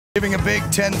Giving a big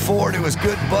 10-4 to his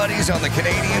good buddies on the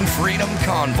Canadian Freedom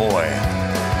Convoy.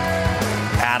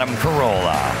 Adam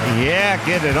Carolla. Yeah,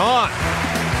 get it on.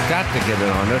 Got to get it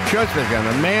on. No choice. They're going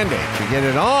to mandate you get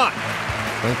it on.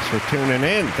 Thanks for tuning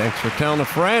in. Thanks for telling a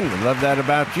friend. We love that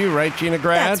about you, right, Gina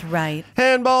Grad? That's right.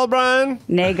 And Bald Bryan.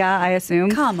 Nega, I assume.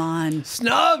 Come on.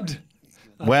 Snubbed.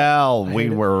 Well, we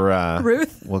were...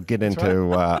 Ruth? We'll get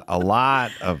into a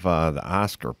lot of the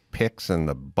Oscar picks and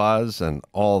the buzz and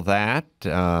all that.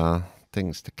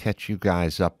 Things to catch you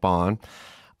guys up on.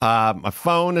 My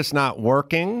phone is not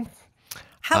working.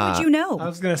 How would you know? I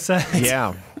was going to say.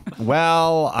 Yeah.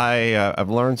 Well,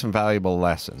 I've learned some valuable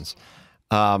lessons.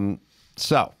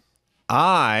 So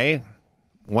I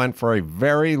went for a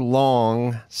very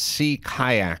long sea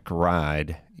kayak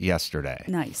ride yesterday.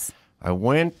 Nice. I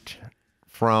went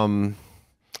from,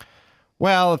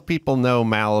 well, if people know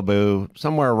Malibu,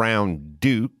 somewhere around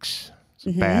Duke's. It's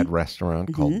a bad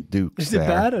restaurant called Duke's. Is it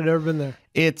bad? I've never been there.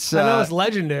 It's I know it's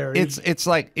legendary. It's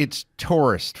like it's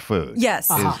tourist food. Yes.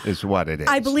 is what it is.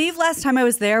 I believe last time I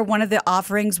was there, one of the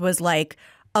offerings was like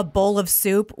a bowl of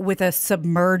soup with a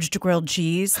submerged grilled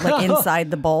cheese like inside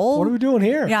the bowl. What are we doing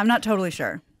here? Yeah, I'm not totally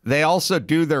sure. They also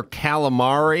do their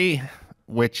calamari,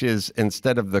 which is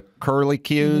instead of the curly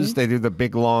cues, they do the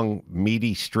big long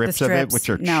meaty strips of it, which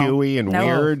are chewy and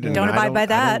weird. Don't abide by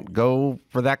that. I don't go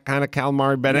for that kind of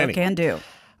calamari, but anyway. Can do.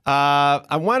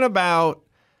 I went about,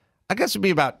 I guess it'd be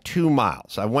about 2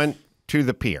 miles. I went to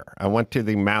the pier. I went to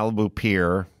the Malibu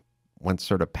pier, went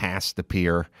sort of past the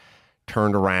pier,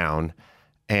 turned around,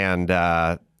 and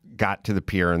got to the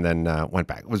pier and then went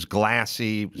back. It was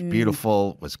glassy, it was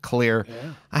beautiful, it was clear.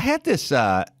 Yeah. I had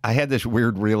this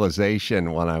weird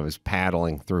realization when I was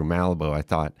paddling through Malibu. I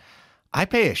thought, I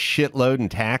pay a shitload in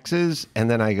taxes, and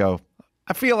then I go,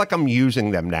 I feel like I'm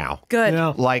using them now. Good.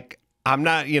 Yeah. Like I'm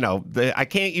not, I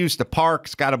can't use the park.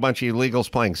 It's got a bunch of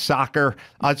illegals playing soccer.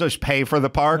 I'll just pay for the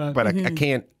park, but I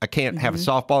can't have a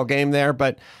softball game there.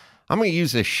 But I'm going to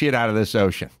use the shit out of this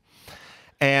ocean.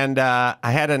 And I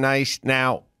had a nice,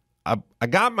 now I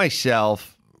got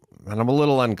myself, and I'm a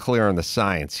little unclear on the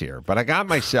science here, but I got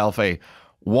myself a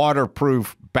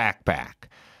waterproof backpack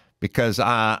because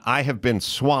I have been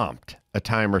swamped a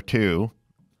time or two,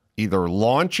 either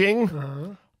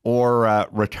launching or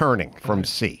returning from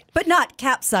sea. But not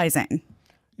capsizing.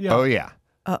 Yeah. Oh, yeah.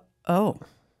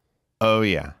 Oh,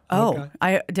 yeah.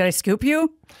 okay. Did I scoop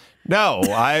you? No,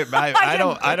 I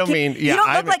don't mean. Yeah, you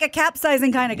don't look like a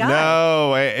capsizing kind of guy.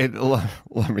 No,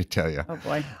 let me tell you. Oh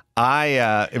boy.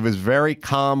 It was very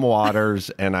calm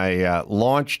waters, and I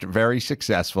launched very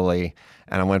successfully,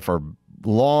 and I went for a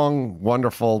long,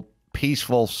 wonderful,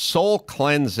 peaceful, soul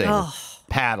cleansing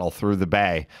paddle through the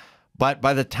bay. But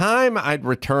by the time I'd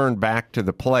returned back to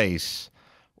the place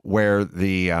where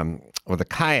the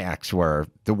kayaks were,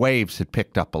 the waves had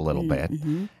picked up a little bit.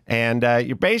 And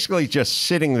you're basically just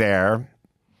sitting there,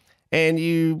 and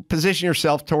you position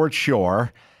yourself towards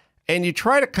shore, and you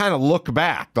try to kind of look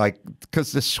back, like,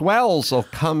 because the swells will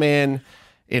come in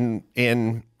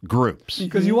groups.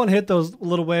 Because you want to hit those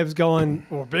little waves going,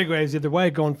 or big waves either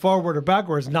way, going forward or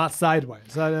backwards, not sideways.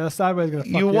 Sideways is going to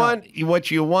fuck you up.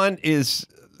 What you want is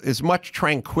as much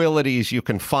tranquility as you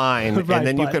can find, right, and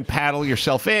then you can paddle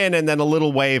yourself in, and then a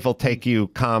little wave will take you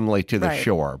calmly to the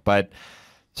shore. But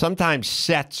sometimes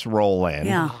sets roll in,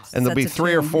 and there'll be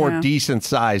 3 or 4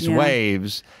 decent-sized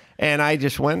waves, and I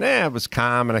just went, it was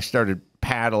calm, and I started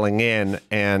paddling in,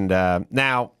 and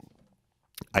now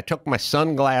I took my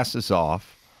sunglasses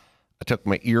off, I took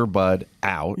my earbud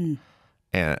out,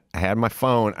 and I had my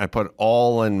phone, I put it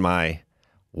all in my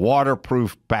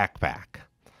waterproof backpack.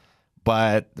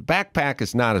 But the backpack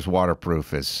is not as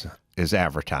waterproof as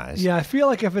advertised. Yeah, I feel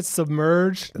like if it's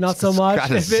submerged, not so much.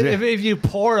 If you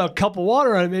pour a cup of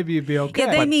water on it, maybe you'd be okay.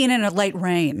 Yeah, they mean in a light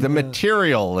rain. The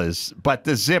material is, but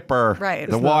the zipper,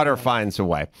 the water finds a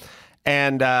way.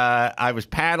 And I was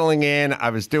paddling in. I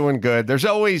was doing good. There's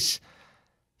always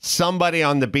somebody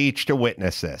on the beach to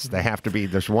witness this. They have to be,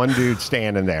 there's one dude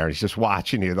standing there. He's just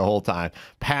watching you the whole time.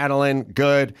 Paddling,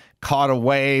 good, caught a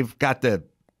wave, got the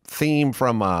theme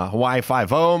from Hawaii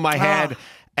Five-0 in my head,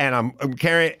 and I'm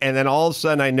carrying, and then all of a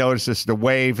sudden I noticed the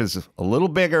wave is a little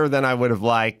bigger than I would have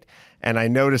liked, and I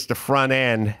noticed the front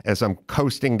end as I'm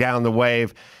coasting down the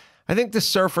wave. I think the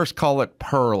surfers call it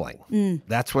purling.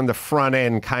 That's when the front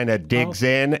end kind of digs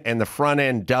in, and the front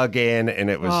end dug in, and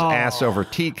it was ass over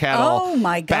tea kettle. Oh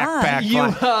my God!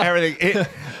 Backpack, everything.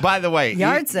 By the way,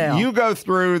 yard sale. You go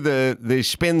through the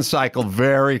spin cycle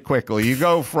very quickly. You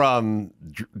go from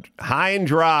high and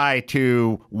dry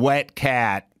to wet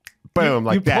cat, boom,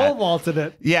 like that. You pole vaulted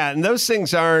it. Yeah, and those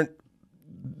things aren't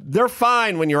they're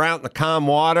fine when you're out in the calm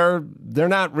water. They're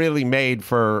not really made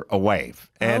for a wave.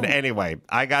 And anyway,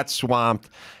 I got swamped,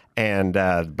 and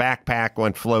the backpack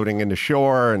went floating into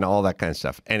shore and all that kind of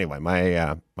stuff. Anyway,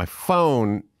 my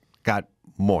phone got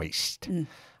moist.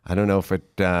 I don't know if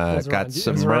it got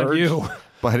submerged,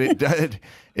 but it did.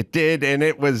 It did, and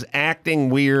it was acting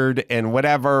weird and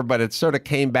whatever, but it sort of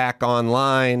came back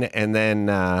online, and then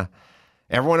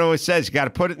everyone always says you got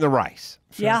to put it in the rice.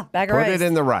 Yeah, bag of rice. Put it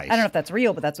in the rice. I don't know if that's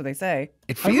real, but that's what they say.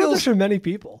 It I've heard feels this from many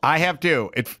people. I have too.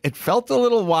 It felt a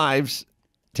little wives'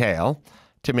 tale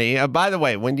to me. By the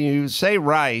way, when you say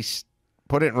rice,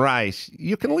 put it in rice,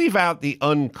 you can leave out the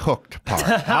uncooked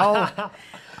part.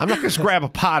 I'm not going to grab a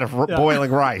pot of boiling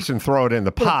rice and throw it in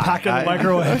the pot. Pack it in the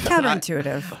microwave.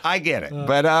 Counterintuitive. I get it,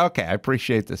 but okay, I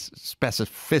appreciate the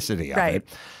specificity of it.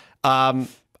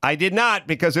 I did not,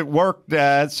 because it worked.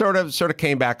 Sort of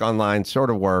came back online, sort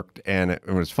of worked, and it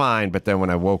was fine. But then when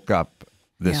I woke up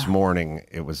this morning,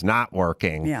 it was not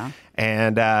working. Yeah,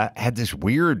 and had this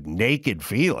weird naked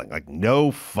feeling, like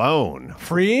no phone.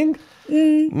 Freeing?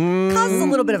 Causes a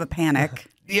little bit of a panic.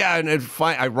 Yeah, and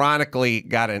ironically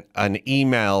got an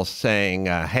email saying,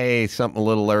 hey, something a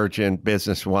little urgent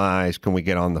business-wise. Can we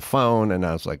get on the phone? And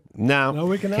I was like, no,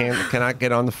 we cannot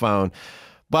get on the phone.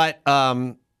 But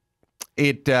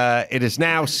it is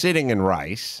now sitting in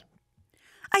rice.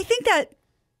 I think that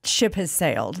ship has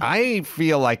sailed. I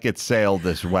feel like it's sailed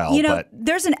as well. You know,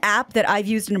 there's an app that I've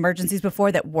used in emergencies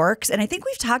before that works, and I think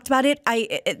we've talked about it.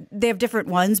 They have different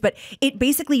ones, but it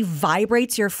basically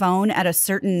vibrates your phone at a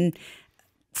certain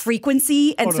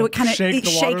frequency, and so it kind of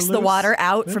shakes the water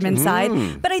out from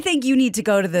inside. But I think you need to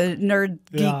go to the Nerd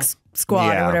Geeks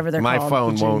Squad or whatever they're called. My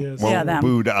phone won't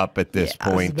boot up at this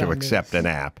point to accept an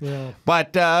app. Yeah.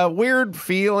 But weird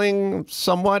feeling,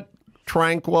 somewhat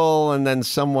tranquil, and then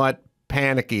somewhat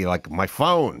panicky, like my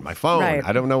phone. Right.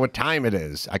 I don't know what time it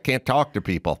is. I can't talk to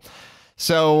people.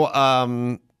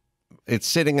 So it's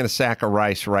sitting in a sack of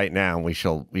rice right now, and we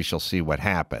shall see what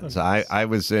happens. I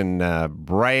was in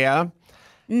Brea.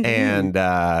 And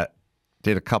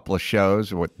did a couple of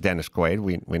shows with Dennis Quaid.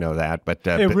 We know that. But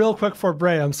hey, real quick for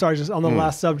Brea, I'm sorry, just on the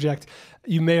last subject.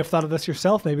 You may have thought of this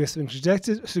yourself. Maybe it's been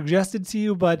suggested to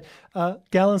you, but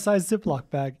gallon-sized Ziploc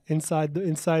bag inside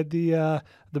the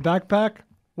backpack.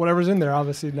 Whatever's in there,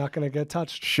 obviously not going to get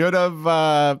touched. Should have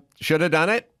done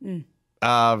it.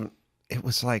 It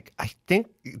was like, I think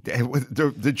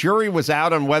the jury was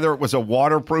out on whether it was a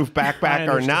waterproof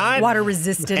backpack or not. Water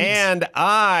resistant. And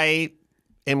I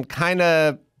am kind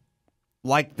of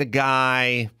like the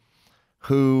guy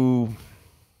who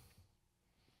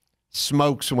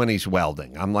smokes when he's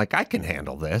welding. I'm like, I can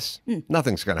handle this.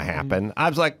 Nothing's going to happen. I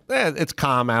was like, it's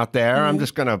calm out there. I'm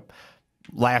just going to,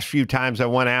 last few times I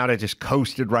went out, I just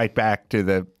coasted right back to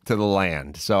the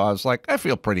land. So I was like, I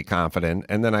feel pretty confident.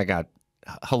 And then I got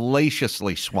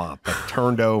hellaciously swamped, like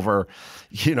turned over,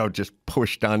 just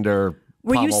pushed under.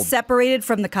 Were you separated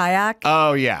from the kayak?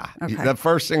 Oh, yeah. Okay. The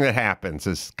first thing that happens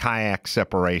is kayak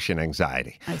separation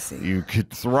anxiety. I see. You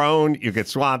get thrown, you get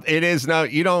swamped. It is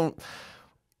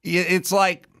it's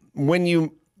like when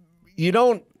you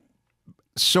don't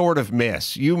sort of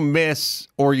miss. You miss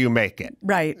or you make it.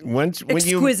 Right. When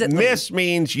you miss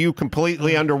means you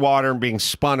completely underwater and being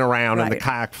spun around and the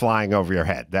kayak flying over your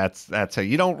head. That's how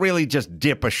you don't really just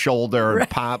dip a shoulder and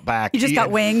pop back. You just got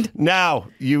winged? No.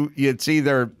 It's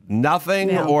either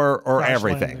nothing or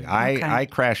everything. I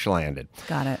crash landed.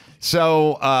 Got it.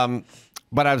 So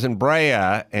but I was in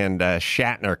Brea and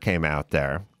Shatner came out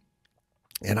there.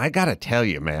 And I got to tell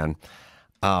you, man,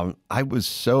 I was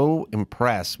so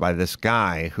impressed by this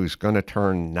guy who's going to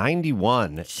turn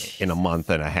 91 in a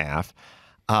month and a half.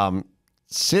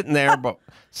 Sitting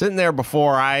there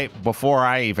before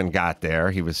I even got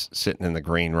there. He was sitting in the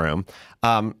green room.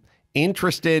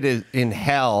 Interested in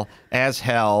hell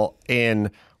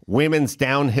in women's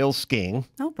downhill skiing.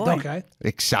 Oh boy! Okay,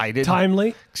 excited,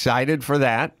 timely, excited for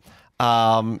that.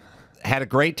 Had a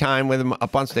great time with him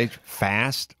up on stage.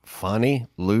 Fast, funny,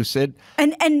 lucid.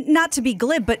 And not to be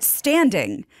glib, but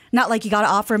standing. Not like you got to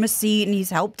offer him a seat and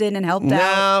he's helped in and helped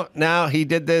out. No. He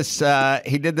did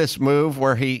this move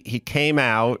where he came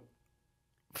out.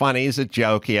 Funny as a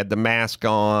joke. He had the mask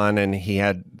on and he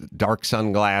had dark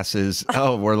sunglasses.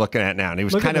 Oh, we're looking at it now. And he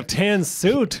was kind of tan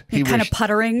suit. He was kind of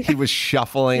puttering. He was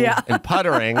shuffling and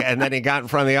puttering. And then he got in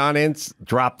front of the audience,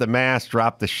 dropped the mask,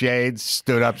 dropped the shades,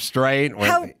 stood up straight.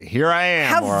 Went, here I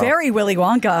am. How very Willy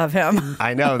Wonka of him.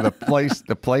 I know. The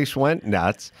place went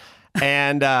nuts.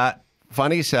 And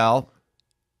funny as hell,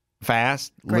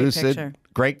 fast, great lucid, picture.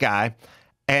 Great guy.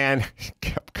 And he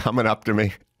kept coming up to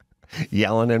me,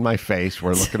 yelling in my face.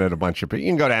 We're looking at a bunch of people. You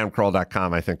can go to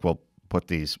adamcarolla.com. I think we'll put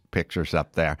these pictures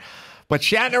up there. But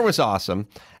Shatner was awesome.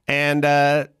 And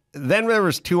then there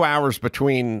was 2 hours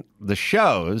between the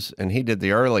shows, and he did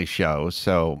the early show.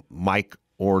 So Mike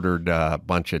ordered a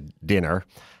bunch of dinner,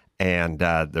 and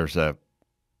there's a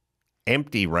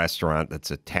empty restaurant that's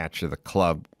attached to the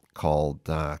club called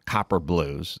Copper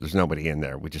Blues. There's nobody in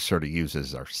there. We just sort of use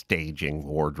as our staging,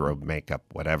 wardrobe, makeup,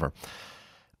 whatever.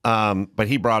 But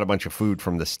he brought a bunch of food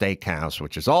from the steakhouse,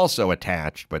 which is also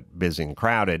attached, but busy and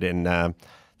crowded. And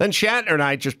then Shatner and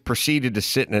I just proceeded to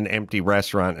sit in an empty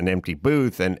restaurant, an empty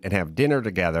booth, and have dinner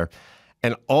together.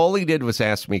 And all he did was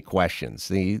ask me questions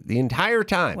the entire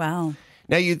time. Wow.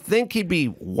 Now, you'd think he'd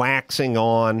be waxing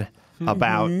on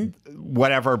about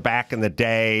whatever back in the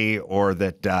day, or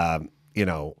that,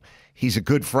 he's a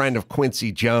good friend of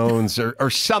Quincy Jones or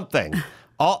something.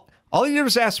 All he did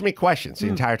was ask me questions the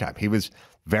entire time. He was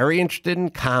very interested in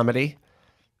comedy,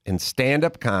 in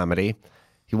stand-up comedy.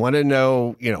 He wanted to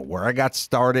know, where I got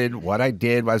started, what I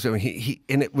did.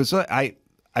 And it was, I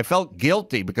felt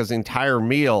guilty because the entire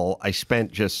meal I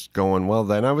spent just going, well,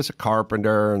 then I was a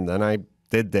carpenter, and then I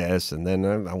did this, and then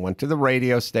I went to the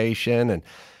radio station, and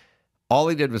all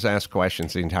he did was ask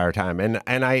questions the entire time. And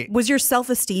I... Was your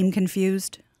self-esteem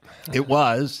confused? It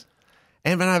was.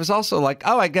 And then I was also like,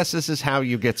 oh, I guess this is how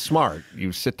you get smart.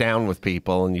 You sit down with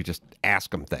people and you just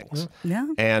ask them things. Yeah.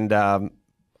 And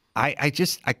I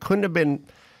couldn't have been...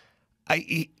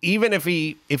 even if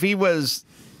he was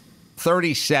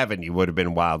 37, you would have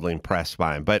been wildly impressed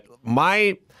by him. But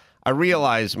I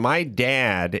realized my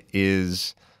dad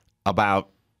is about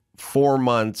 4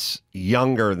 months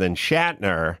younger than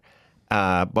Shatner,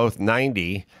 both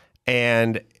 90.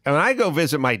 And when I go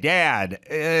visit my dad,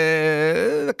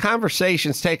 the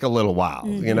conversations take a little while.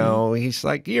 He's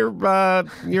like, your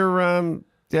stepmom,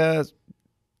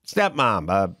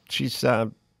 she's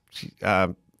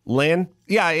Lynn.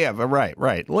 Yeah,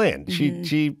 right, Lynn.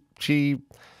 She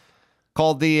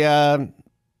called the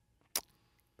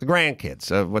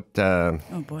grandkids. Oh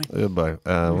boy.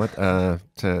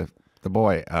 To the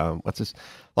boy. What's his?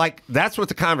 Like, that's what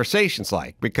the conversation's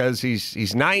like, because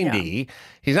he's 90. Yeah.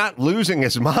 He's not losing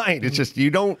his mind. It's just you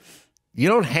don't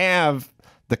have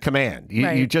the command.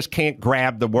 You just can't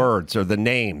grab the words or the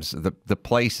names, the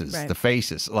places, the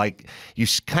faces. Like, you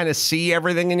kind of see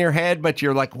everything in your head, but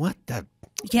you're like, what the?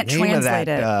 You can't name translate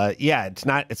of that? it. Yeah,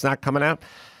 it's not coming out.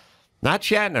 Not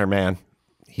Shatner, man.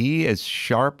 He is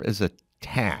sharp as a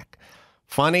tack.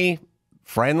 Funny,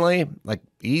 friendly, like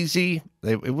easy.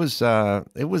 It was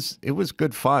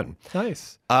good fun.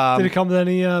 Nice. Did he come with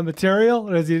any material?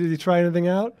 Or did he try anything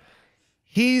out?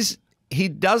 He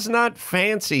does not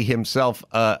fancy himself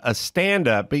a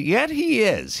stand-up, but yet he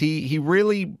is. He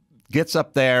really gets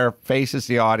up there, faces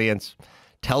the audience,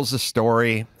 tells a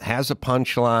story, has a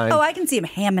punchline. Oh, I can see him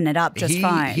hamming it up just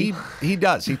fine. He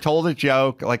does. He told a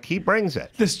joke. Like, he brings it.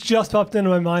 This just popped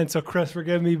into my mind, so Chris,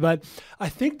 forgive me, but I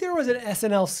think there was an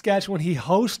SNL sketch when he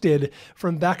hosted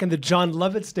from back in the Jon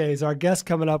Lovitz days, our guest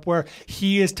coming up, where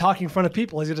he is talking in front of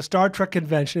people. He's at a Star Trek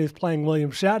convention. He's playing William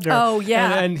Shatner. Oh,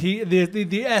 yeah. And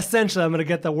the essentially, I'm going to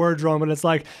get the words wrong, but it's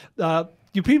like,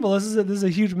 you people, this is a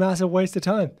huge, massive waste of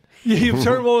time. You've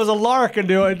turned what was a lark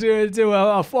into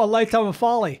a lifetime of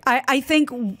folly. I think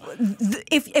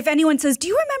if anyone says, do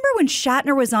you remember when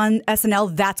Shatner was on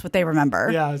SNL? That's what they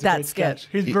remember. Yeah, it's a that great sketch.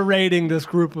 Sketch. He's berating this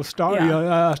group of Star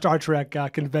Trek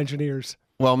conventioneers.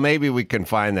 Well, maybe we can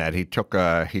find that. He took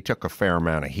a fair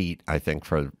amount of heat, I think,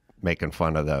 for making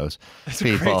fun of those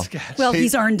people. A great sketch. Well,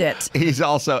 he's earned it. He's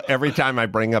also, every time I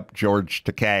bring up George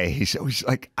Takei, he's always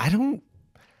like, I don't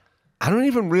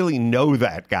even really know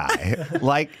that guy.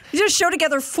 Like, he did a show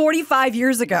together 45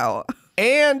 years ago.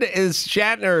 And as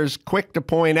Shatner is quick to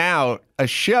point out, a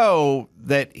show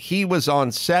that he was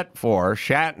on set for,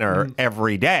 Shatner,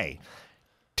 every day.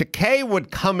 Takei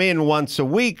would come in once a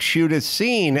week, shoot a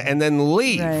scene, and then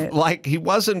leave. Right. Like, he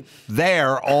wasn't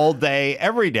there all day,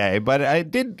 every day. But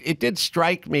it did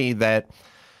strike me that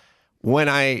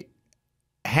when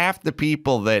half the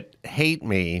people that hate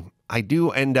me, I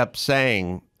do end up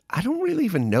saying, I don't really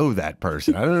even know that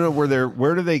person. I don't know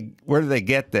where do they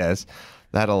get this.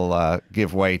 That'll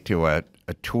give way to a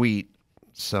tweet.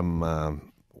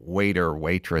 Some waiter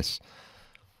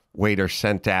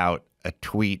sent out a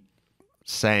tweet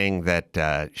saying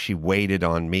that she waited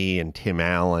on me and Tim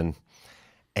Allen.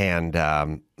 And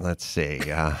let's see.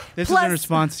 This is in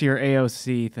response to your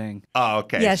AOC thing. Oh,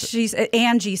 okay. Yes,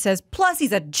 Angie says, plus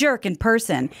he's a jerk in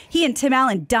person. He and Tim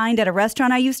Allen dined at a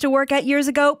restaurant I used to work at years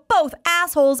ago. Both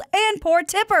assholes and poor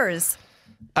tippers.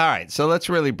 All right, so let's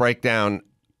really break down.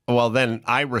 Well, then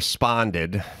I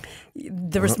responded.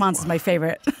 The response is my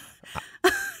favorite.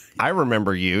 I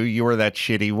remember you. You were that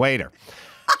shitty waiter.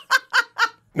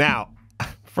 Now,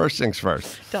 first things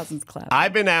first. Dawson's clap.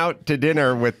 I've been out to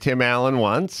dinner with Tim Allen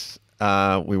once.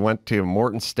 We went to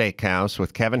Morton's Steakhouse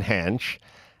with Kevin Hench,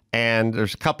 and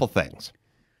there's a couple things.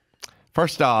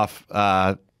 First off,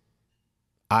 I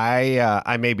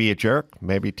may be a jerk.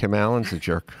 Maybe Tim Allen's a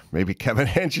jerk. Maybe Kevin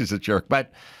Hench is a jerk,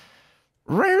 but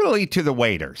rarely to the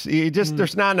waiters.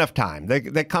 There's not enough time.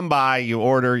 They come by, you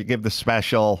order, you give the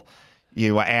special.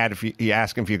 You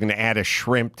ask them if you can add a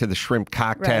shrimp to the shrimp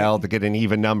cocktail to get an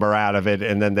even number out of it,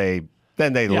 and then they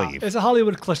leave. It's a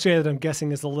Hollywood cliche that I'm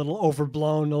guessing is a little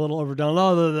overblown, a little overdone.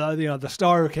 Oh, the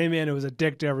star who came in, it was a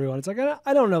dick to everyone. It's like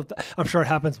I don't know. I'm sure it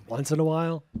happens once in a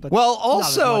while, but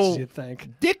also, not as much as you'd think.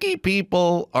 Dicky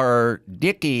people are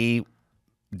dicky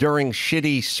during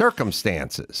shitty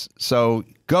circumstances. So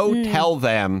go tell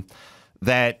them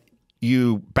that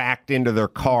you backed into their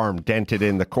car and dented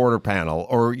in the quarter panel,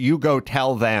 or you go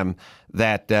tell them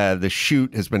that the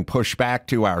shoot has been pushed back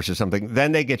 2 hours or something.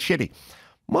 Then they get shitty.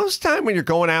 Most time when you're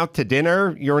going out to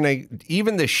dinner, you're in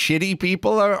even the shitty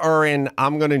people are in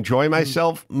I'm going to enjoy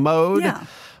myself mode. Yeah.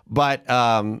 But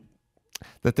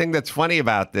the thing that's funny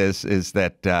about this is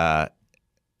that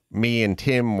me and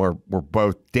Tim were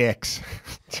both dicks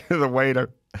to the waiter,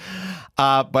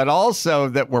 but also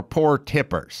that we're poor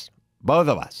tippers, both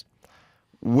of us.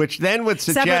 Which then would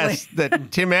suggest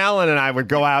that Tim Allen and I would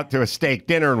go out to a steak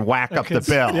dinner and whack up the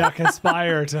bill. Yeah,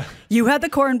 conspire to. You had the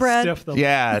cornbread. Stiff them.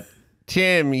 Yeah.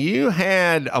 Tim, you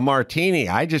had a martini.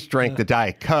 I just drank the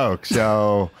Diet Coke,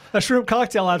 so... A shrimp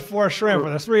cocktail had 4 shrimp, but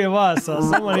there's 3 of us, so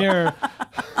someone here...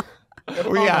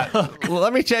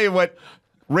 Let me tell you what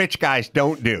rich guys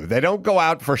don't do. They don't go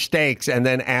out for steaks and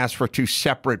then ask for 2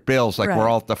 separate bills like we're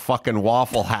all at the fucking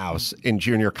Waffle House in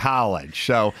junior college.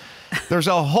 So there's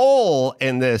a hole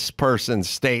in this person's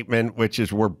statement, which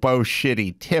is we're both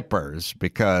shitty tippers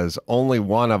because only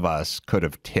one of us could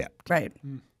have tipped. Right.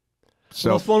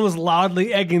 So if one was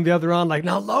loudly egging the other on, like,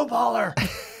 no, lowballer.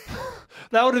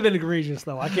 That would have been egregious,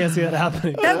 though. I can't see that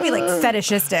happening. That would be like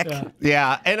fetishistic.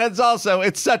 Yeah, and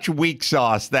it's such weak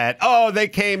sauce that, they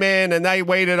came in and they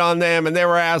waited on them and they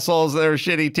were assholes, they were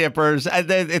shitty tippers.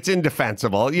 It's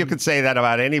indefensible. You could say that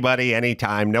about anybody,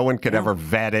 anytime. No one could ever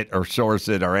vet it or source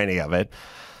it or any of it.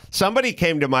 Somebody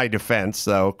came to my defense,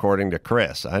 though, according to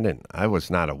Chris. I was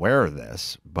not aware of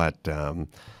this, but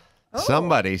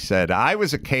somebody said I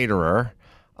was a caterer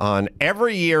on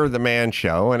every year of the Man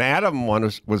Show, and Adam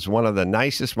was one of the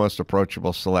nicest, most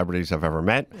approachable celebrities I've ever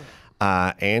met.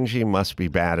 Angie must be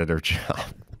bad at her job.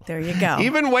 There you go.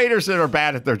 Even waiters that are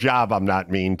bad at their job, I'm not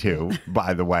mean to,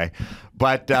 by the way.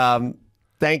 But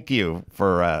thank you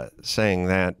for saying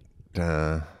that.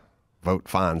 Vote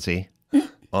Fonzie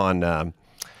on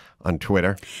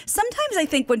Twitter. Sometimes I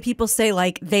think when people say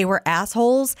like they were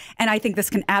assholes, and I think this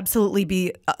can absolutely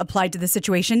be applied to the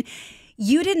situation,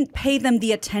 you didn't pay them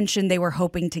the attention they were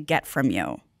hoping to get from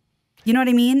you. You know what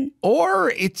I mean?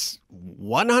 Or it's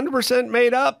 100%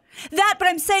 made up. But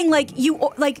I'm saying like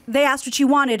they asked what you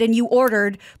wanted and you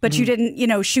ordered, but you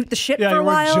didn't, shoot the shit for a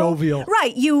while. Yeah, you were jovial.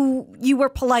 Right. You were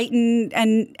polite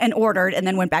and ordered and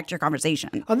then went back to your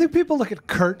conversation. I think people look at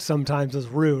Kurt sometimes as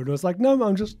rude. It was like, no,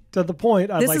 I'm just to the point.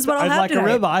 I'd like a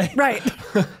ribeye. Right.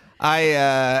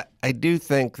 I do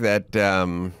think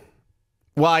that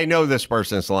well, I know this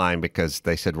person's lying because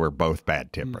they said we're both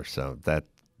bad tippers. So that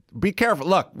be careful.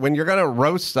 Look, when you're going to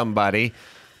roast somebody,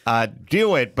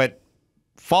 do it, but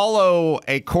follow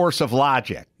a course of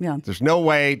logic. Yeah. There's no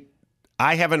way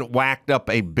I haven't whacked up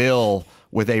a bill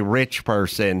with a rich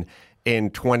person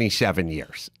in 27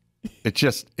 years.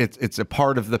 It's a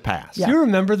part of the past. Yeah. Do you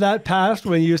remember that past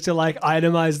when you used to like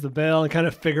itemize the bill and kind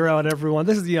of figure out everyone?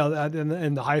 This is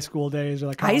in the high school days or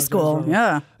like high school,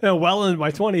 yeah. Well in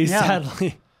my 20s,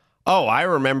 sadly. Oh, I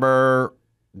remember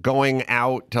going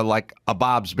out to like a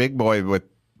Bob's Big Boy with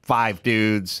 5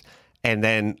 dudes and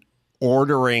then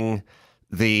ordering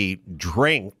the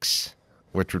drinks,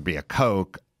 which would be a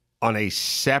Coke, on a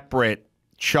separate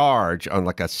charge, on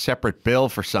like a separate bill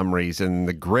for some reason.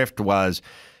 The grift was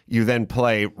you then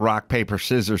play rock, paper,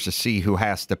 scissors to see who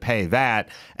has to pay that.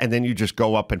 And then you just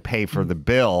go up and pay for the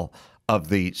bill of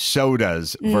the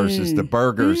sodas versus the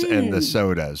burgers and the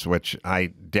sodas, which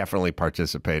I definitely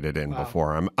participated in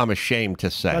before. I'm ashamed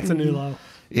to say. That's a new low.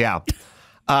 Yeah.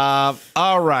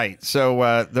 All right.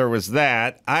 So there was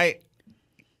that.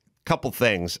 Couple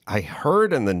things. I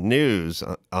heard in the news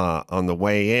on the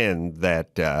way in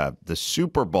that the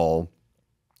Super Bowl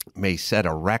may set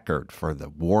a record for the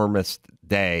warmest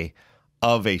day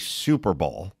of a Super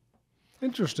Bowl.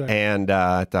 Interesting. And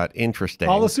I thought, interesting.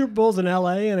 All the Super Bowls in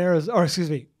L.A. and Arizona, or excuse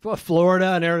me, Florida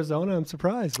and Arizona. I'm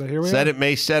surprised, but here we are. Said it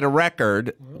may set a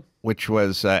record, which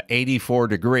was 84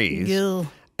 degrees. Ew.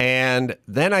 And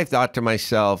then I thought to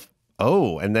myself,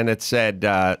 oh, and then it said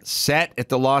set at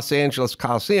the Los Angeles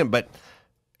Coliseum, but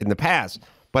in the past.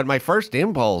 But my first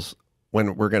impulse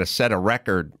when we're going to set a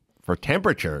record for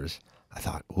temperatures, I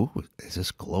thought, ooh, is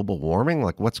this global warming?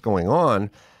 Like, what's going on?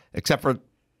 Except for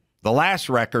the last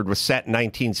record was set in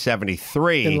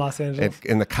 1973 in Los Angeles,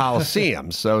 in the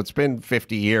Coliseum. So it's been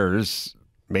 50 years.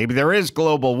 Maybe there is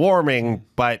global warming,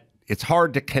 but it's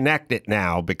hard to connect it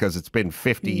now because it's been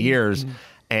 50 years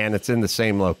and it's in the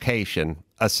same location,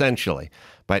 essentially.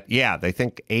 But yeah, they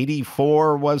think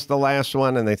 84 was the last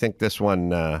one, and they think this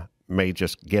one may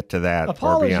just get to that.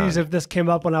 Apologies if this came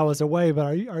up when I was away, but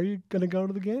are you going to go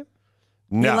to the game?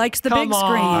 No. He likes the big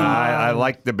screen. I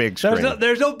like the big screen.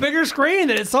 There's no bigger screen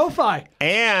than at SoFi.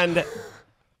 And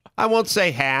I won't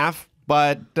say half,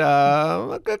 but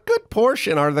a good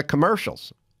portion are the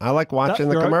commercials. I like watching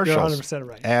the commercials you're 100%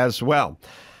 right. as well.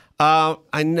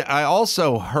 I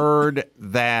also heard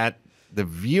that the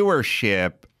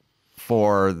viewership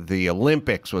for the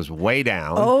Olympics was way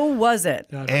down. Oh, was it?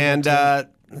 And I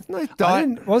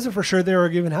wasn't for sure they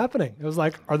were even happening. It was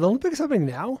like, are the Olympics happening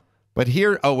now? But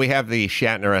here, we have the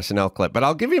Shatner SNL clip. But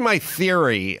I'll give you my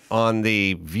theory on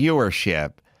the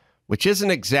viewership, which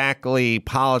isn't exactly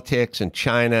politics and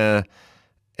China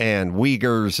and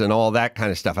Uyghurs and all that kind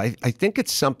of stuff. I think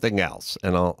it's something else,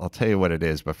 and I'll tell you what it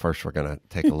is. But first, we're going to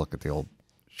take a look at the old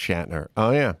Shatner.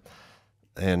 Oh, yeah.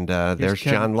 And there's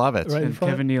Jon Lovitz. Right, and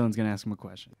Kevin Nealon's going to ask him a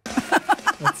question.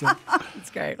 That's it. It's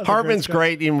great. Hartman's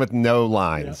great even with no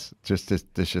lines. Yeah.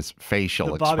 Just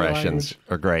facial expressions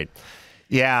are great.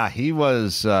 Yeah, he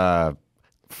was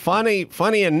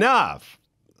funny enough.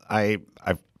 I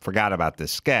forgot about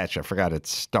this sketch. I forgot it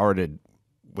started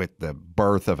with the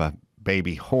birth of a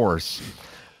baby horse.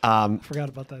 Forgot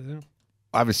about that, too.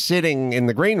 I was sitting in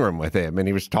the green room with him, and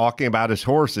he was talking about his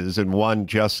horses, and one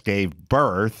just gave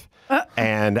birth.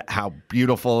 And how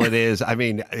beautiful it is. I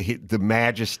mean, the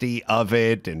majesty of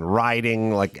it, and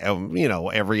riding like,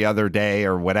 every other day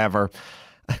or whatever.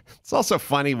 It's also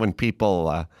funny when people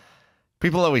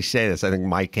always say this. I think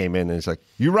Mike came in and he's like,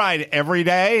 you ride every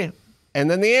day? And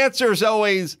then the answer is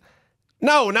always,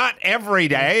 no, not every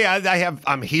day.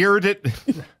 I'm here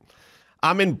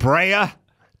I'm in Brea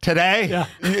today. Yeah.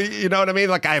 You know what I mean?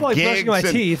 Like I have gigs my and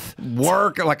teeth.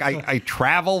 work. Like I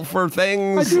travel for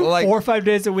things. I do like 4 or 5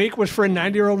 days a week, which for a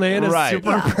 90-year-old man is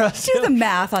super impressive. Do the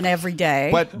math on every day.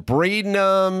 But breeding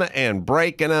them and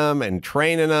breaking them and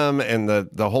training them and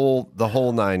the whole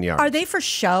 9 yards. Are they for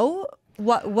show?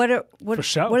 What for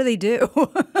show? What do they do?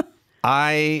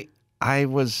 I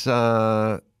was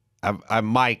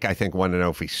Mike, I think, wanted to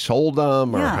know if he sold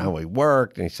them or how he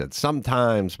worked, and he said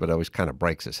sometimes, but always kind of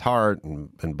breaks his heart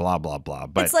and blah blah blah.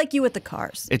 But it's like you with the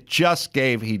cars. It just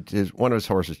gave one of his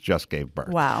horses just gave birth.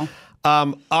 Wow.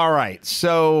 All right,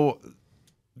 so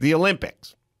the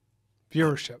Olympics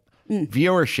Viewership.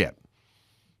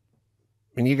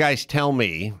 And you guys tell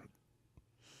me.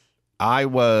 I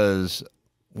was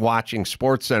watching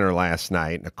SportsCenter last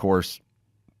night, and of course,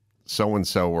 so and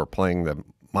so were playing the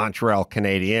Montreal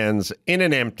Canadiens in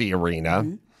an empty arena.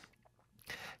 And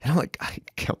I'm like,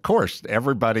 of course,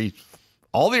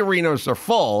 all the arenas are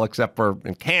full except for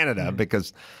in Canada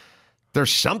because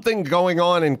there's something going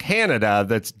on in Canada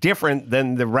that's different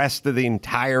than the rest of the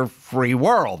entire free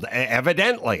world.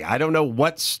 Evidently, I don't know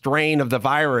what strain of the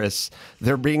virus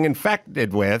they're being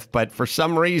infected with, but for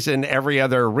some reason, every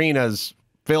other arena's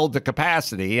filled to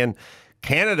capacity and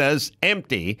Canada's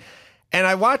empty. And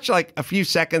I watched like a few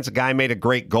seconds. A guy made a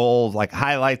great goal, like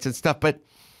highlights and stuff, but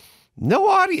no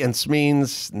audience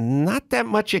means not that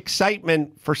much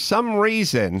excitement for some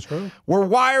reason. True. We're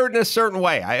wired in a certain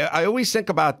way. I always think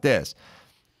about this.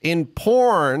 In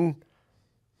porn,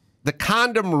 the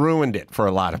condom ruined it for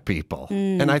a lot of people.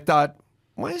 And I thought,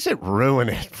 why does it ruin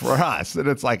it for us? And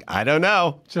it's like, I don't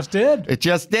know. Just did. It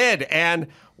just did. And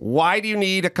why do you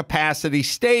need a capacity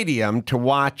stadium to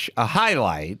watch a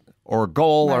highlight or a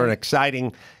goal or an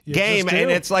exciting game?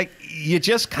 And it's like, you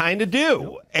just kind of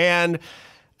do. And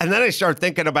then I start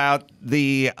thinking about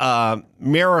the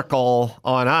Miracle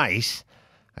on Ice,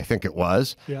 I think it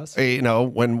was. Yes. When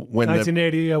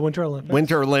 1980 the Winter Olympics.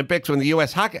 Winter Olympics, when the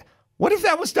U.S. hockey. What if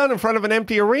that was done in front of an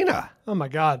empty arena? Oh, my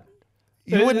God.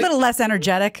 A little less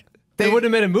energetic. They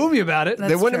wouldn't have made a movie about it.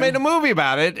 They wouldn't have made a movie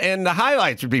about it, and the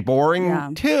highlights would be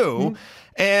boring, too.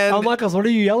 And Al Michaels, what are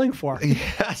you yelling for?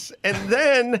 Yes. And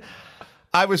then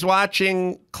I was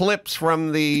watching clips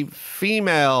from the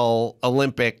female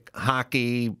Olympic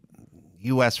hockey,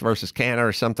 U.S. versus Canada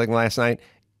or something last night,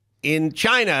 in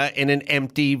China in an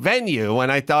empty venue.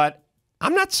 And I thought,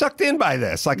 I'm not sucked in by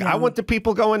this. Like, I want the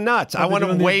people going nuts. I want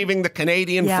them waving the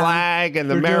Canadian flag and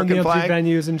the American flag.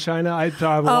 Venues in China. I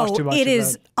watched too much. It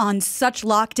is on such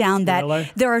lockdown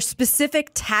that there are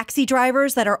specific taxi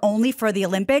drivers that are only for the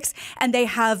Olympics, and they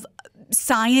have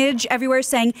signage everywhere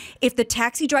saying, if the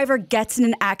taxi driver gets in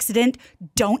an accident,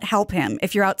 don't help him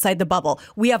if you're outside the bubble.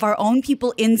 We have our own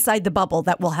people inside the bubble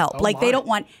that will help. They don't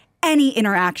want any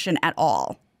interaction at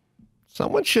all.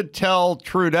 Someone should tell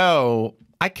Trudeau,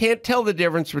 I can't tell the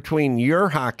difference between your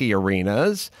hockey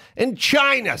arenas and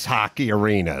China's hockey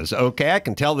arenas. Okay, I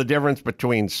can tell the difference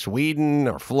between Sweden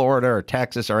or Florida or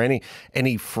Texas or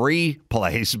any free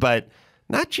place, but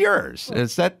not yours.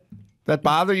 Does that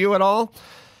bother you at all?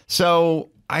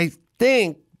 So I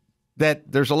think that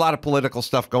there's a lot of political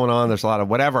stuff going on. There's a lot of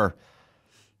whatever,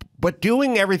 but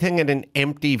doing everything in an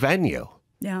empty venue,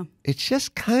 it's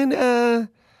just kind of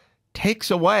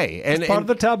takes away. And it's part of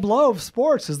the tableau of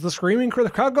sports is the screaming. The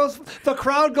crowd goes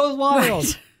wild.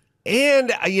 Right.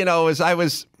 And as I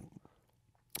was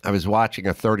watching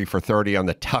a 30 for 30 on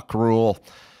the tuck rule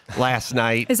last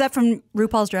night. Is that from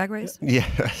RuPaul's Drag Race?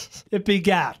 Yes. It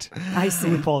begat. I see.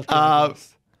 RuPaul's Drag Race.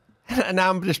 And now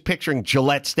I'm just picturing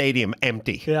Gillette Stadium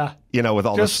empty. Yeah. With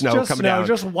all the snow coming down.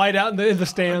 Just white out in the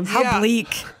stands. How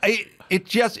bleak.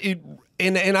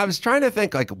 And I was trying to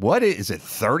think, like, what is it,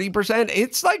 30%?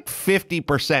 It's like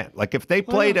 50%. Like, if they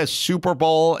played a Super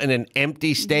Bowl in an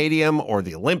empty stadium or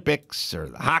the Olympics or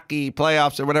the hockey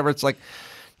playoffs or whatever, it's like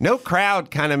no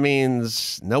crowd kind of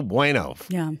means no bueno.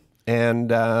 Yeah.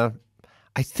 And I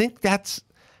think that's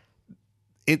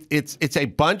it's a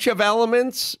bunch of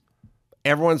elements.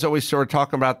 Everyone's always sort of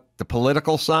talking about the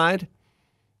political side.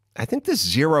 I think there's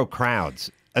zero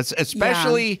crowds,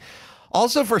 especially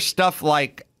also for stuff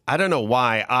like, I don't know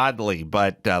why, oddly,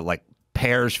 but like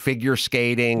pairs figure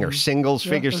skating or singles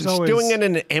figure skating. Doing it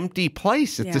in an empty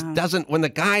place. It just doesn't, when the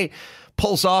guy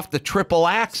pulls off the triple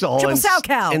axel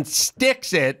and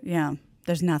sticks it. Yeah,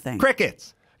 there's nothing.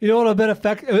 Crickets. You know what I'll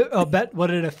bet what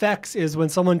it affects is when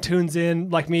someone tunes in,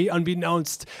 like me,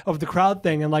 unbeknownst of the crowd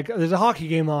thing, and like there's a hockey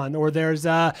game on, or there's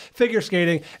figure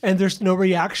skating, and there's no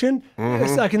reaction.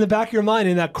 It's like in the back of your mind,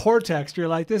 in that cortex, you're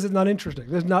like, this is not interesting.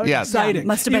 This is not exciting. Yeah,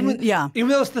 must have been, Even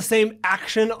though it's the same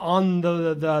action on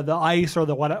the ice or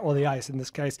the ice in this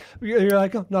case, you're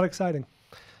like, oh, not exciting.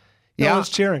 No one's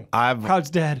cheering. Crowd's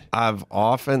dead. I've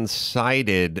often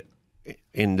cited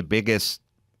in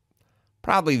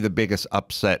probably the biggest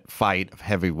upset fight of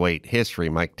heavyweight history,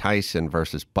 Mike Tyson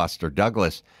versus Buster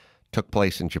Douglas, took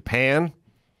place in Japan.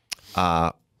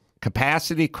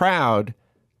 Capacity crowd,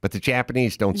 but the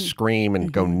Japanese don't scream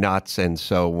and go nuts. And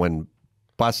so when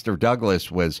Buster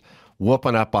Douglas was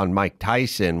whooping up on Mike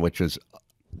Tyson,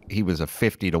 he was a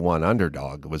 50-1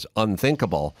 underdog. It was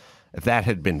unthinkable. If that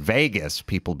had been Vegas,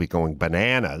 people would be going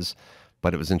bananas.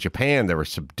 But it was in Japan. They were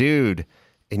subdued.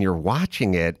 And you're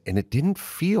watching it, and it didn't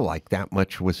feel like that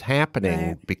much was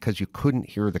happening because you couldn't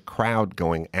hear the crowd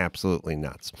going absolutely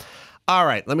nuts. All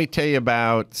right, let me tell you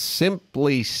about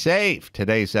Simply Safe.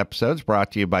 Today's episode is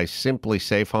brought to you by Simply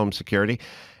Safe Home Security.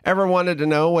 Ever wanted to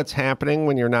know what's happening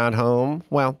when you're not home?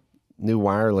 Well, new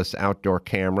wireless outdoor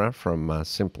camera from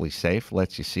Simply Safe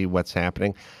lets you see what's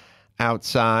happening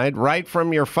outside right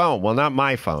from your phone. Well, not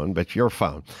my phone, but your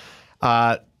phone.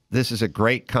 This is a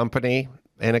great company.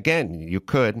 And again,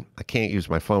 I can't use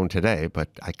my phone today, but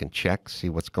I can check, see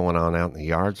what's going on out in the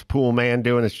yards. Pool man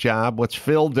doing his job. What's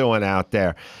Phil doing out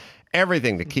there?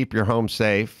 Everything to keep your home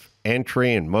safe.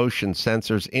 Entry and motion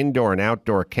sensors, indoor and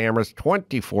outdoor cameras,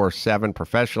 24/7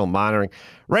 professional monitoring,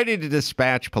 ready to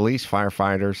dispatch police,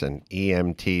 firefighters, and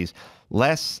EMTs.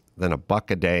 Less than $1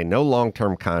 a day. No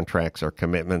long-term contracts or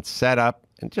commitments. Set up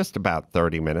in just about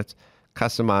 30 minutes.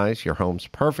 Customize your home's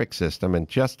perfect system in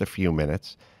just a few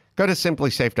minutes. Go to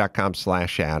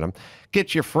simplysafe.com/Adam.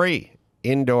 Get your free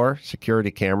indoor security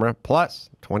camera plus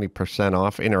 20%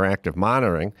 off interactive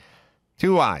monitoring.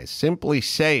 2 eyes,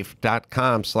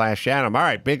 simplysafe.com/Adam. All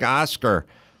right, big Oscar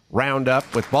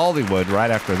roundup with Baldywood right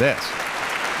after this.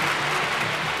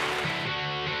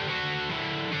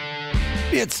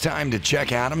 It's time to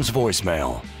check Adam's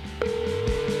voicemail.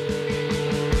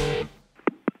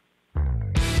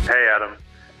 Hey, Adam.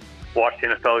 Watched the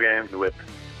NFL games with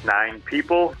 9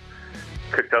 people,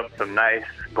 cooked up some nice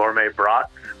gourmet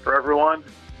brats for everyone,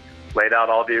 laid out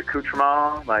all the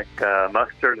accoutrements like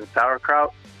mustard and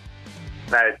sauerkraut.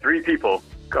 And I had 3 people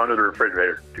go into the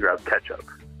refrigerator to grab ketchup.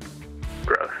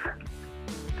 Gross.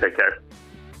 Take care.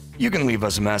 You can leave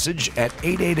us a message at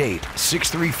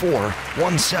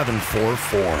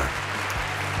 888-634-1744.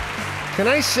 Can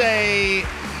I say,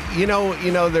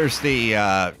 there's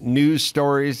the news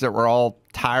stories that we're all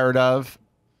tired of,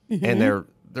 and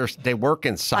they work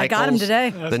in cycles. I got him today.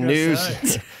 The news,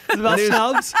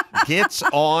 gets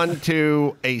on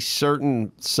to a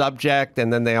certain subject,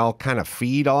 and then they all kind of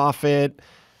feed off it.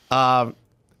 How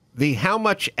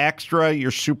much extra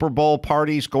your Super Bowl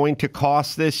party's going to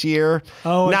cost this year?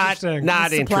 Oh, not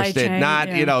interested. Chain, not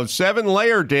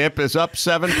 7-layer dip is up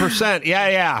 7%.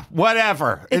 yeah,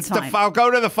 whatever. I'll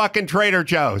go to the fucking Trader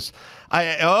Joe's.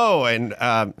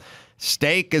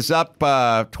 Steak is up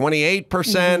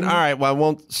 28%. All right, well, I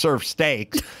won't serve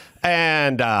steaks.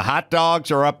 And hot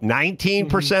dogs are up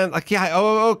 19%. Like,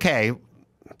 okay.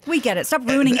 We get it. Stop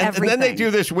ruining everything. And then they do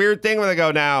this weird thing where they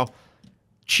go, now,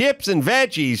 chips and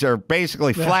veggies are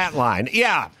basically flatline.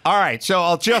 Yeah, all right, so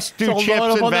I'll just do chips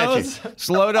and veggies.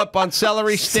 Load up on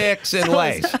celery sticks and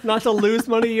Lay's. Not to lose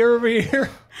money year over year.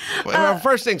 Well,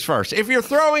 first things first. If you're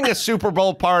throwing a Super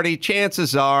Bowl party,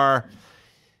 chances are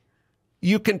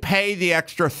you can pay the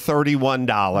extra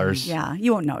 $31. Yeah,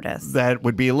 you won't notice. That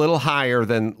would be a little higher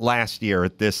than last year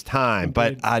at this time.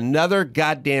 But another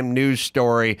goddamn news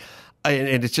story.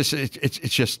 And it's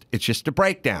just a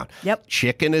breakdown. Yep.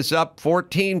 Chicken is up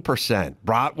 14%.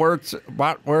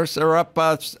 Bratwursts are up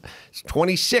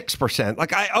 26%.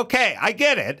 Like I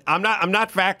get it. I'm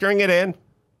not factoring it in.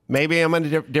 Maybe I'm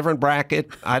in a different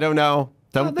bracket. I don't know.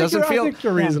 Doesn't feel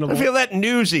reasonable. Doesn't feel that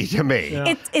newsy to me.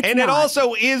 Yeah. It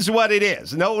also is what it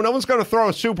is. No one's going to throw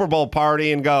a Super Bowl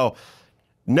party and go,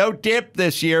 no dip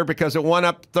this year because it went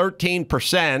up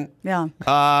 13%. Yeah.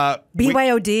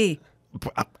 BYOD.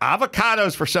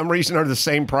 Avocados, for some reason, are the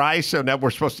same price, so now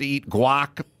we're supposed to eat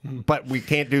guac, but we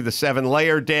can't do the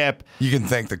 7-layer dip. You can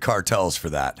thank the cartels for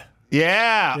that.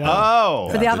 Yeah. Oh.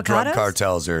 For the avocados? The drug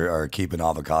cartels are keeping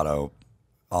avocados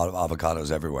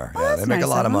everywhere. Oh, yeah, they make nice a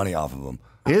lot of money off of them.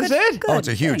 Is it? Good. Oh, it's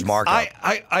a huge markup.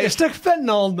 I stick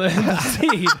fentanyl in the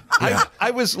seed.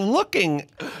 I was looking.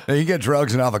 Now, you get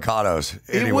drugs and avocados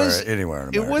anywhere in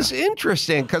America. It was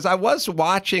interesting because I was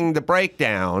watching the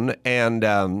breakdown,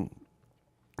 and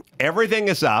everything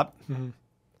is up. And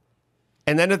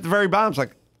then at the very bottom, it's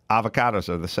like, avocados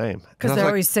are the same. Because they're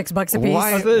always $6 a piece.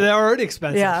 Why? They're already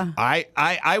expensive. Yeah.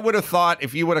 I would have thought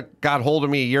if you would have got hold of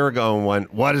me a year ago and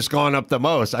went, what has gone up the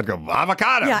most? I'd go,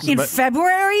 avocados. Yeah, in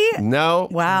February? No.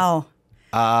 Wow.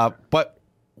 But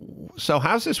so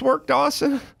how's this work,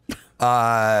 Dawson?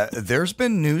 There's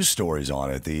been news stories on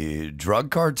it. The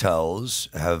drug cartels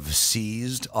have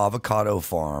seized avocado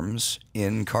farms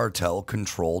in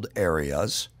cartel-controlled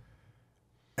areas,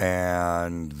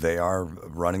 and they are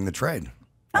running the trade.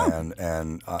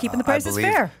 And keeping the prices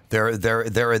fair.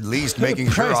 They're at least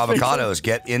making sure avocados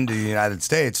get into the United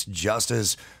States just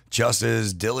as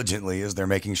diligently as they're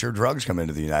making sure drugs come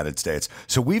into the United States.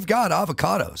 So we've got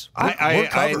avocados.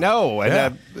 I know,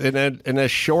 in a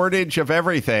shortage of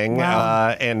everything,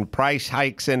 and price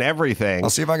hikes and everything. I'll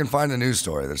see if I can find a news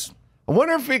story. I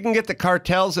wonder if we can get the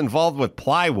cartels involved with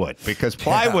plywood, because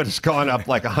plywood has gone up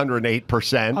like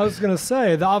 108%. I was going to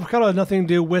say, the avocado has nothing to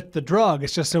do with the drug.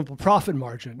 It's just simple profit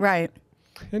margin. Right.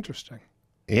 Interesting.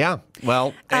 Yeah.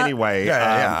 Well, anyway,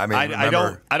 I mean, I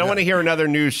don't want to hear another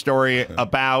news story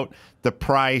about the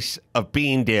price of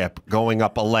bean dip going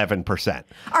up 11%.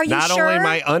 Are you Not sure? only am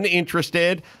I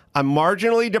uninterested, I'm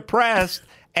marginally depressed,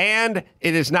 and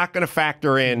it is not going to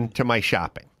factor into my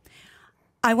shopping.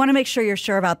 I want to make sure you're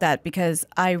sure about that because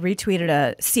I retweeted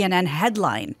a CNN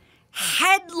headline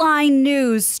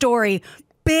news story,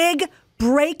 big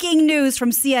breaking news from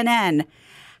CNN.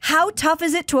 How tough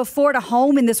is it to afford a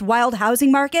home in this wild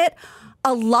housing market?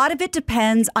 A lot of it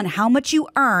depends on how much you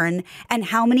earn and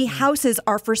how many houses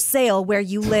are for sale where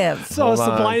you live. So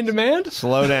supply and demand?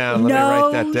 Slow down. Let me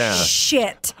write that down.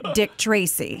 Shit, Dick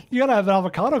Tracy. You gotta have an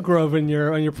avocado grove on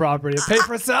your property. Pay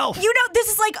for itself. You know,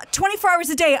 this is like 24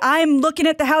 hours a day. I'm looking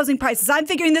at the housing prices. I'm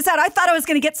figuring this out. I thought I was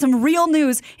going to get some real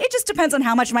news. It just depends on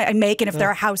how much I make and if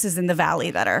there are houses in the valley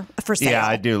that are for sale. Yeah,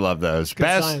 I do love those.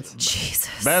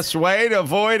 Jesus. Best way to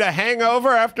avoid a hangover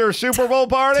after a Super Bowl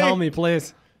party? Tell me,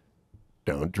 please.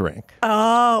 Don't drink.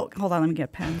 Oh, hold on. Let me get a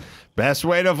pen. Best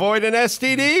way to avoid an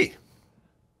STD?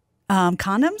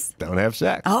 Condoms? Don't have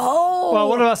sex. Oh. Well,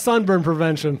 what about sunburn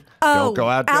prevention? Don't go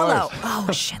outdoors. Aloe. Oh,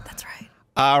 shit. That's right.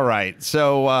 All right.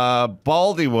 So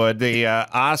Baldywood, the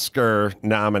Oscar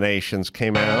nominations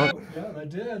came out. Yeah, they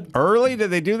did. Early?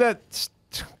 Did they do that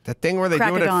thing where they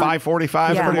do it at 5:45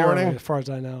 in the morning? As far as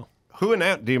I know. Who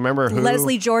announced? Do you remember who?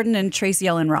 Leslie Jordan and Tracy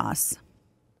Ellen Ross.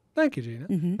 Thank you, Gina.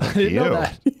 Mm-hmm. I didn't know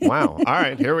that. Wow. All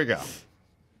right. Here we go.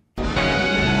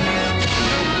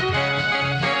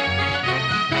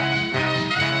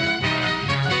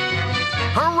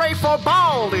 Hooray for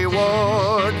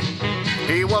Baldywood.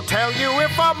 He will tell you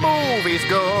if a movie's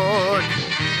good.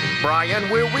 Bryan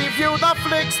will review the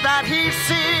flicks that he's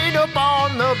seen up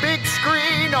on the big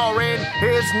screen or in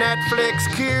his Netflix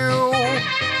queue.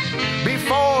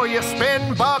 Before you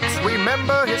spend bucks,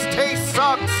 remember his taste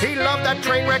sucks. He loved that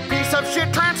train wreck piece of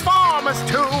shit Transformers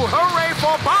 2. Hooray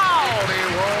for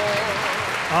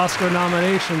Baldywood! Oscar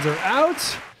nominations are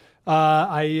out.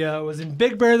 I was in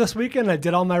Big Bear this weekend. I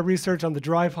did all my research on the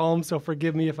drive home, so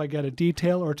forgive me if I get a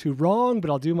detail or two wrong, but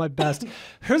I'll do my best.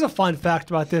 Here's a fun fact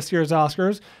about this year's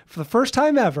Oscars. For the first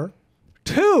time ever,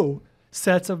 2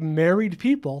 sets of married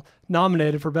people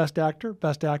nominated for Best Actor,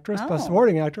 Best Actress, Best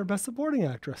Supporting Actor, Best Supporting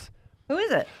Actress. Who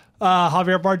is it?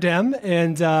 Javier Bardem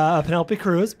and Penelope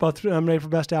Cruz, both nominated for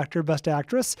Best Actor, Best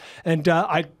Actress. And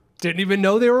I didn't even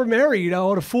know they were married. You know,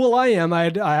 what a fool I am.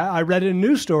 I read in a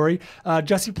news story,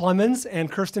 Jesse Plemons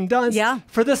and Kirsten Dunst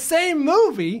for the same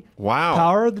movie. Wow.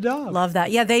 Power of the Dog. Love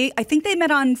that. Yeah, I think they met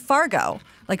on Fargo,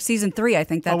 like season 3. I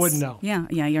think that's. I wouldn't know. Yeah,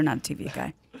 you're not a TV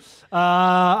guy.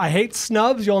 I hate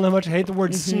snubs. You all know how much I hate the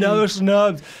word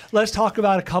snubs. Let's talk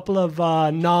about a couple of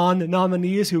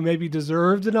non-nominees who maybe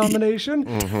deserved a nomination.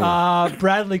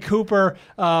 Bradley Cooper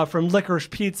from Licorice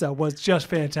Pizza was just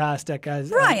fantastic.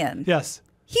 Brian. Yes.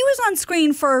 He was on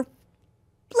screen for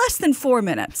less than 4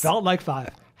 minutes. Felt like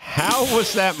 5. How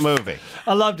was that movie?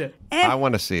 I loved it. And I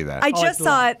want to see that. I just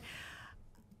thought,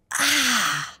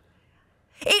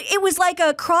 it was like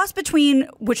a cross between,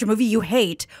 which a movie you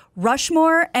hate,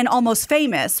 Rushmore, and Almost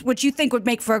Famous, which you think would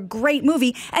make for a great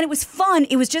movie. And it was fun.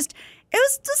 It was just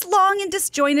long and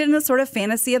disjointed in a sort of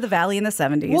fantasy of the valley in the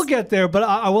 70s. We'll get there, but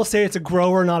I will say it's a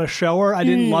grower, not a shower. I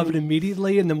didn't love it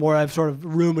immediately, and the more I've sort of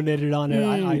ruminated on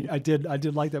it, I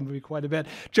did like that movie quite a bit.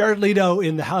 Jared Leto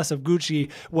in The House of Gucci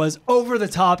was over the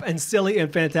top and silly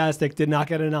and fantastic. Did not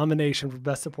get a nomination for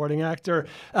Best Supporting Actor.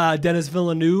 Denis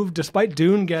Villeneuve, despite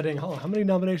Dune getting, how many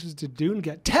nominations did Dune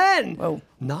get? 10! Whoa.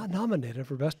 Not nominated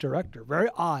for Best Director. Very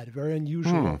odd, very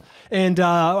unusual. And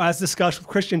as discussed with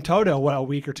Christian Toto a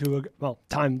week or two ago, well,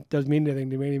 time doesn't mean anything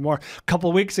to me anymore. A couple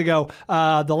of weeks ago,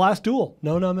 The Last Duel,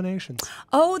 no nominations.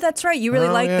 Oh, that's right. You really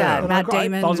like that. Matt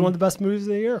Damon. That was one of the best movies of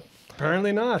the year.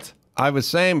 Apparently not. I was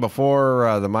saying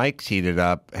before the mics heated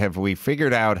up, have we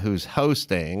figured out who's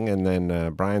hosting? And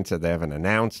then Brian said they haven't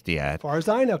announced yet. As far as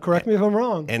I know, correct me if I'm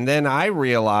wrong. And then I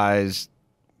realized,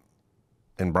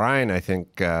 and Brian, I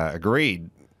think, agreed,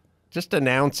 just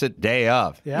announce it day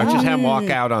of. Yeah. Or just have them walk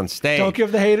out on stage. Don't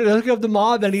give the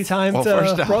mob any time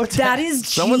to protest. That is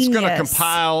Someone's genius. going to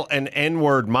compile an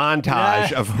N-word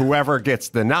montage of whoever gets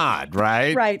the nod,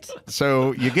 right? Right.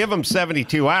 So you give them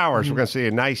 72 hours, we're going to see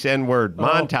a nice N-word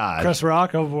montage. Chris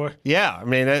Rock, oh boy. Yeah, I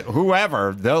mean,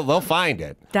 whoever, they'll find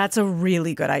it. That's a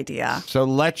really good idea. So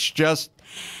let's just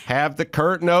have the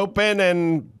curtain open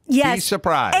and be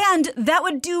surprised. And that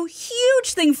would do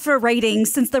huge thing for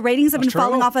ratings, since the ratings have been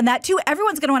falling off on that too.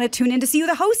 Everyone's going to want to tune in to see who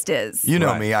the host is. You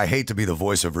know me, I hate to be the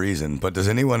voice of reason, but does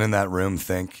anyone in that room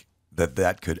think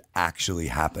that could actually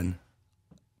happen?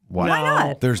 Why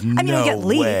not? There's no it'll get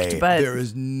leaked, way. but There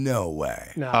is no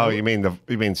way. No. Oh, you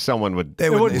mean someone would?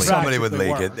 Somebody would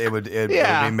leak it. It would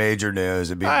be major news.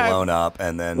 It'd be blown up,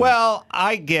 and then. Well,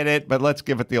 I get it, but let's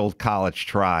give it the old college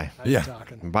try. Yeah.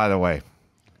 And by the way,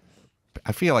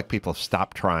 I feel like people have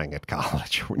stopped trying at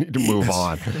college. We need to move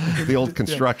on. The old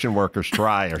construction workers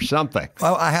try or something.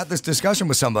 Well, I had this discussion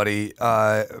with somebody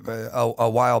a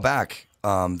while back.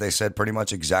 They said pretty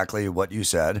much exactly what you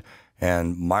said.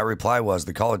 And my reply was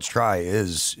the college try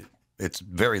it's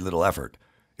very little effort.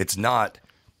 It's not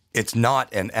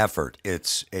an effort.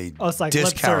 It's a like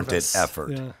discounted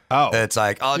effort. Yeah. Oh. It's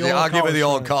like, I'll give it the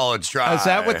old college try. Is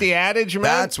that what the adage meant?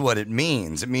 That's what it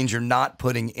means. It means you're not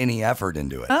putting any effort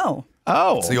into it. oh,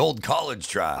 It's the old college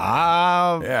try.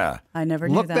 Yeah. I never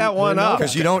knew Look that one up.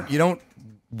 Because you don't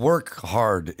work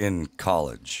hard in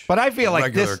college. But I feel like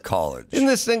regular college. Isn't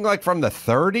this thing like from the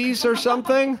 30s or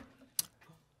something?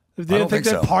 They didn't think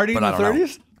that party in the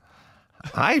 30s?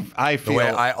 I feel the way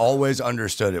I always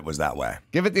understood it was that way.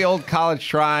 Give it the old college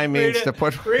try means to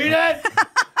put. Read it.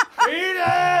 Read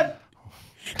it.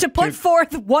 To put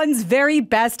forth one's very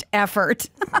best effort.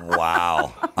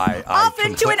 Wow.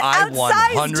 Often to an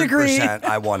outsized degree.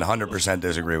 I 100%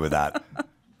 disagree with that.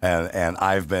 And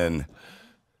I've been,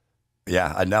 I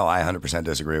 100%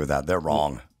 disagree with that. They're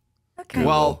wrong. Okay.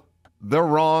 Well, they're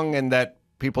wrong in that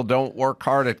people don't work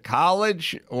hard at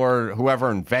college, or whoever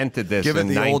invented this Give it in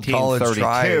the old college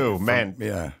 1932. try.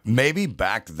 Man, Maybe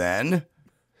back then.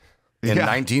 In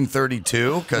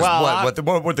 1932, because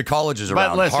what were the colleges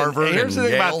around? But listen, Harvard here's and the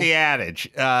thing Yale? about the adage.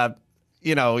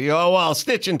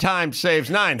 Stitch in time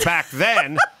saves 9. Back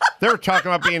then, they were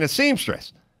talking about being a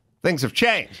seamstress. Things have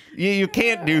changed. You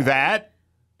can't do that.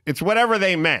 It's whatever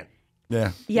they meant.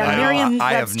 Yeah. Yeah, I have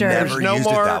Merriam-Webster. never used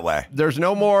it that way. There's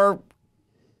no more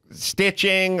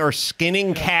stitching or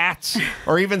skinning cats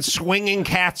or even swinging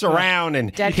cats around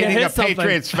and hitting a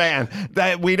Patriots fan.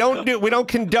 That we don't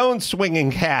condone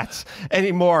swinging cats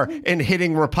anymore and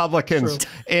hitting Republicans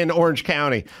in Orange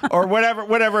County or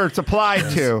whatever it's applied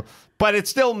to. But it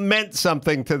still meant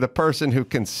something to the person who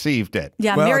conceived it.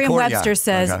 Yeah, well, Merriam-Webster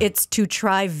says it's to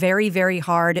try very, very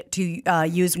hard to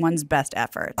use one's best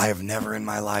efforts. I have never in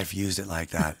my life used it like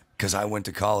that because I went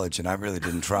to college and I really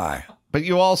didn't try. But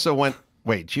you also went.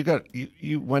 Wait,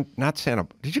 you went not Santa.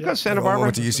 Did you go to Santa Barbara? I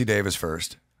went to UC Davis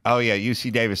first. Oh yeah,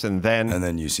 UC Davis, and then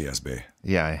UCSB.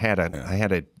 Yeah, I had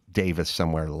a Davis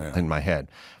somewhere in my head.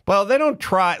 Well, they don't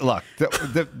try. Look,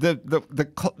 the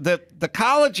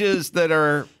colleges that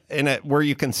are in it where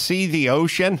you can see the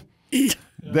ocean, they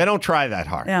don't try that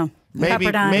hard. Yeah, maybe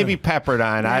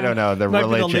Pepperdine. I don't know. They're Might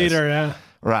religious. Be the leader, yeah.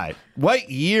 Right. What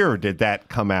year did that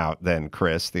come out then,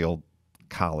 Chris? The old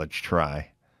college try.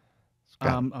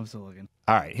 I'm still looking.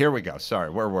 All right, here we go. Sorry,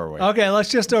 where were we? Okay, let's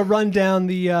just run down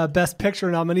the Best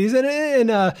Picture nominees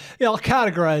and I'll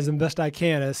categorize them best I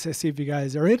can to see if you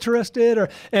guys are interested.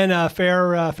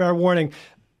 Fair warning.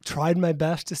 Tried my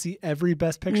best to see every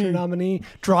Best Picture nominee.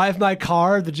 Drive My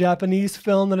Car, the Japanese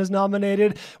film that is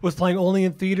nominated, was playing only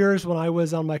in theaters when I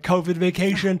was on my COVID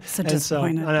vacation. So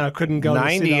disappointed. I couldn't go.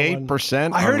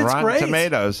 98% I heard on it's Rotten great.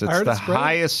 Tomatoes. It's the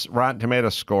highest Rotten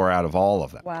Tomatoes score out of all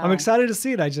of them. Wow. I'm excited to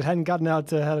see it. I just hadn't gotten out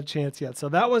to had a chance yet. So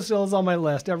that was still on my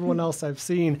list. Everyone else I've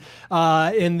seen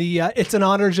in the It's an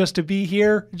Honor Just to Be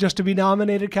Here, Just to Be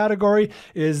Nominated category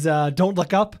is Don't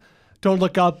Look Up. Don't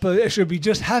Look Up. It should be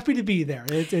Just Happy to Be There.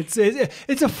 It's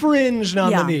a fringe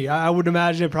nominee. Yeah. I would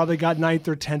imagine it probably got 9th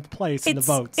or 10th place in the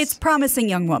votes. It's Promising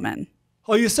Young Woman.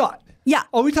 Oh, you saw it? Yeah.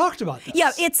 Oh, we talked about this. Yeah,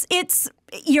 it's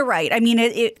you're right. I mean,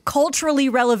 it culturally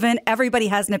relevant. Everybody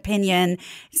has an opinion.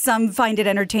 Some find it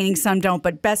entertaining, some don't.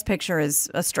 But Best Picture is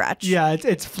a stretch. Yeah,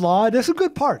 it's flawed. There's some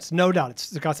good parts, no doubt.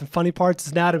 It's got some funny parts.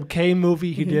 It's an Adam Kay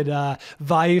movie. He did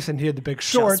Vice and he did The Big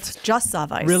Short. Just saw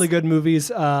Vice. Really good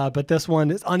movies. But this one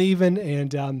is uneven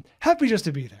and happy just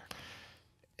to be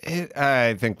there.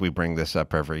 I think we bring this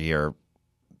up every year.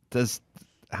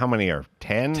 How many are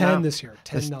 10? 10 this year.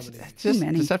 10 nominees. Too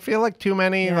many. Does that feel like too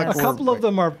many? Yeah. Like A couple of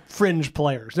them are fringe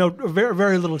players. No, very,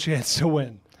 very little chance to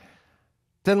win.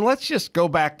 Then let's just go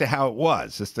back to how it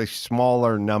was. It's a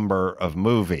smaller number of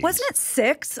movies. Wasn't it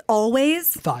 6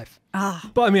 always? 5.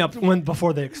 But I mean,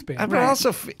 before they expand. But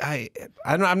also,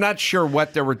 I'm not sure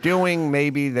what they were doing.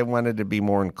 Maybe they wanted to be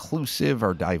more inclusive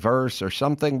or diverse or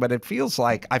something. But it feels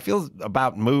like I feel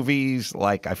about movies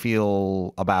like I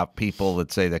feel about people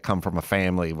that say they come from a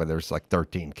family where there's like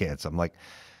 13 kids. I'm like,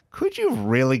 could you have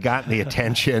really gotten the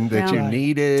attention that you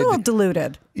needed? It's a little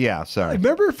diluted. Yeah, sorry.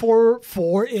 Remember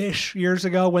four-ish years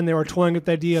ago when they were toying with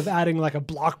the idea of adding like a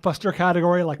blockbuster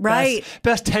category, like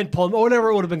best tentpole, or whatever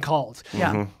it would have been called.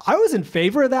 Yeah. I was in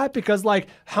favor of that because, like,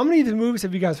 how many of the movies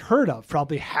have you guys heard of?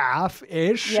 Probably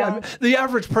half-ish. Yeah. I mean, the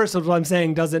average person, what I'm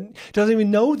saying, doesn't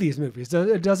even know these movies.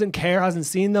 Doesn't care, hasn't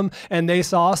seen them, and they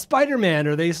saw Spider-Man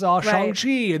or they saw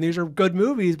Shang-Chi, and these are good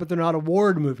movies, but they're not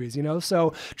award movies, you know?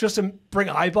 So just to bring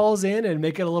eyeballs in and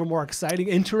make it a little more exciting,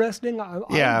 interesting,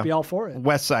 I'd be all for it.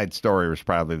 West Side Story was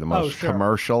probably the most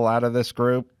commercial out of this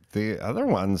group. The other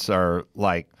ones are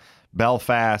like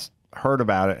Belfast, heard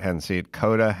about it, hadn't seen it.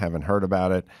 Coda, haven't heard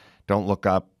about it. Don't Look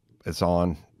Up, it's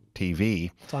on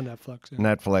TV. It's on Netflix. Yeah.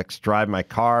 Netflix. Drive My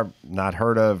Car, not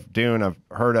heard of. Dune, I've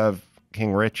heard of.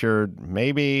 King Richard,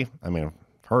 maybe. I mean,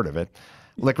 I've heard of it.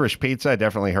 Licorice Pizza, I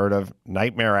definitely heard of.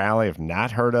 Nightmare Alley, I've not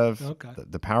heard of. Okay.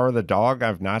 The Power of the Dog,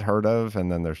 I've not heard of.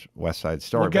 And then there's West Side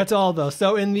Story. We'll get to all those.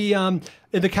 So in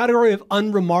the category of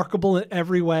unremarkable in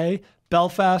every way,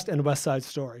 Belfast and West Side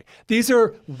Story. These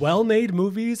are well-made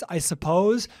movies, I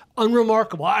suppose.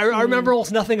 Unremarkable. I remember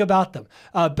almost nothing about them.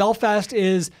 Belfast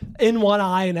is in one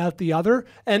eye and out the other.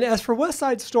 And as for West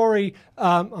Side Story,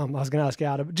 I was going to ask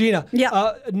Adam. Gina,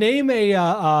 name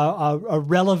a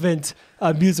relevant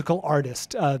musical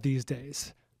artist these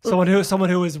days. Someone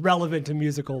who is relevant to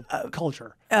musical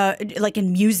culture. Like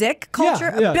in music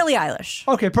culture? Yeah. Billie Eilish.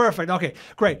 Okay, perfect. Okay,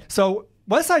 great. So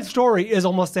West Side Story is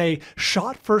almost a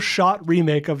shot-for-shot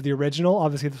remake of the original.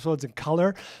 Obviously, this one's in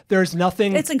color. There's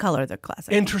nothing... It's in color, the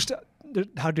classic. Interesting.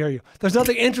 How dare you? There's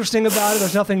nothing interesting about it.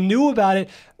 There's nothing new about it.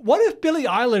 What if Billie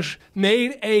Eilish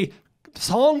made a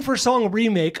song-for-song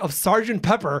remake of Sgt.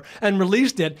 Pepper and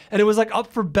released it, and it was like up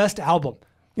for Best Album?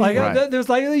 Like there's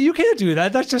like you can't do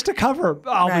that. That's just a cover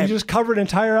album. Right. You just cover an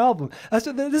entire album.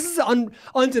 This is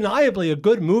undeniably a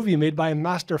good movie made by a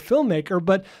master filmmaker.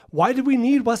 But why did we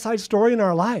need West Side Story in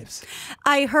our lives?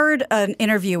 I heard an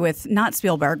interview with not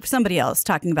Spielberg, somebody else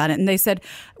talking about it, and they said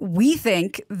we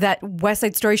think that West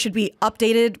Side Story should be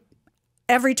updated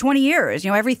every 20 years.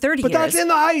 Every 30 years. But that's In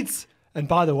the Heights. And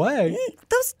by the way,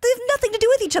 those they have nothing to do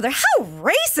with each other. How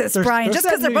racist, Brian? Just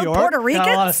because they're both Puerto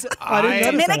Ricans,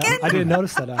 Dominican. I didn't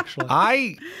notice that actually.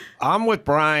 I'm with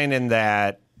Brian in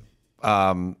that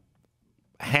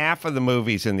half of the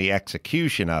movie's in the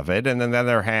execution of it, and then the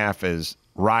other half is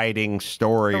writing,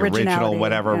 story, original,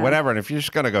 whatever. And if you're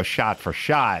just going to go shot for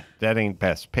shot, that ain't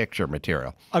Best Picture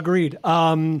material. Agreed.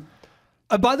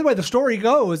 By the way, the story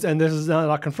goes, and this is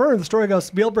not confirmed, the story goes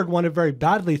Spielberg wanted very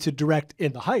badly to direct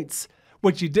In the Heights,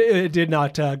 which he did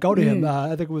not go to him.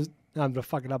 I think it was, I'm going to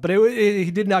fuck it up, but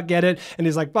he did not get it. And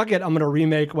he's like, fuck it, I'm going to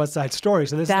remake West Side Story.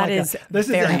 So this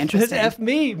is his F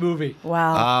Me movie.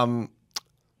 Wow.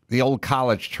 The old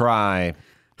college try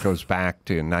goes back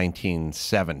to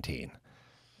 1917.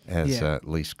 As at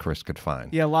least Chris could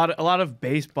find. Yeah, a lot of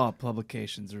baseball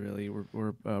publications really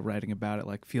were writing about it.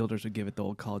 Like fielders would give it the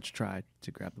old college try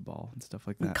to grab the ball and stuff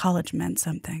like that. College meant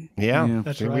something. Yeah.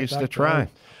 That's right. We used to try.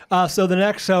 So the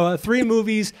next, three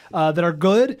movies that are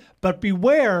good, but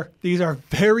beware, these are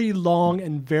very long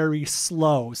and very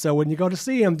slow. So when you go to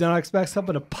see them, don't expect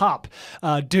something to pop.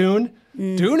 Dune.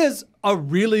 Dune is a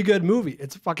really good movie.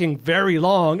 It's fucking very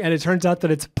long, and it turns out that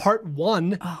it's part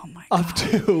one of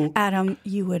two. Adam,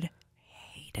 you would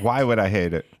hate it. Why would I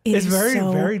hate it? It's very,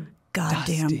 so very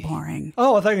goddamn dusty. boring.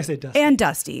 Oh, I thought you said dusty. And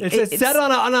dusty. It's set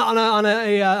on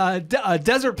a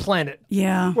desert planet.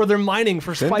 Yeah. Where they're mining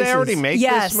for spices. Didn't they already make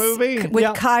this movie?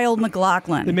 With Kyle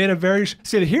MacLachlan. They made a very...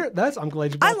 See, here, I'm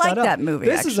glad you brought that up. I like that movie,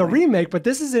 This is a remake, but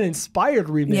this is an inspired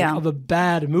remake of a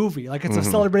bad movie. Like, it's a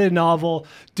celebrated novel.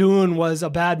 Dune was a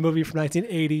bad movie from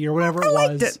 1980 or whatever it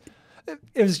was. Liked it.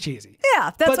 It was cheesy. Yeah,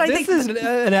 that's what I think. This is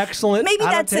an excellent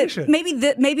adaptation. That's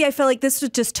it. Maybe I feel like this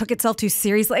just took itself too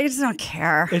seriously. I just don't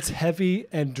care. It's heavy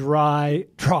and dry.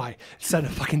 It's in a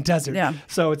fucking desert. Yeah.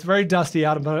 So it's very dusty,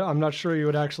 Adam, but I'm not sure you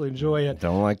would actually enjoy it.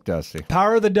 Don't like dusty.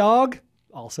 Power of the Dog,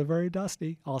 also very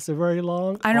dusty, also very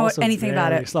long. I don't know anything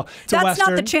about it. Slow. That's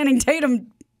not the Channing Tatum.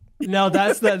 No,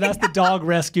 that's the dog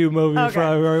rescue movie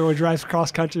where he drives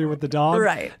cross country with the dog.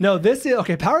 Right. No, this is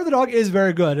Power of the Dog is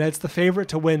very good. It's the favorite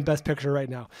to win Best Picture right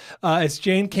now. It's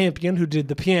Jane Campion who did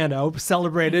The Piano,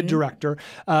 celebrated director.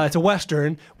 It's a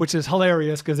Western, which is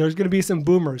hilarious because there's going to be some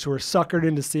boomers who are suckered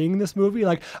into seeing this movie.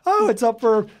 Like, oh, it's up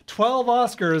for 12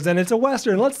 Oscars and it's a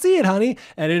Western. Let's see it, honey.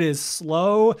 And it is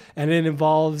slow and it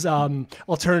involves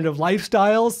alternative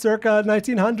lifestyles circa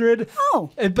 1900.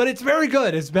 Oh. But it's very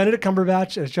good. It's Benedict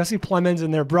Cumberbatch. It's Jesse Plemons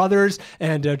and their brothers,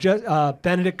 and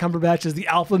Benedict Cumberbatch is the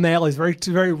alpha male. He's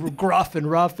very gruff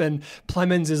and rough, and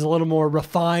Plemons is a little more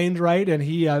refined, right? And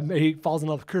he falls in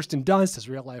love with Kirsten Dunst, his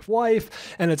real life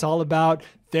wife, and it's all about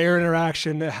their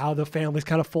interaction, how the families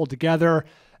kind of fold together.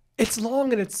 It's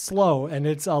long and it's slow and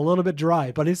it's a little bit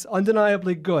dry, but it's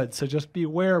undeniably good. So just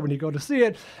beware when you go to see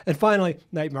it. And finally,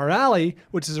 Nightmare Alley,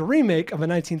 which is a remake of a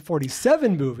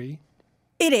 1947 movie.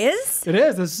 It is? It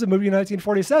is. This is a movie in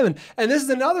 1947. And this is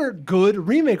another good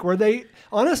remake where this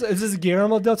is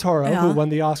Guillermo del Toro, who won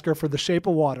the Oscar for The Shape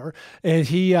of Water. And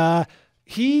he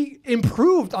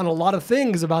improved on a lot of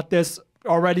things about this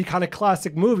already kind of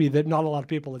classic movie that not a lot of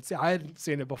people had seen. I hadn't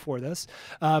seen it before this.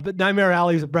 But Nightmare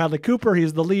Alley is Bradley Cooper.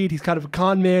 He's the lead. He's kind of a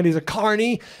con man. He's a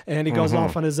carny. And he goes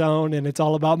off on his own. And it's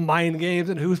all about mind games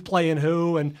and who's playing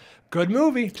who. And good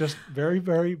movie. Just very,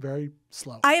 very, very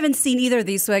slow. I haven't seen either of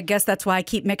these, so I guess that's why I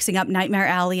keep mixing up Nightmare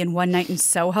Alley and One Night in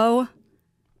Soho.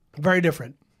 Very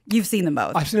different. You've seen them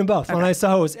both. I've seen them both. Okay. One Night in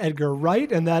Soho is Edgar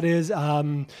Wright, and that is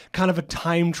kind of a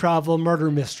time travel murder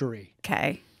mystery.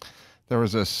 Okay. There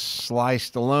was a Sly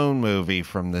Stallone movie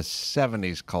from the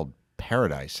 70s called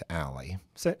Paradise Alley.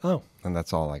 And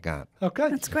that's all I got. Okay.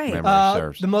 That's great.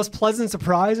 The most pleasant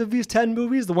surprise of these 10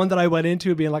 movies, the one that I went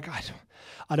into being like,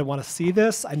 I don't want to see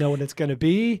this. I know what it's going to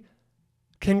be.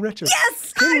 King Richard.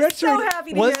 Yes! King I'm Richard so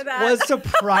happy to hear that. Was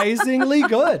surprisingly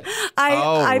good.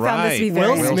 I found this to be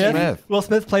very Will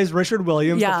Smith plays Richard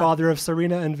Williams, the father of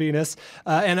Serena and Venus,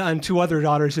 and two other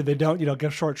daughters who they don't,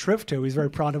 give short shrift to. He's very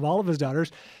proud of all of his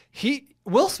daughters.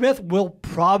 Will Smith will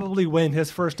probably win his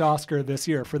first Oscar this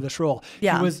year for this role.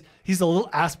 Yeah. He's a little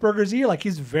Asperger's ear, like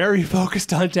he's very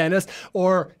focused on tennis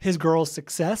or his girl's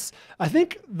success. I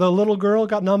think the little girl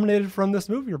got nominated from this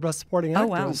movie for Best Supporting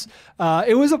Actress. Oh, wow.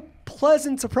 It was a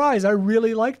pleasant surprise. I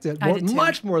really liked it. I did too.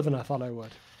 Much more than I thought I would.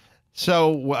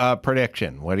 So,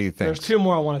 prediction. What do you think? There's two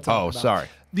more I want to talk about. Oh,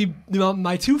 sorry.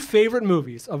 My two favorite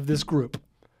movies of this group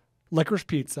Licorice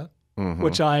Pizza,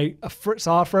 which I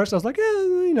saw first. I was like,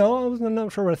 I was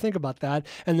not sure what to think about that.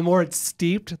 And the more it's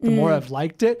steeped, the more I've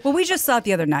liked it. Well, we just saw it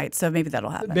the other night, so maybe that'll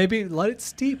happen. Maybe let it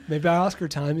steep. Maybe by Oscar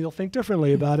time, you'll think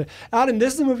differently about it. Adam,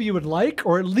 this is a movie you would like,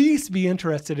 or at least be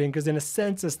interested in, because in a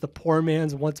sense, it's the poor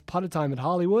man's Once Upon a Time in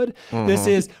Hollywood. This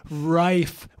is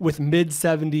rife with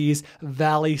mid-70s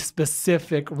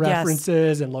Valley-specific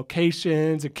references and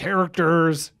locations and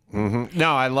characters.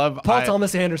 No, I love Paul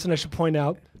Thomas Anderson, I should point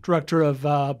out. Director of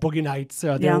Boogie Nights,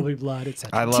 There Will Be Blood,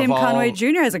 etc. Tim Conway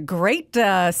Jr. has a great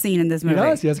scene in this movie. He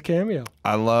does. He has a cameo.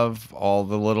 I love all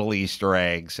the little Easter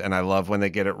eggs, and I love when they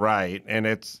get it right. And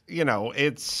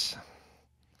it's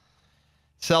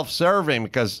self-serving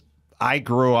because I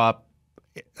grew up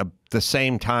the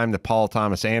same time that Paul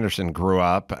Thomas Anderson grew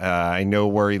up. I know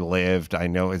where he lived. I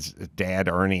know his dad,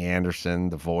 Ernie Anderson,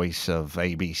 the voice of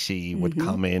ABC, would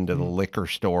come into the liquor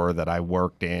store that I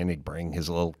worked in. He'd bring his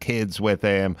little kids with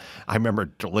him. I remember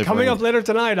delivering... Coming up later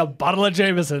tonight, a bottle of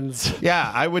Jameson's. Yeah,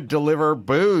 I would deliver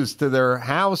booze to their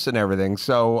house and everything.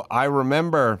 So I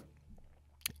remember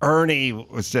Ernie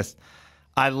was just...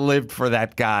 I lived for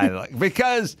that guy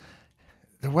because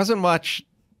there wasn't much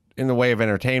in the way of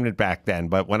entertainment back then,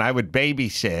 but when I would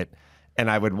babysit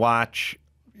and I would watch,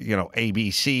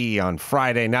 ABC on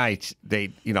Friday nights,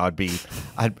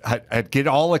 I'd get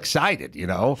all excited.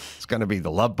 It's going to be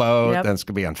the Love Boat, then it's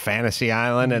going to be on Fantasy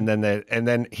Island, and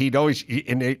then he'd always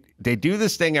they do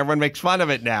this thing. Everyone makes fun of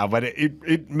it now, but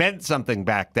it meant something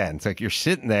back then. It's like you're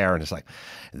sitting there and it's like,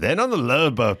 then on the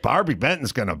Love Boat, Barbie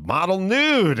Benton's going to model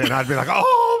nude, and I'd be like,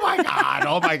 oh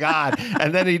my god,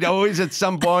 and then he'd always at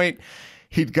some point.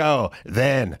 He'd go,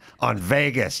 then on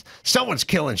Vegas, someone's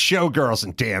killing showgirls,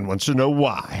 and Dan wants to know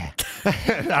why.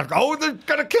 I'd go, oh, they're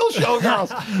going to kill showgirls.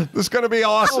 This is going to be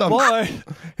awesome. Oh, boy.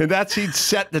 And he'd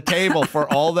set the table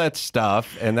for all that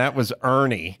stuff, and that was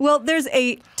Ernie. Well, there's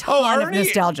a ton of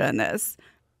nostalgia in this.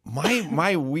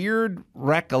 My weird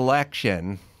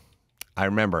recollection, I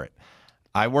remember it.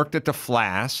 I worked at the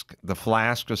Flask. The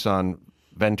Flask was on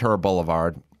Ventura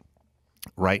Boulevard,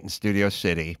 right in Studio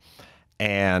City.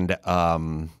 And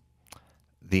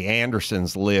the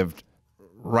Andersons lived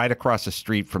right across the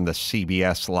street from the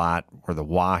CBS lot where the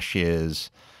Wash is,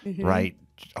 right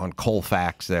on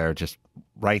Colfax there, just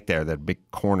right there, that big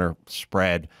corner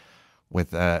spread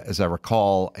with, as I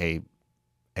recall, a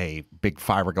big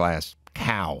fiberglass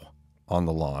cow on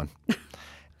the lawn.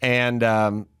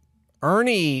 And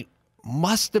Ernie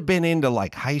must have been into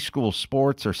like high school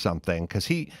sports or something because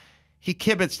he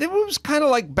kibitzed. It was kind of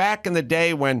like back in the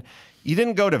day when you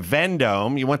didn't go to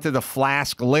Vendome. You went to the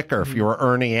Flask Liquor if you were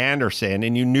Ernie Anderson,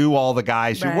 and you knew all the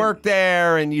guys who worked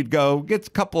there, and you'd go get a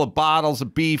couple of bottles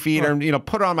of Beefeater and,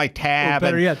 put it on my tab.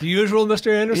 Better yet, the usual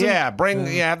Mr. Anderson? Yeah,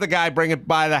 have the guy bring it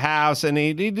by the house, and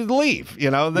he'd leave.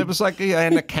 There was like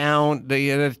an account, they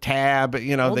had a tab,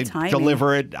 they'd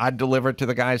deliver it. I'd deliver it to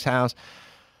the guy's house.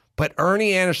 But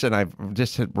Ernie Anderson, I've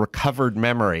just had recovered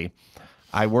memory.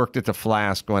 I worked at the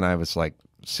Flask when I was like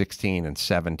 16 and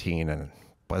 17, and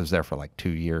I was there for like 2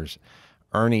 years.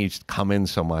 Ernie used to come in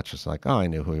so much. It's like, oh, I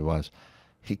knew who he was.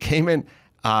 He came in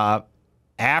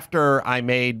after I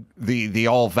made the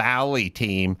All Valley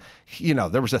team.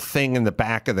 There was a thing in the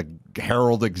back of the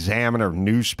Herald Examiner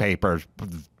newspaper,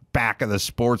 back of the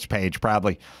sports page,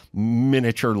 probably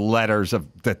miniature letters of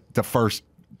the first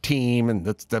team and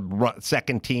the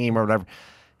second team or whatever.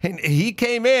 And he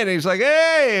came in and he's like,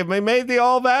 hey, we made the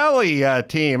All Valley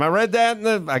team. I read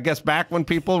that I guess back when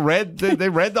people read, they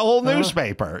read the whole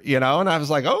newspaper, and I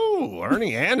was like, oh,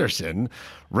 Ernie Anderson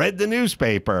read the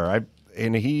newspaper.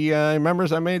 And he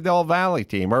remembers I made the All Valley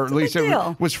team, or at least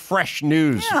it was fresh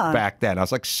news back then. I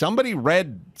was like, somebody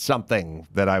read something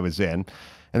that I was in,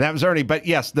 and that was Ernie. But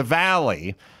yes, the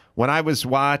Valley, when I was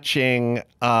watching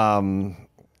Once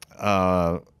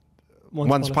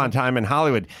Upon a Time in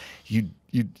Hollywood, you'd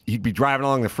be driving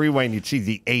along the freeway and you'd see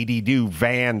the 80-do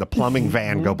van, the plumbing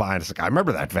van go by. And it's like, I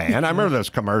remember that van. I remember those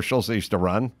commercials they used to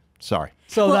run. Sorry.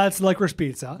 So that's Licorice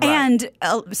Pizza. And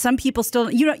some people still,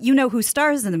 you know who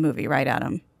stars in the movie, right,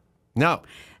 Adam? No.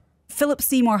 Philip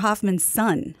Seymour Hoffman's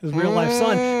son. His real life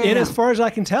son. And as far as I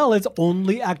can tell, it's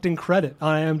only acting credit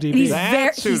on IMDb.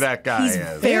 That's who that guy is. He's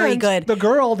very good. The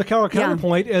girl, the Carol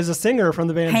Counterpoint, is a singer from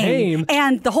the band Haim.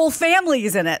 And the whole family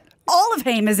is in it. All of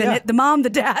Haim is in it. The mom, the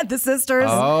dad, the sisters.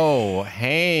 Oh,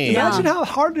 Haim. Imagine how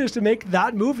hard it is to make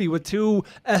that movie with two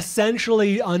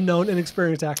essentially unknown,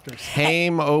 inexperienced actors.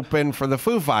 Haim opened for the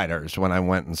Foo Fighters when I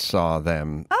went and saw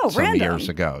them some years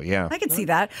ago. Yeah. I can see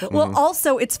that. Well,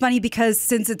 also, it's funny because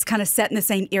since it's kind of set in the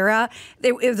same era,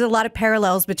 there's a lot of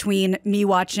parallels between me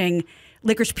watching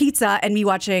Licorice Pizza and me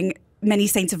watching Many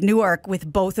Saints of Newark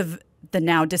with both of the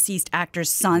now deceased actor's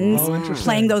sons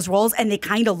playing those roles, and they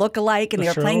kind of look alike, and they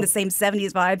were playing the same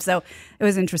 70s vibe. So it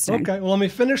was interesting. Okay, well, let me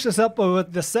finish this up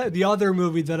with the other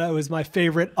movie that was my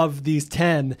favorite of these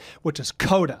 10, which is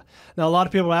CODA. Now, a lot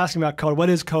of people are asking about CODA. What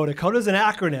is CODA? CODA is an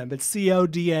acronym. It's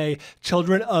CODA,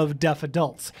 Children of Deaf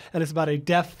Adults. And it's about a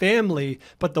deaf family,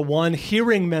 but the one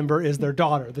hearing member is their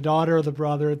daughter. The daughter, the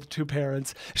brother, the two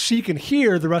parents. She can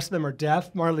hear. The rest of them are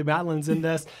deaf. Marley Matlin's in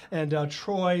this. And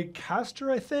Troy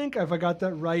Castor, I think, if I got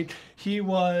that right. He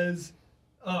was...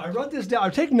 I wrote this down. I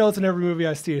take notes in every movie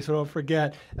I see, so I don't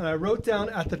forget. And I wrote down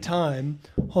at the time,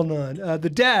 hold on,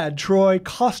 the dad, Troy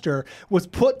Coster, was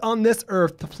put on this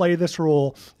earth to play this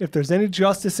role. If there's any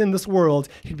justice in this world,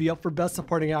 he'd be up for Best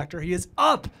Supporting Actor. He is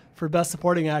up for Best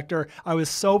Supporting Actor. I was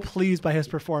so pleased by his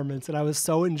performance, and I was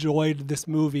so enjoyed this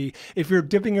movie. If you're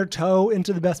dipping your toe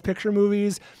into the Best Picture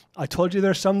movies, I told you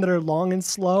there's some that are long and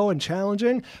slow and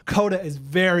challenging. CODA is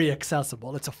very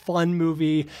accessible. It's a fun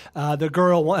movie. The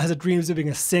girl has dreams of being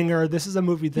a singer. This is a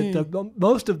movie that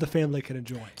most of the family can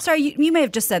enjoy. Sorry, you may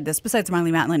have just said this. Besides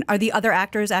Marley Matlin, are the other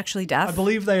actors actually deaf? I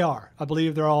believe they are. I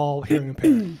believe they're all hearing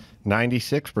impaired.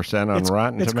 96% on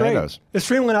Rotten Tomatoes. Great. It's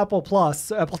streaming on Apple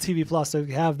TV Plus, so if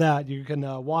you have that, you can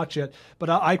watch it. But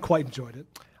I quite enjoyed it.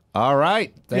 All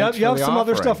right. You have some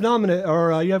other stuff nominated,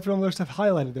 or you have some other stuff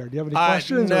highlighted there. Do you have any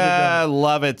questions?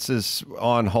 Lovitz is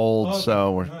on hold,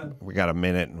 so we got a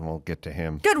minute, and we'll get to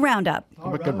him. Good roundup.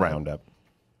 Good roundup.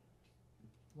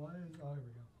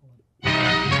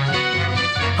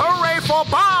 Hooray for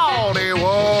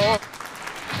Baldywood!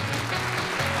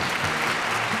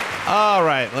 All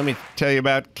right, let me tell you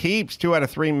about Keeps. 2 out of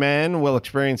 3 men will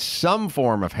experience some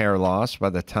form of hair loss by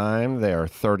the time they are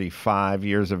 35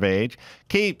 years of age.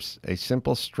 Keeps, a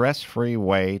simple, stress-free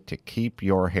way to keep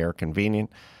your hair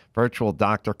convenient. Virtual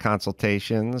doctor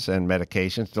consultations and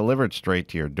medications delivered straight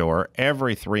to your door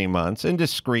every 3 months in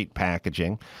discreet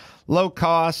packaging.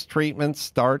 Low-cost treatments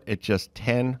start at just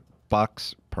 $10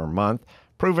 per month.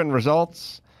 Proven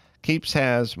results. Keeps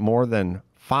has more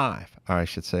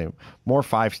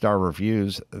 5-star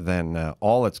reviews than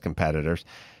all its competitors.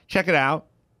 Check it out,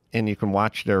 and you can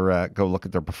watch their go look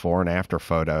at their before and after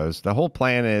photos. The whole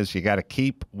plan is you got to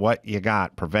keep what you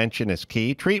got. Prevention is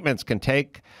key. Treatments can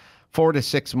take 4 to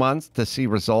 6 months to see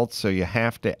results, so you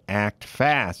have to act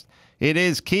fast. It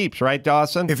is Keeps, right,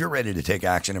 Dawson? If you're ready to take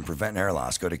action and prevent hair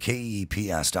loss, go to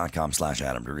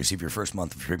keps.com/Adam to receive your first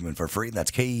month of treatment for free. That's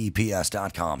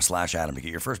keps.com/Adam to get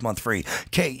your first month free.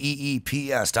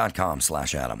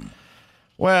 keps.com/Adam.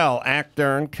 Well,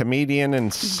 actor and comedian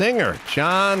and singer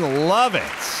Jon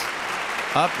Lovitz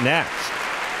up next.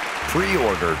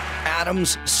 Pre-order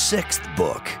Adam's 6th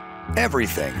book.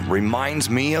 Everything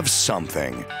reminds me of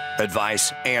something.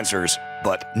 Advice, answers,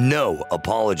 but no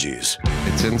apologies.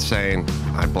 It's insane.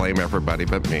 I blame everybody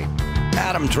but me.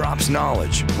 Adam drops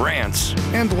knowledge, rants,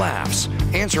 and laughs,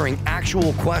 answering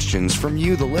actual questions from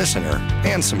you, the listener,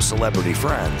 and some celebrity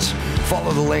friends.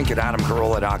 Follow the link at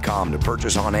adamcarolla.com to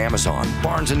purchase on Amazon,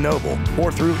 Barnes & Noble,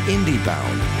 or through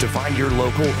IndieBound to find your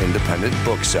local independent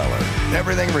bookseller.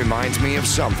 Everything reminds me of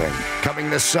something. Coming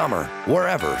this summer,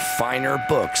 wherever finer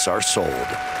books are sold.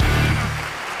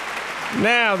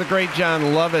 Now the great Jon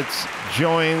Lovitz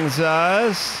joins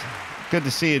us. Good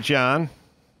to see you, Jon.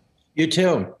 You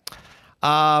too.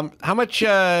 How much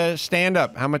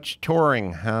stand-up? How much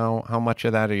touring? How much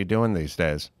of that are you doing these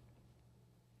days?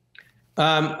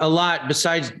 A lot.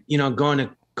 Besides, going to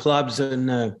clubs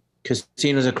and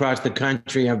casinos across the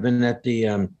country, I've been at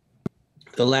the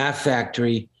Laugh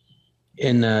Factory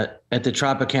at the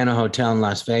Tropicana Hotel in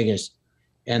Las Vegas,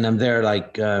 and I'm there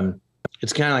like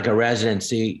it's kind of like a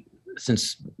residency.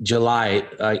 Since July,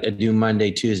 I do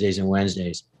Monday, Tuesdays, and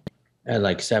Wednesdays at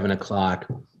like 7 o'clock,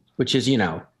 which is,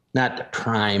 not the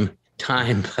prime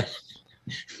time,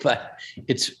 but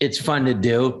it's fun to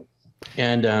do.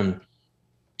 And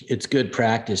it's good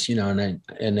practice,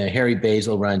 and Harry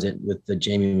Basil runs it with the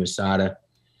Jamie Masada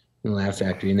and Laugh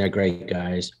Factory, and they're great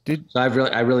guys. So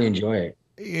I really enjoy it.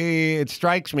 It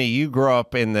strikes me you grew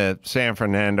up in the San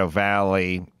Fernando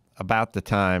Valley about the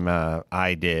time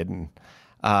I did. And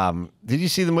did you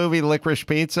see the movie Licorice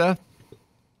Pizza?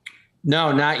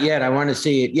 No, not yet. I want to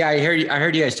see it. Yeah, I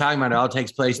heard you guys talking about it. All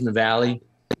takes place in the valley.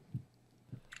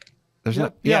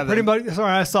 Pretty much.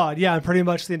 Sorry, I saw it. Yeah, and pretty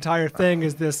much the entire thing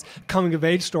is this coming of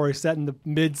age story set in the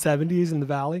mid 70s in the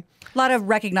valley. A lot of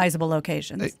recognizable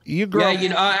locations. You grew up.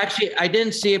 Actually, I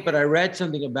didn't see it, but I read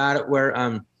something about it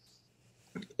where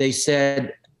they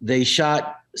said they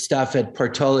shot stuff at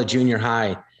Portola Junior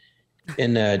High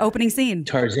in the opening scene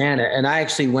Tarzana, and I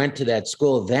actually went to that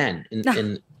school then in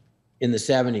the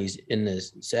 70s, in the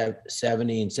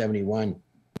 70 and 71.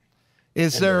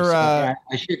 Is there? I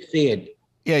should see it.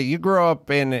 Yeah, you grew up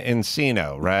in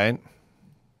Encino, right?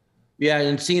 Yeah,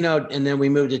 Encino, and then we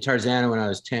moved to Tarzana when I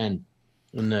was 10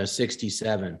 in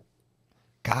 '67.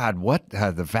 God, what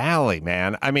the Valley,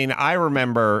 man. I mean, I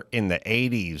remember in the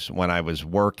 80s when I was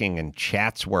working in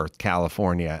Chatsworth,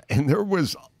 California, and there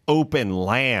was open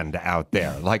land out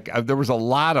there. Like there was a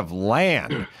lot of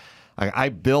land. I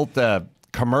built a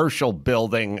commercial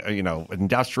building,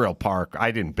 industrial park.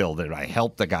 I didn't build it. I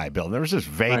helped the guy build it. There was just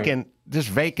vacant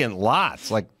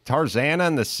lots, like Tarzana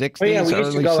in the 60s, oh, yeah, we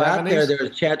used to go 70s. out there. There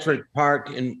was Chatsworth Park,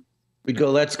 and we'd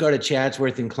go, let's go to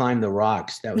Chatsworth and climb the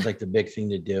rocks. That was like the big thing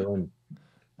to do. And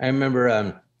I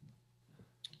remember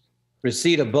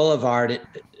Reseda Boulevard,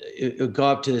 it would go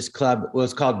up to this club. It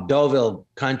was called Deauville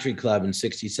Country Club in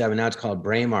 '67. Now it's called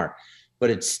Braemar. But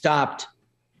it stopped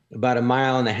about a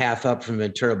mile and a half up from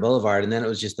Ventura Boulevard. And then it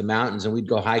was just the mountains. And we'd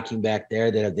go hiking back there.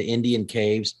 They'd have the Indian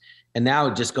caves. And now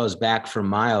it just goes back for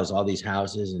miles, all these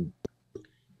houses. And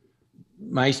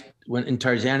when in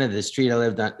Tarzana, the street I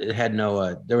lived on, it had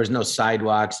there was no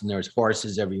sidewalks, and there was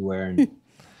horses everywhere. And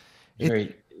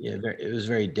it was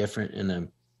very different. And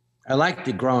I liked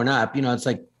it growing up. It's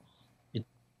like,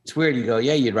 it's weird. You go,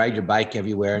 yeah, you'd ride your bike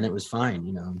everywhere, and it was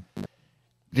fine.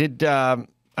 Did I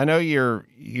know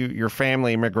your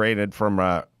family immigrated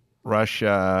from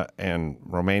Russia and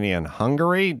Romania and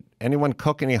Hungary? Anyone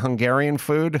cook any Hungarian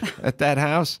food at that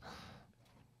house?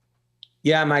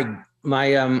 Yeah, my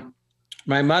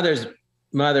mother's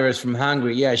mother is from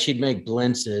Hungary. Yeah, she'd make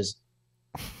blintzes.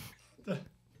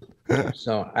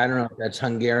 So I don't know if that's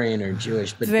Hungarian or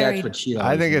Jewish, but that's what she.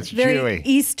 I think it's very Jewy.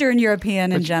 Eastern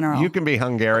European in general. You can be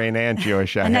Hungarian and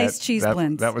Jewish. A nice cheese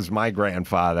blend. That was my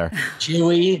grandfather.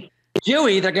 Jewy,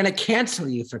 they're going to cancel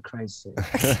you for Christ's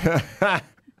sake.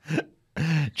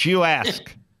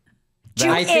 Jew-esque.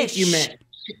 I think you meant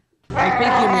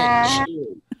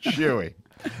Chewy. Chewy.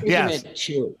 Yes.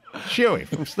 Chewy. Chewy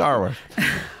from Star Wars.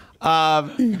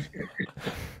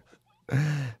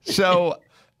 So,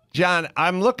 Jon,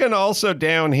 I'm looking also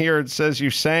down here. It says you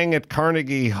sang at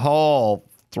Carnegie Hall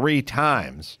 3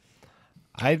 times.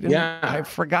 I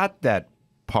forgot that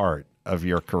part of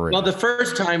your career. Well, the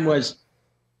first time was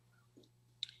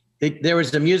there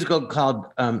was a musical called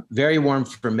Very Warm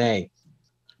for May,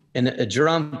 and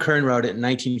Jerome Kern wrote it in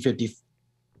 1950.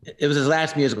 It was his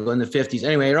last musical in the 50s.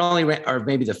 Anyway, it only ran, or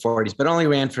maybe the 40s, but only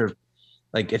ran for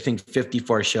I think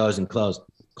 54 shows and closed.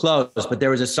 But there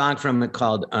was a song from it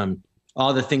called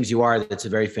All the Things You Are. That's a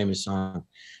very famous song.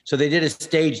 So they did a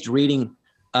staged reading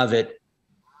of it.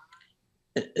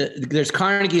 There's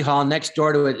Carnegie Hall next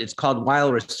door to it. It's called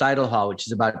Weill Recital Hall, which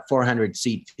is about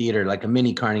 400-seat theater, like a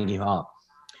mini Carnegie Hall.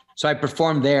 So I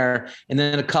performed there. And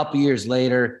then a couple years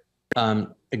later, a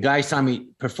guy saw me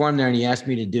perform there, and he asked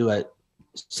me to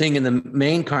sing in the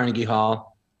main Carnegie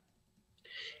Hall.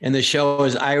 And the show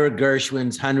was Ira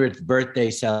Gershwin's 100th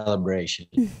birthday celebration.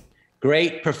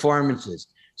 Great performances.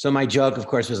 So my joke, of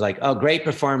course, was like, oh, great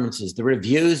performances. The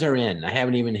reviews are in. I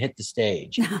haven't even hit the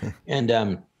stage.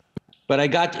 And but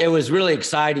it was really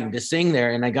exciting to sing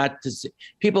there. And I got to see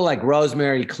people like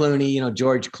Rosemary Clooney,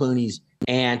 George Clooney's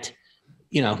aunt,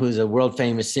 who's a world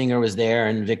famous singer, was there,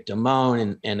 and Vic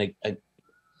Damone and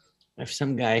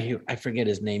some guy who I forget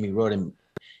his name. He wrote him.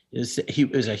 He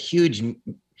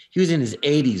was in his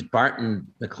 80s, Barton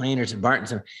McLean or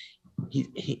Barton.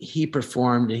 He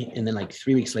performed, and then like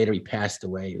 3 weeks later he passed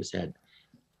away. It was had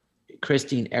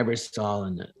Christine Ebersol,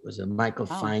 and it was a Michael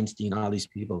Feinstein, all these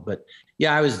people. But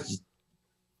yeah, I was.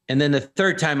 And then the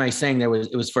third time I sang there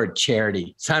it was for a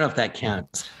charity. So I don't know if that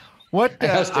counts. What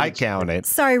I count it.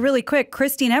 Sorry, really quick.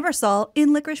 Christine Ebersol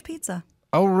in Licorice Pizza.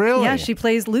 Oh, really? Yeah, she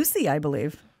plays Lucy, I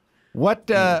believe. What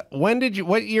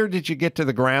year did you get to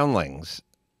the Groundlings?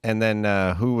 And then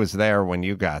who was there when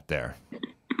you got there?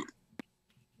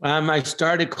 I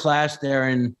started class there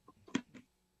in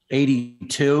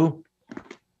 82.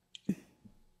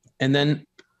 And then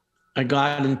I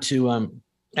got into,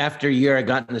 after a year, I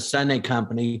got in the Sunday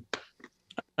Company.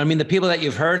 I mean, the people that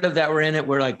you've heard of that were in it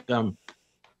were like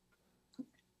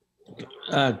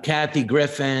Kathy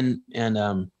Griffin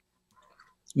and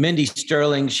Mindy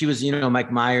Sterling. She was,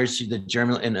 Mike Myers. She's the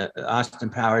German, and Austin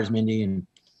Powers, Mindy. And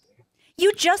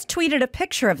you just tweeted a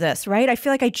picture of this, right? I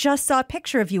feel like I just saw a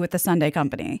picture of you with the Sunday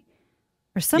Company.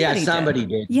 Or somebody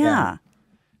did. Yeah.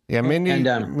 Yeah,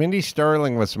 Mindy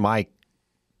Sterling was my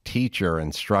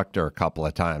instructor a couple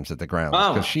of times at the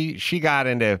Groundlings, because she got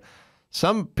into,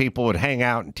 some people would hang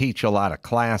out and teach a lot of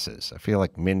classes. I feel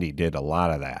like Mindy did a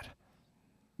lot of that.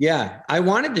 Yeah, I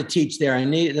wanted to teach there. I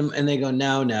needed them, and they go,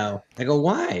 no. I go,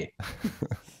 why?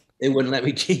 They wouldn't let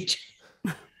me teach.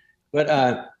 But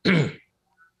and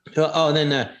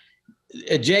then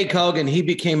Jake Hogan, he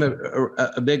became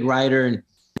a big writer and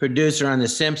producer on The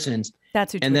Simpsons.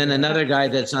 That's who. And then another guy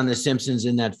that's on The Simpsons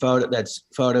in that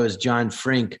photo is John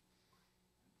Frink.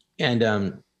 And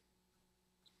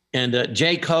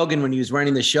Jake Hogan, when he was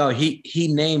running the show,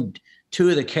 he named two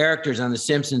of the characters on The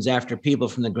Simpsons after people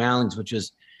from the Groundlings, which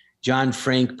was John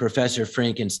Frink, Professor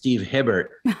Frink, and Steve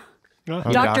Hibbert.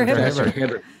 Dr.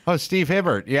 Hibbert. Oh, Steve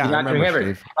Hibbert. Yeah, Dr.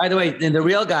 Hibbert. Steve. By the way, and the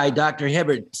real guy, Dr.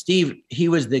 Hibbert, Steve, he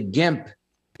was the Gimp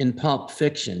in Pulp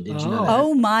Fiction. Did you know that?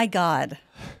 Oh, my God.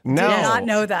 No. Did not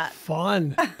know that.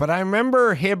 Fun. But I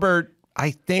remember Hibbert,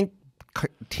 I think,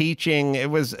 teaching.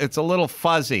 It's a little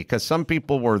fuzzy because some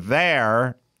people were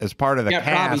there as part of the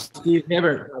cast. Probably Steve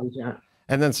Hibbert.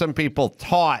 And then some people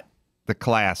taught the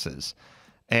classes.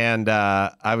 And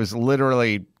I was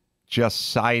literally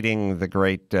just citing the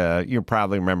great, you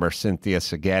probably remember Cynthia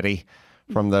Seghetti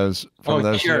from those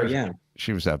sure, years. Yeah.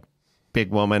 She was a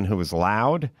big woman who was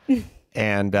loud.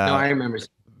 And no, I remember.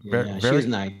 Yeah, she was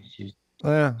nice.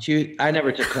 I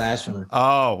never took class from her.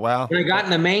 Oh, well. When I got in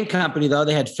the main company, though,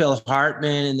 they had Phil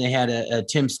Hartman and they had a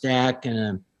Tim Stack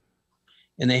and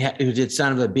they had who did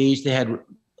Son of a Beach. They had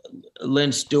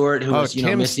Lynn Stewart, who was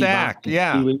Tim Missy Stack,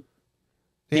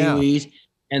 Pee-wee's.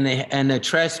 And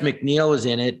Tress McNeil was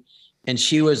in it, and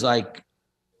she was like,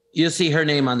 you'll see her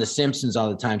name on The Simpsons all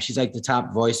the time. She's like the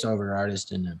top voiceover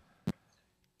artist, and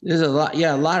there's a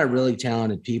lot of really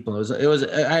talented people. It was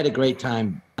I had a great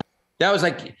time. That was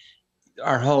like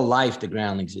our whole life, the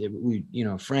Groundlings. We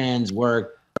friends,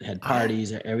 work, had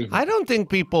parties, everything. I don't think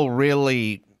people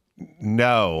really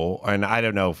know, and I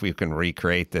don't know if we can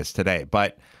recreate this today,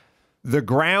 but the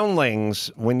Groundlings,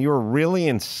 when you were really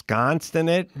ensconced in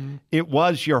it, it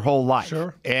was your whole life.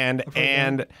 Sure. And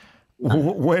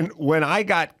when I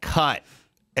got cut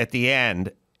at the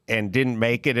end and didn't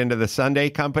make it into the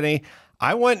Sunday Company,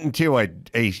 I went into a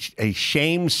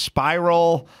shame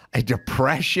spiral, a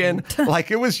depression.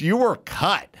 Like you were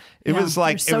cut. It was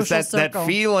like it was that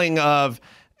feeling of,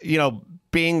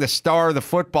 being the star of the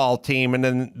football team, and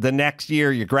then the next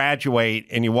year you graduate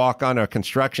and you walk onto a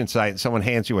construction site and someone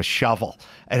hands you a shovel.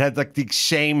 It had like the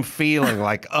same feeling,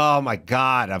 like, oh my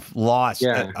God, I've lost.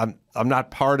 Yeah. I'm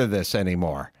not part of this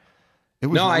anymore. It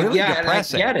was really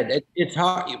depressing. I get it. It's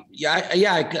hard.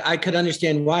 I could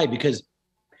understand why, because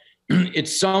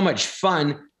it's so much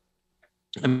fun.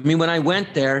 I mean, when I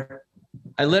went there,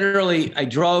 I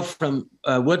drove from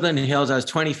Woodland Hills. I was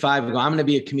 25. I go, I'm going to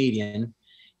be a comedian.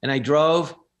 And I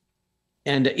drove,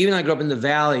 and even though I grew up in the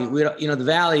Valley, the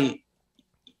Valley,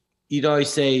 you'd always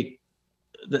say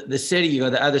the city, you go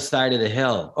the other side of the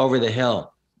hill, over the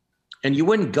hill. And you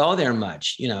wouldn't go there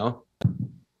much,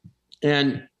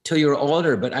 and till you were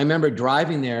older. But I remember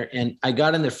driving there, and I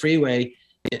got on the freeway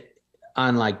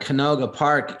on like Canoga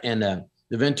Park and the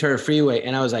Ventura Freeway,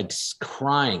 and I was like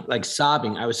crying, like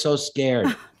sobbing. I was so scared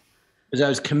because I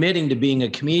was committing to being a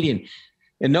comedian.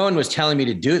 And no one was telling me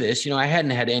to do this. I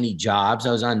hadn't had any jobs.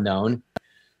 I was unknown.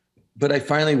 But I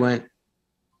finally went.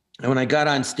 And when I got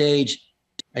on stage,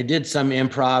 I did some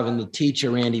improv. And the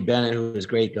teacher, Randy Bennett, who was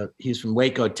great, he's from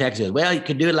Waco, Texas. Well, you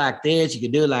could do it like this. You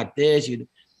could do it like this.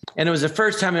 And it was the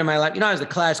first time in my life, I was a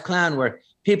class clown where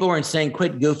people weren't saying,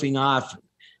 quit goofing off,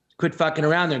 quit fucking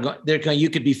around. They're going,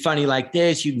 you could be funny like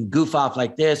this. You can goof off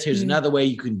like this. Here's another way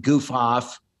you can goof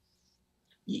off.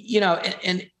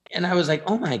 And I was like,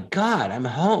 oh my God, I'm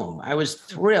home. I was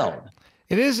thrilled.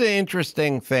 It is an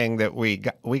interesting thing that we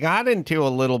got into a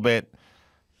little bit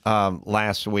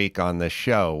last week on the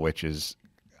show, which is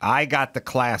I got the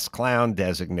class clown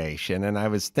designation, and I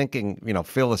was thinking,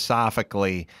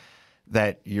 philosophically,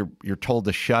 that you're told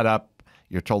to shut up.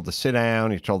 You're told to sit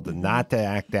down. You're told to not to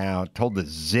act out. Told to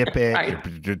zip it. Right.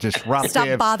 You're disruptive.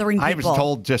 Stop bothering people. I was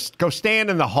told just go stand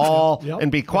in the hall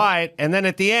and be quiet. And then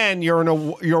at the end, you're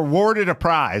awarded a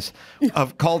prize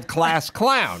called Class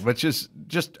Clown, which is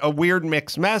just a weird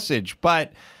mixed message.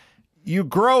 But you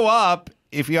grow up,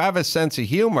 if you have a sense of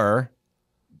humor,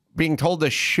 being told to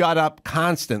shut up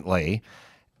constantly.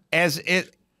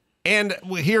 And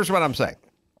here's what I'm saying.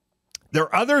 There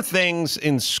are other things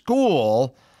in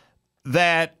school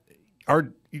that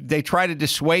they try to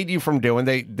dissuade you from doing.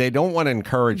 They don't want to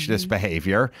encourage this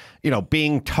behavior,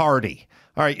 being tardy.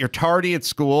 All right, you're tardy at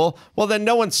school. Well, then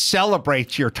no one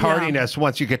celebrates your tardiness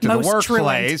once you get to the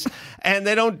workplace. And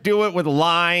they don't do it with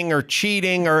lying or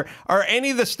cheating or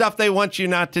any of the stuff they want you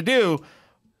not to do.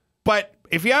 But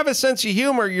if you have a sense of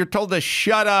humor, you're told to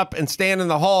shut up and stand in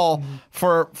the hall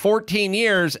for 14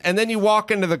 years, and then you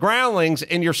walk into the Groundlings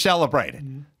and you're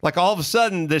celebrated. Like all of a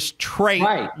sudden, this trait,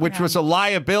 which was a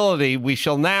liability, we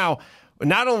shall now,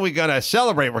 not only going to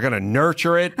celebrate, we're going to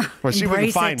nurture it. We'll see if we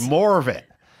can find more of it.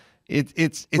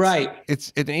 It's right.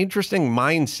 It's an interesting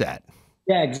mindset.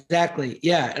 Yeah, exactly.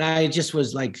 Yeah, and I just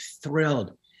was like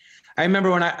thrilled. I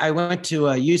remember when I went to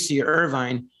UC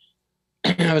Irvine,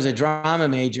 I was a drama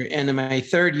major, and in my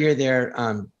third year there,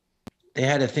 they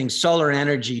had a thing, Solar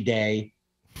Energy Day,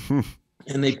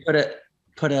 and they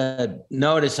put a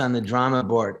notice on the drama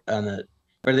board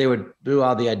where they would do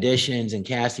all the auditions and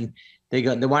casting. They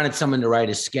wanted someone to write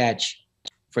a sketch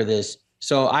for this,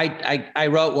 so I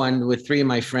wrote one with 3 of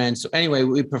my friends. So anyway,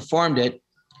 we performed it,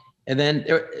 and then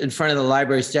in front of the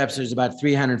library steps, there's about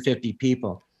 350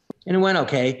 people, and it went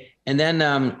okay. And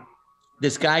then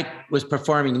this guy was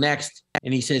performing next,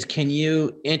 and he says, "Can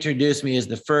you introduce me as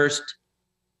the first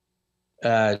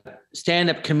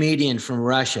stand-up comedian from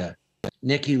Russia,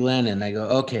 Nikki Lennon?" I go,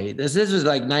 "Okay." This was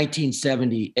like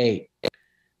 1978.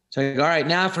 So I go, "All right,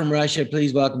 now from Russia,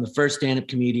 please welcome the first stand-up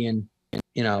comedian,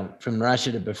 from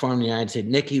Russia to perform in the United States,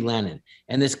 Nikki Lennon."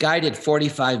 And this guy did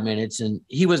 45 minutes, and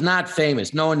he was not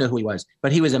famous. No one knew who he was,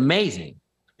 but he was amazing.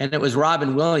 And it was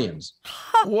Robin Williams.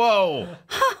 Whoa.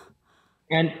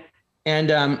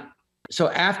 And so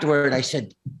afterward, I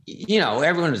said,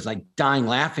 everyone was like dying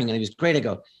laughing, and he was great. I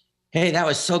go, "Hey, that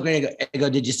was so great." I go,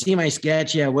 "Did you see my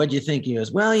sketch? Yeah, what'd you think?" He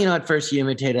goes, "Well, at first you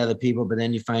imitate other people, but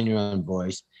then you find your own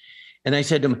voice." And I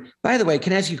said to him, "By the way,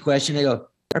 can I ask you a question?" I go,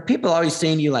 "Are people always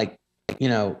saying to you, like,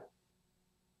 why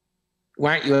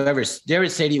aren't you ever, they ever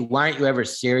say to you, why aren't you ever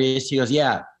serious?" He goes,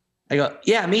 "Yeah." I go,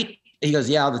 "Yeah, me." He goes,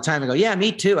 "Yeah, all the time." I go, "Yeah,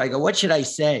 me too." I go, "What should I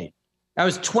say?" I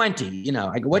was 20,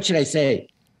 I go, "What should I say?"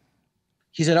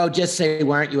 He said, "Oh, just say,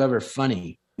 why aren't you ever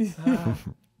funny?"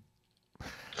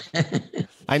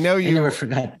 I know you. I never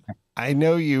forgot. I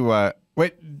know you.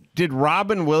 Wait, did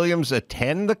Robin Williams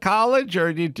attend the college,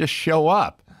 or did he just show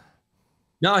up?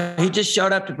 No, he just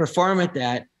showed up to perform at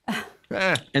that.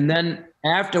 And then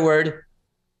afterward,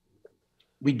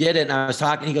 we did it, and I was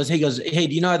talking. He goes, "Hey,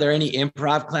 do you know, are there any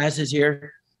improv classes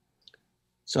here?"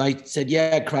 So I said,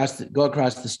 "Yeah, go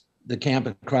across the camp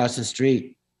across the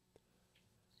street.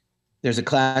 There's a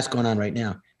class going on right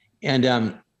now." And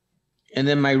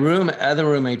then my other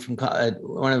roommate from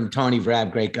one of them, Tony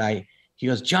Vrab, great guy. He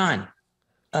goes, "John,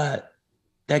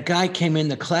 that guy came in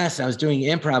the class. I was doing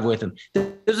improv with him."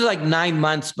 This was like 9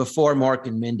 months before Mork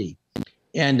and Mindy,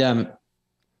 and then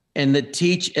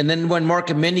when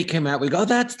Mork and Mindy came out, we go, "Oh,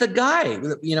 that's the guy,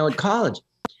 at college."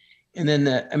 And then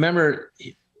I remember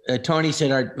Tony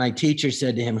said, my teacher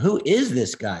said to him, "Who is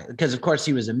this guy?" Because of course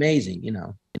he was amazing,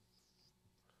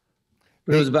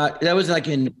 But that was like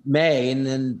in May, and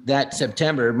then that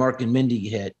September, Mork and Mindy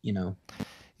hit,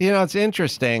 It's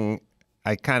interesting.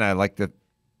 I kind of like to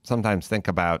sometimes think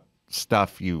about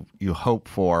stuff you hope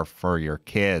for your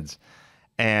kids,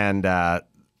 and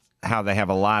how they have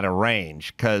a lot of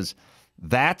range, because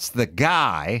that's the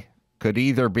guy could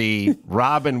either be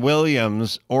Robin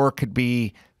Williams or it could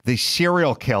be the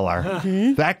serial killer.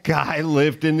 That guy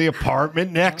lived in the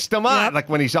apartment next to mine. Yep. Like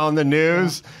when he's on the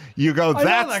news, you go,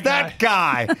 "That's that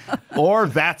guy," or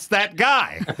 "That's that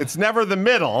guy." It's never the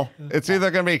middle. It's either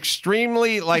going to be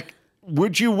extremely like,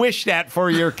 would you wish that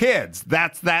for your kids?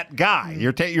 That's that guy.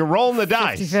 You're rolling the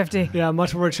dice. 50-50. Yeah,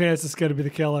 much more chance it's going to be the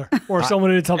killer or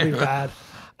someone who did something bad.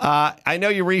 I know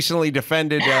you recently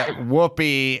defended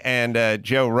Whoopi and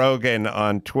Joe Rogan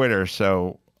on Twitter,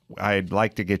 so I'd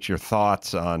like to get your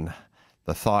thoughts on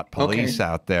the thought police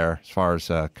out there as far as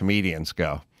comedians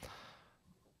go.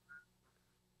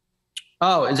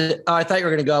 Oh, is it? Oh, I thought you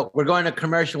were going to go. We're going to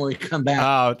commercial when we come back.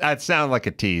 Oh, that sounded like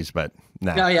a tease, but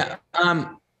no. No, yeah.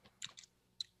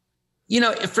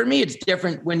 For me, it's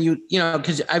different when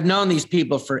because I've known these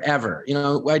people forever.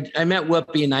 I met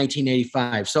Whoopi in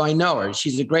 1985, so I know her.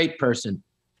 She's a great person.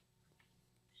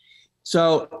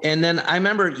 So, and then I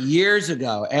remember years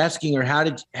ago asking her, how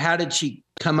did she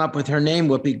come up with her name,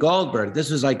 Whoopi Goldberg? This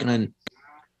was like I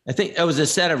think it was a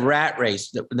set of Rat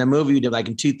Race, the movie we did like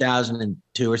in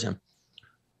 2002 or something.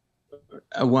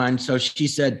 So she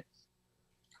said,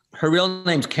 her real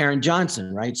name's Karen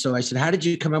Johnson, right? So I said, "How did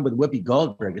you come up with Whoopi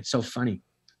Goldberg? It's so funny."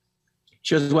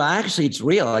 She goes, "Well, actually, it's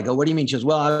real." I go, "What do you mean?" She goes,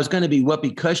 "Well, I was going to be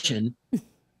Whoopi Cushion.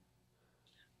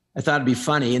 I thought it'd be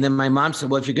funny." And then my mom said,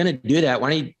 "Well, if you're going to do that, why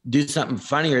don't you do something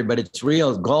funnier, but it's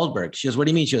real, Goldberg?" She goes, "What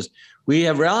do you mean?" She goes, "We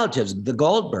have relatives, the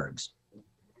Goldbergs.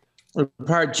 We're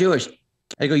part Jewish."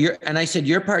 I go, and I said,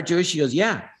 "You're part Jewish?" She goes,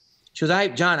 "Yeah." She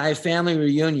goes, John, I have family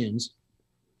reunions,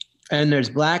 and there's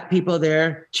Black people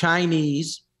there,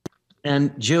 Chinese,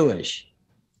 and Jewish,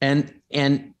 and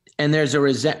there's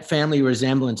a family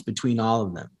resemblance between all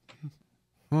of them.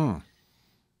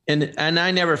 And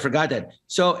I never forgot that.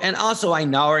 So, and also I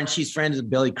know her, and she's friends with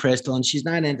Billy Crystal, and she's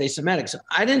not anti-Semitic. So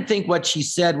I didn't think what she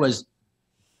said was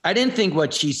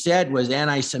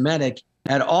anti-Semitic.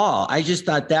 at all. I just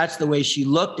thought that's the way she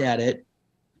looked at it.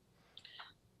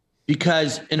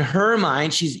 Because in her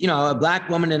mind, she's, a black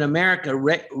woman in America,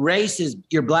 race is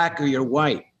you're black or you're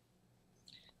white.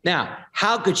 Now,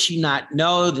 how could she not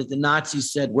know that the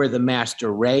Nazis said we're the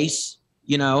master race?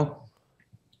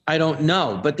 I don't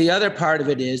know. But the other part of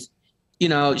it is,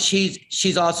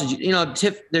 she's also,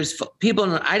 there's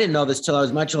people, I didn't know this till I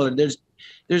was much older.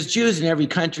 There's Jews in every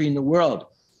country in the world.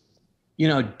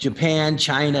 Japan,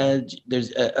 China,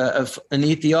 there's in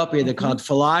Ethiopia, they're called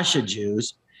Falasha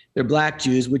Jews. They're black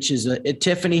Jews, which is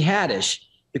Tiffany Haddish,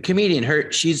 the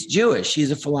comedian. She's Jewish. She's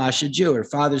a Falasha Jew. Her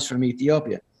father's from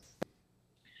Ethiopia.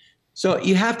 So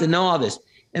you have to know all this.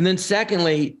 And then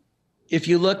secondly, if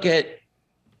you look at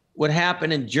what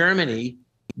happened in Germany,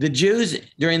 the Jews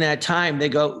during that time,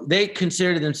 they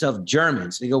considered themselves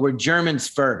Germans. They go, we're Germans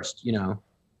first,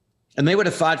 and they would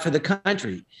have fought for the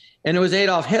country. And it was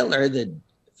Adolf Hitler, the,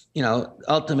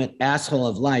 ultimate asshole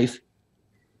of life,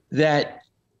 that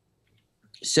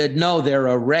said, no, they're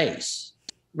a race,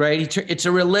 right? It's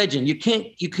a religion. You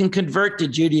can convert to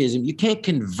Judaism. You can't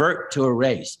convert to a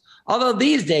race. Although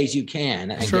these days you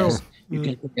can, I guess. You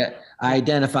can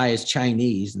identify as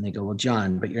Chinese, and they go, well,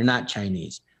 John, but you're not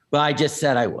Chinese. Well, I just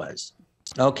said I was.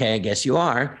 Okay, I guess you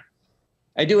are.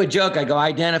 I do a joke. I go, I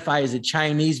identify as a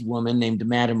Chinese woman named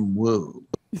Madame Wu.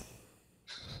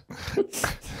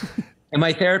 And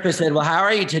my therapist said, well, how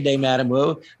are you today, Madame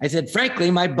Wu? I said,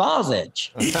 frankly, my balls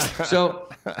itch. So,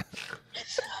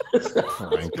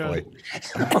 frankly.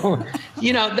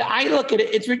 I look at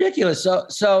it, it's ridiculous. So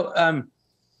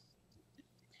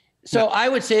I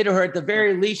would say to her, at the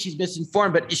very least, she's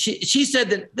misinformed. But she said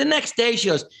that the next day she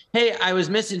goes, hey, I was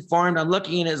misinformed. I'm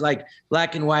looking at it as like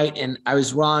black and white, and I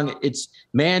was wrong. It's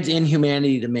man's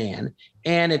inhumanity to man,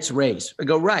 and it's race. I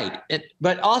go, right.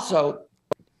 But also,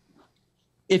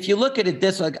 if you look at it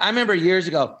this way, I remember years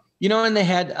ago, when they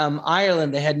had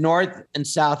Ireland, they had North and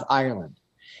South Ireland.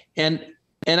 And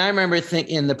I remember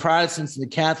thinking the Protestants and the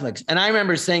Catholics. And I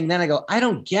remember saying then, I go, I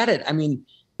don't get it. I mean,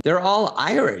 they're all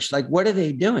Irish. Like, what are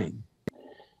they doing?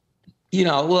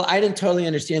 Well, I didn't totally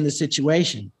understand the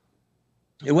situation.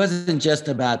 It wasn't just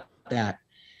about that.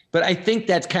 But I think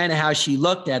that's kind of how she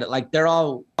looked at it. Like, they're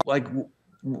all like,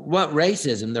 what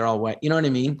racism? They're all white. You know what I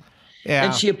mean? Yeah.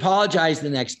 And she apologized the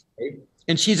next day.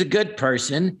 And she's a good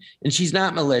person, and she's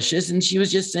not malicious, and she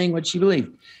was just saying what she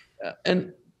believed.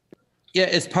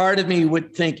 As part of me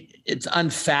would think it's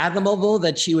unfathomable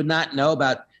that she would not know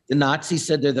about the Nazis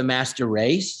said they're the master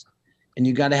race, and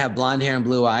you got to have blonde hair and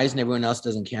blue eyes, and everyone else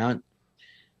doesn't count.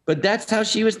 But that's how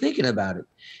she was thinking about it.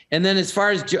 And then as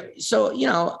far as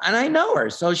and I know her,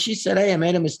 so she said, "Hey, I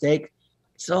made a mistake."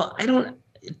 So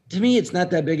to me, it's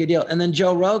not that big a deal. And then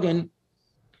Joe Rogan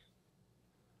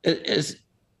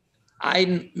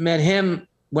I met him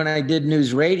when I did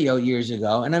news radio years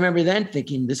ago. And I remember then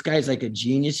thinking, this guy's like a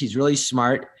genius. He's really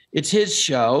smart. It's his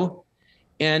show.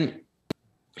 And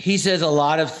he says a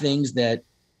lot of things that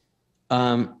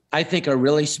I think are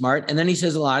really smart. And then he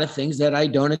says a lot of things that I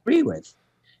don't agree with.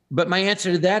 But my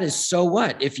answer to that is, so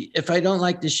what? If I don't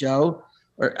like the show,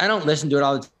 or I don't listen to it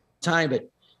all the time, but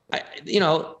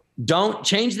don't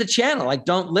change the channel. Like,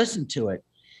 don't listen to it.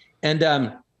 And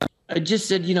I just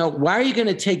said, why are you going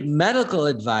to take medical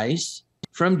advice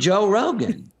from Joe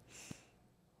Rogan?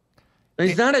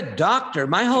 He's not a doctor.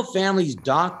 My whole family's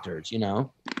doctors,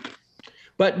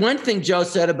 But one thing Joe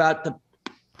said about the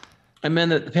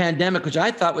pandemic, which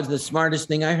I thought was the smartest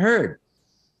thing I heard,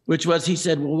 which was, he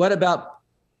said, well, what about,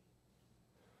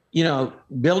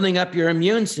 building up your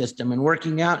immune system and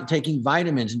working out and taking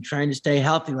vitamins and trying to stay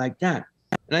healthy like that?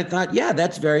 And I thought, yeah,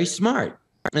 that's very smart.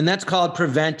 And that's called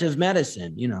preventive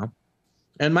medicine,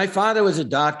 And my father was a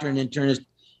doctor and internist.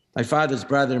 My father's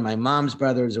brother, my mom's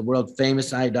brother, is a world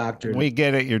famous eye doctor. We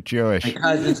get it. You're Jewish. My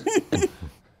cousins.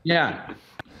 Yeah.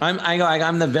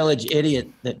 I'm the village idiot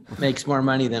that makes more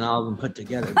money than all of them put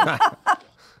together. But,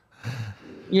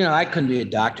 I couldn't be a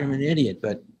doctor. I'm an idiot.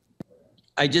 But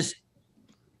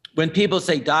when people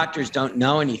say doctors don't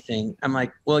know anything, I'm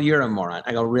like, well, you're a moron.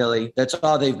 I go, really? That's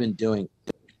all they've been doing.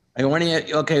 I go, why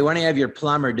don't you have your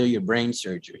plumber do your brain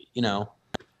surgery,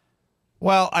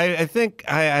 Well, I think,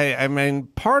 I mean,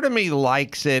 part of me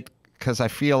likes it because I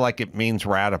feel like it means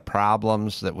we're out of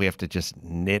problems, that we have to just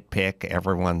nitpick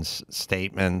everyone's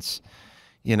statements.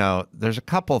 There's a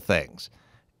couple things.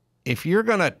 If you're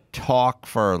going to talk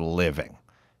for a living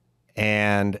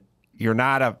and you're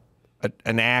not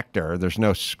an actor, there's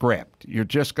no script, you're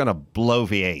just going to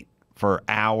bloviate for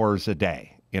hours a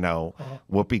day.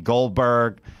 Whoopi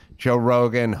Goldberg, Joe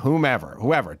Rogan,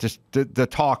 whoever, just the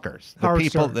talkers,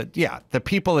 the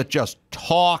people that just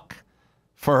talk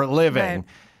for a living.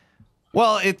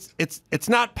 Well, it's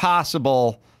not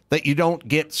possible that you don't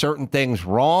get certain things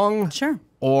wrong. Sure.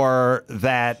 Or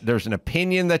that there's an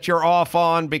opinion that you're off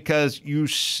on, because you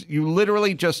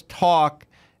literally just talk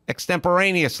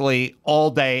extemporaneously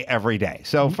all day, every day.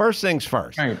 So first things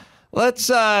first. Right. Let's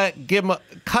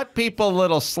cut people a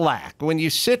little slack. When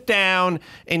you sit down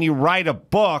and you write a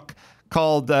book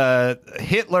called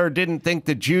Hitler Didn't Think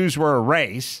the Jews Were a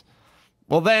Race,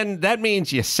 well, then that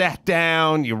means you sat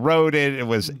down, you wrote it, it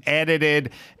was edited,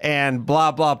 and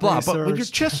blah, blah, blah. Researched. But when you're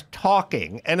just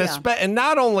talking, and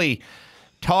not only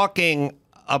talking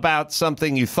about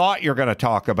something you thought you're going to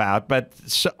talk about, but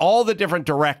all the different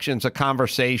directions a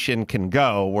conversation can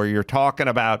go, where you're talking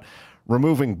about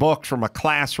removing books from a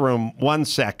classroom 1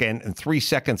 second, and 3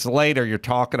 seconds later you're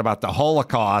talking about the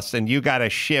Holocaust, and you got to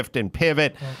shift and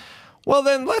pivot. Right. Well,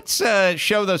 then let's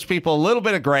show those people a little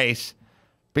bit of grace,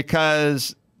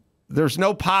 because there's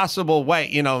no possible way,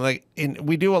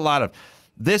 we do a lot of,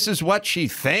 this is what she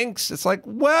thinks. It's like,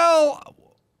 well,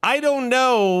 I don't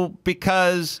know,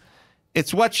 because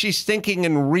it's what she's thinking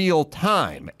in real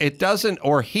time. It doesn't,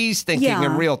 or he's thinking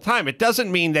in real time. It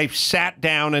doesn't mean they've sat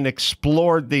down and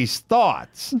explored these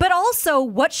thoughts. But also,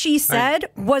 what she said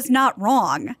was not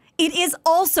wrong. It is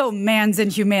also man's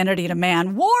inhumanity to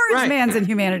man. War is man's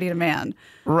inhumanity to man.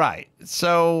 Right.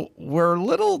 So we're a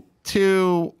little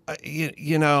too,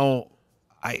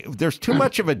 there's too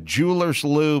much of a jeweler's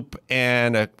loop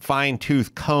and a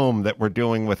fine-tooth comb that we're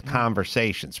doing with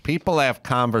conversations. People have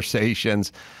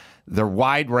conversations. They're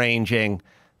wide-ranging.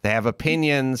 They have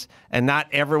opinions, and not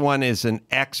everyone is an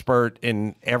expert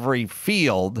in every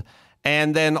field.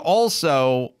 And then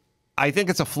also, I think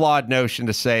it's a flawed notion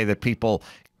to say that people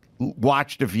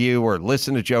watch The View or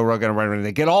listen to Joe Rogan and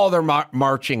they get all their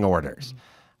marching orders.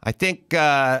 I think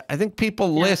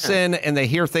people listen and they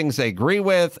hear things they agree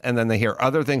with, and then they hear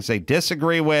other things they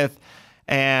disagree with,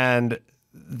 and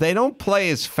they don't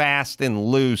play as fast and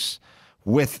loose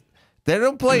with their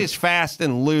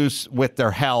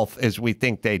health as we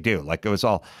think they do. Like it was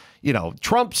all,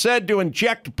 Trump said to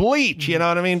inject bleach. You know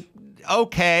what I mean?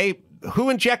 Okay,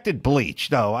 who injected bleach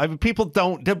though? I mean, people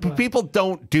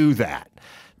don't do that.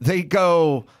 They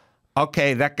go,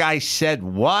 okay, that guy said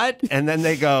what? And then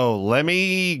they go, let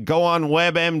me go on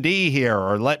WebMD here,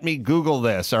 or let me Google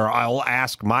this, or I'll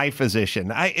ask my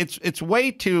physician. It's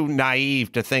way too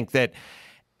naive to think that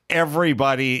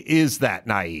everybody is that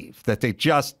naive, that they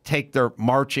just take their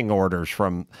marching orders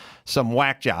from some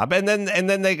whack job. And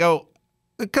then they go,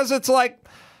 because it's like,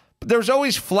 there's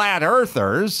always flat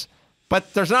earthers,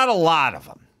 but there's not a lot of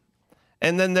them.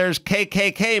 And then there's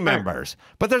KKK members,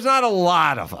 but there's not a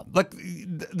lot of them. Like,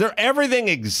 everything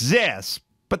exists,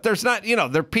 but there's not,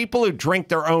 there are people who drink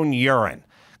their own urine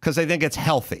because they think it's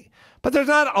healthy, but there's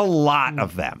not a lot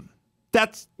of them.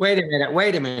 Wait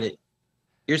a minute.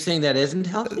 You're saying that isn't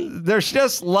healthy? There's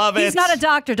just Lovitz. He's not a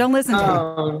doctor. Don't listen to him.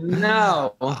 Oh,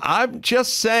 no. I'm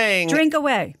just saying. Drink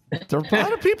away. There are a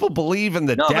lot of people believe in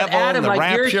the devil Adam, and the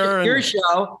rapture.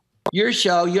 Your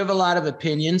show, you have a lot of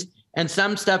opinions. And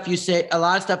some stuff you say, a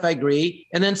lot of stuff I agree,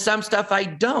 and then some stuff I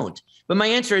don't. But my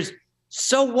answer is,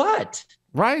 so what?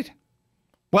 Right.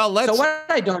 Well, So what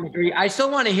I don't agree, I still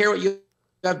want to hear what you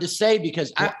have to say,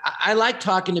 because I like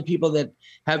talking to people that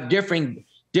have differing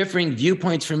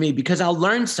viewpoints from me, because I'll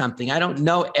learn something. I don't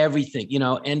know everything,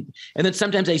 and then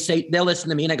sometimes they'll listen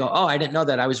to me and I go, oh, I didn't know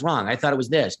that. I was wrong. I thought it was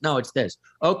this. No, it's this.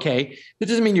 Okay. That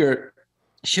doesn't mean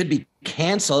should be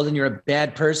canceled and you're a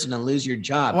bad person and lose your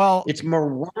job. Well, it's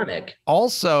moronic.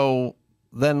 Also,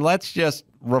 then let's just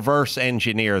reverse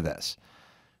engineer this.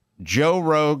 Joe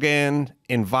Rogan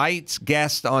invites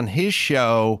guests on his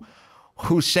show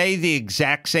who say the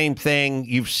exact same thing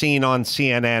you've seen on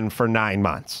CNN for 9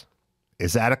 months.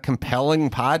 Is that a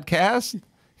compelling podcast?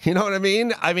 You know what I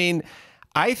mean?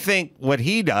 I think what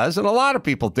he does, and a lot of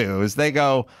people do, is they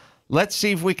go, let's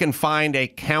see if we can find a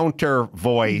counter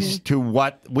voice to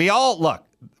what we all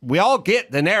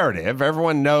get the narrative.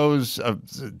 Everyone knows of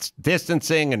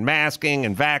distancing and masking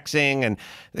and vaxxing and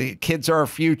the kids are our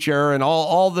future and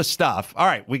all the stuff. All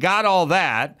right, we got all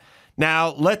that.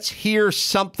 Now let's hear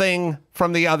something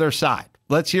from the other side.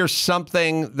 Let's hear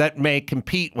something that may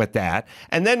compete with that.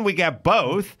 And then we get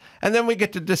both, and then we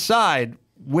get to decide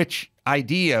which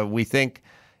idea we think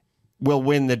will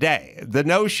win the day. The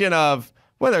notion of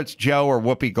whether it's Joe or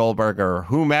Whoopi Goldberg or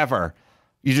whomever,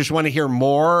 you just want to hear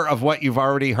more of what you've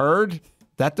already heard.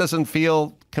 That doesn't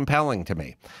feel compelling to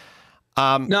me.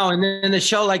 No, and then the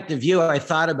show like The View, I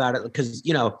thought about it because,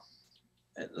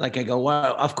 like I go,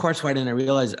 well, of course, why didn't I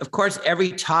realize? Of course,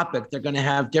 every topic, they're going to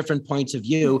have different points of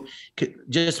view,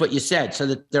 just what you said, so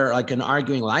that they're like an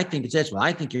arguing, well, I think it's this, well,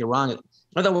 I think you're wrong.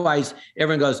 Otherwise,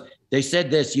 everyone goes, they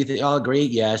said this. You all agree?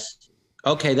 Yes.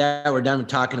 Okay, that we're done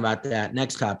talking about that.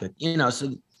 Next topic. You know, so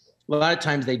a lot of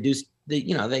times they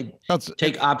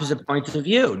take opposite points of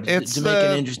view to make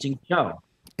an interesting show.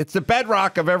 It's the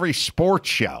bedrock of every sports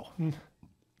show.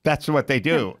 That's what they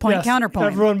do. Counterpoint.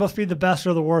 Everyone must be the best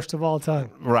or the worst of all time.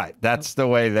 Right. That's the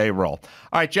way they roll.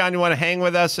 All right, John, you want to hang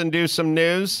with us and do some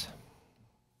news?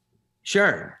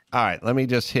 Sure. All right, let me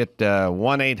just hit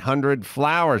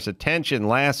 1-800-FLOWERS. Attention,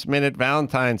 last-minute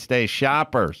Valentine's Day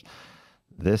shoppers.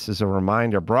 This is a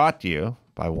reminder brought to you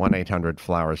by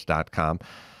 1-800-FLOWERS.com.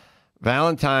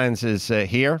 Valentine's is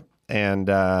here, and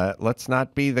let's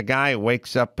not be the guy who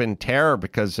wakes up in terror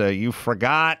because you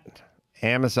forgot.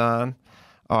 Amazon,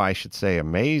 I should say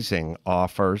amazing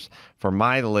offers for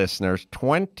my listeners,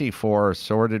 24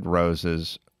 assorted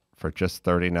roses for just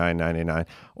 $39.99.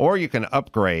 Or you can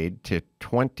upgrade to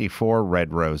 24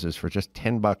 red roses for just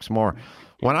 $10 more.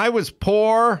 When I was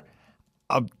poor,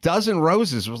 a dozen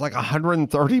roses was like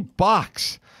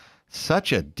 $130.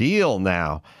 Such a deal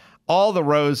now. All the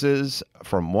roses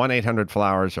from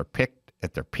 1-800-FLOWERS are picked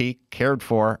at their peak, cared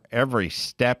for every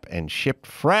step, and shipped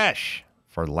fresh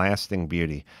for lasting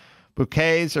beauty.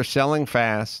 Bouquets are selling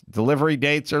fast. Delivery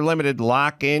dates are limited.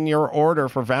 Lock in your order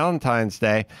for Valentine's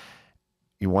Day.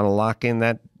 You want to lock in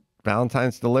that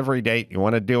Valentine's delivery date? You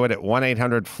want to do it at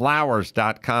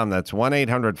 1-800-FLOWERS.com. That's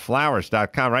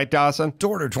 1-800-FLOWERS.com. Right, Dawson? To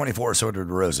order 24 assorted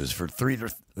roses for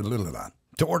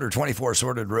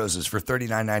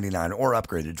 $39.99 or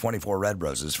upgraded 24 red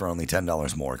roses for only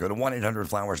 $10 more. Go to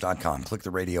 1-800-FLOWERS.com. Click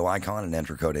the radio icon and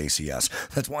enter code ACS.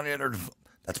 That's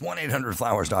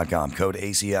 1-800-FLOWERS.com. Code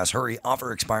ACS. Hurry.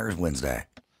 Offer expires Wednesday.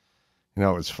 You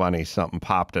know, it was funny. Something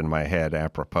popped in my head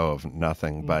apropos of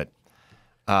nothing, but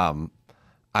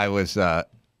I was Dennis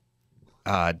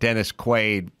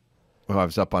Quaid, who I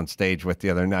was up on stage with the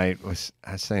other night, I was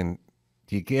saying,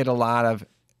 do you get a lot of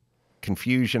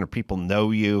confusion or people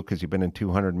know you because you've been in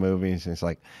 200 movies? And he's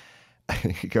like,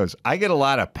 he goes, I get a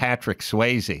lot of Patrick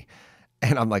Swayze.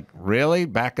 And I'm like, really?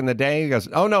 Back in the day? He goes,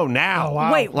 oh no, now. Oh,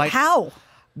 wow. Wait, like, how?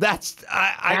 That's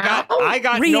I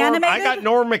got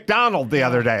Norm Macdonald the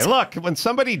other day. Look, when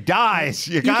somebody dies,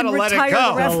 you got to let it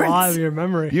go. A lot of your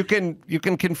memory. You can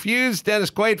confuse Dennis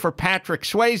Quaid for Patrick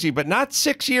Swayze, but not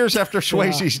 6 years after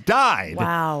Swayze's died.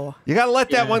 Wow. You got to let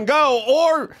that one go,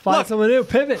 or find someone new.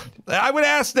 Pivot. I would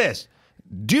ask this: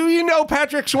 do you know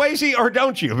Patrick Swayze or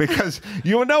don't you? Because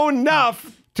you know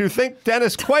enough to think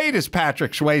Dennis Quaid is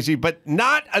Patrick Swayze, but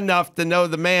not enough to know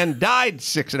the man died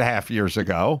 6.5 years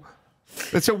ago.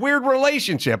 It's a weird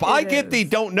relationship. I get the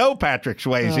don't know Patrick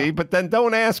Swayze, but then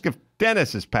don't ask if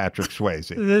Dennis is Patrick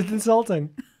Swayze. It's insulting,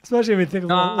 especially when you think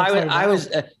of I was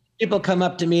people come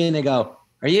up to me and they go,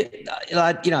 "Are you?"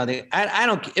 I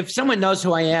don't. If someone knows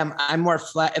who I am, I'm more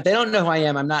flat. If they don't know who I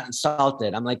am, I'm not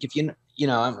insulted. I'm like, if I'm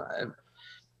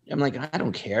like, I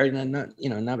don't care. I'm not,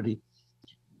 nobody.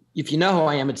 If you know who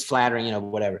I am, it's flattering,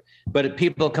 whatever. But if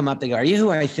people come up, they go, "Are you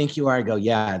who I think you are?" I go,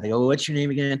 "Yeah." They go, well, "What's your name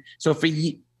again?" So for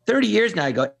 30 years now,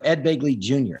 I go, Ed Begley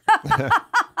Jr.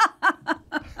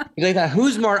 Like that,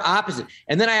 who's more opposite?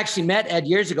 And then I actually met Ed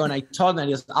years ago, and I told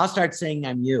him, I'll start saying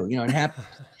I'm you. It happened.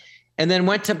 And then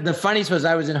went to, the funniest was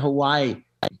I was in Hawaii.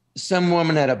 Some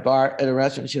woman at a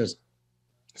restaurant, she was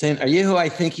saying, "Are you who I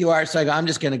think you are?" So I go, "I'm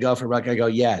just going to go for Buck." I go,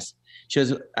 "Yes." She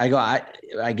goes,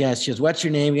 I guess. She goes, "What's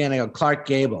your name again?" I go, "Clark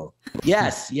Gable."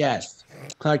 Yes,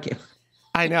 Clark Gable.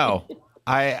 I know.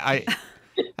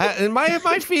 And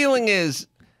my feeling is,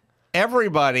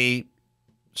 everybody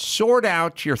sort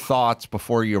out your thoughts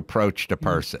before you approach the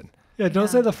person. Yeah, don't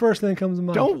say the first thing that comes to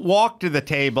mind. Don't walk to the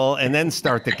table and then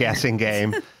start the guessing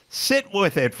game. Sit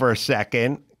with it for a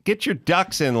second. Get your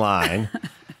ducks in line.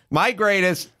 My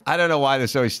greatest, I don't know why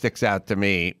this always sticks out to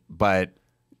me, but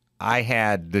I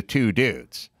had the two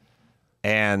dudes.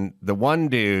 And the one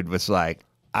dude was like,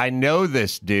 I know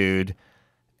this dude.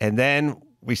 And then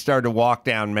we started to walk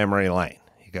down memory lane.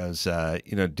 He goes,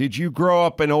 did you grow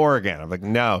up in Oregon? I'm like,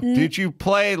 no. Did you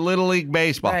play Little League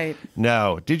Baseball? Right.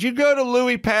 No. Did you go to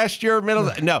Louis Pasteur Middle?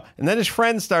 No. And then his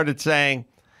friends started saying,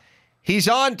 he's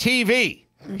on TV.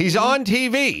 He's on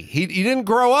TV. He didn't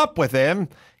grow up with him.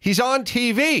 He's on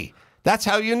TV. That's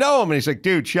how you know him. And he's like,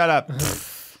 dude, shut up.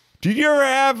 Did you ever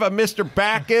have a Mr.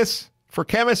 Backus for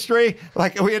chemistry?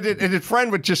 Like, and his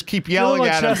friend would just keep yelling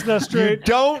at him. Chestnut Street. You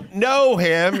don't know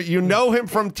him. You know him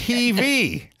from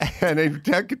TV. And he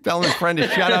kept telling his friend to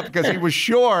shut up because he was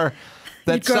sure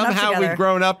that somehow we'd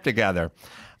grown up together.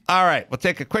 All right, we'll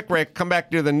take a quick break. Come back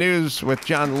to the news with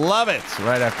Jon Lovitz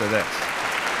right after this.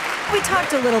 We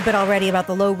talked a little bit already about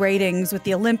the low ratings with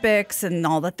the Olympics and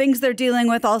all the things they're dealing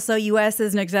with. Also, U.S.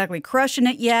 isn't exactly crushing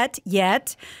it yet,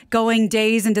 going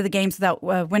days into the games without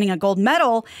winning a gold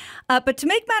medal. But to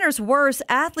make matters worse,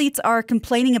 athletes are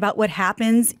complaining about what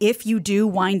happens if you do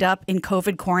wind up in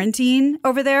COVID quarantine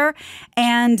over there.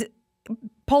 And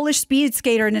Polish speed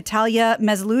skater Natalia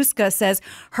Mezluska says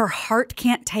her heart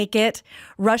can't take it.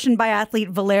 Russian biathlete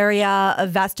Valeria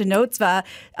Vastanovtseva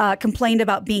complained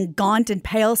about being gaunt and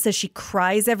pale, says she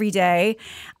cries every day.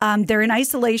 They're in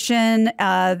isolation,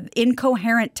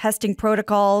 incoherent testing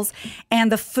protocols,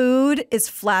 and the food is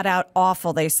flat out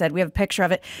awful, they said. We have a picture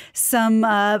of it. Some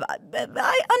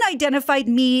unidentified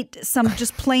meat, some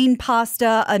just plain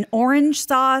pasta, an orange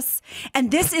sauce,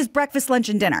 and this is breakfast, lunch,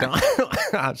 and dinner.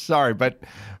 I'm sorry, but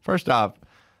first off, a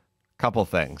couple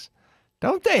things.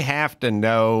 Don't they have to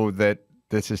know that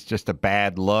this is just a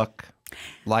bad look?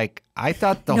 Like, I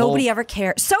thought nobody ever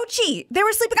cared. Sochi, they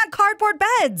were sleeping on cardboard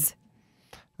beds.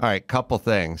 All right, couple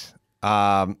things.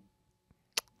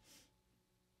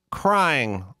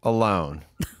 Crying alone.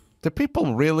 Do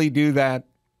people really do that?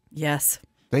 Yes.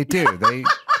 They do. They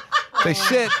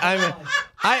sit. I mean,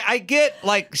 I get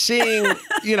like seeing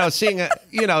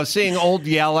Old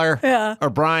Yeller or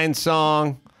Brian's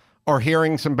song, or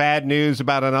hearing some bad news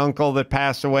about an uncle that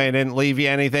passed away and didn't leave you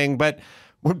anything. But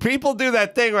when people do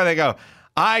that thing where they go,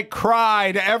 I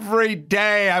cried every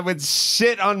day, I would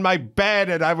sit on my bed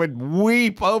and I would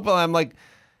weep openly. I'm like,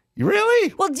 you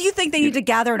really? Well, do you think they need to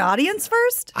gather an audience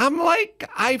first?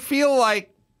 I feel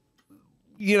like,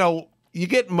 you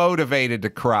get motivated to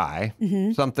cry.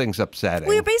 Mm-hmm. Something's upsetting.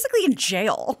 Well, you're basically in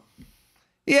jail.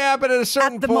 Yeah, but at a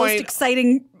certain point, most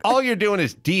exciting. All you're doing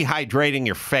is dehydrating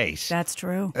your face. That's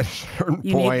true. At a certain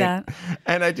you point. Need that.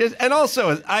 And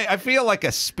also, I feel like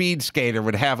a speed skater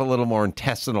would have a little more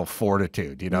intestinal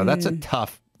fortitude. That's a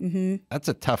tough. Mm-hmm. That's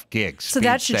a tough gig. So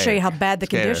that should show you how bad the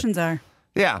conditions are.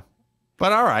 Yeah,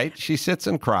 but all right, she sits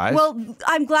and cries. Well,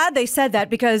 I'm glad they said that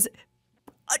because.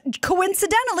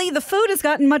 Coincidentally, the food has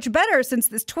gotten much better since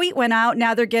this tweet went out.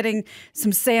 Now they're getting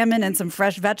some salmon and some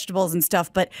fresh vegetables and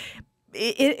stuff. But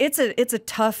it's a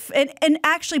tough and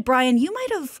actually, Brian, you might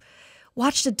have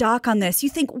watched a doc on this. You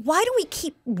think, why do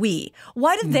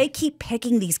they keep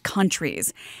picking these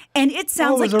countries? And it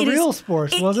sounds like it was a real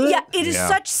sport, was it? Yeah, it is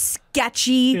such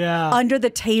sketchy, under the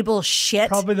table shit.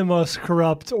 Probably the most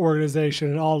corrupt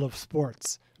organization in all of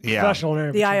sports. Yeah. Professional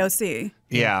and the IOC.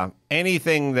 Yeah,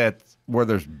 anything where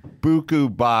there's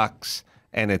buku bucks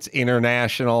and it's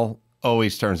international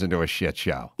always turns into a shit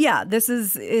show. Yeah,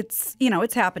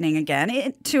 it's happening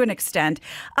again to an extent.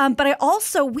 But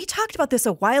we talked about this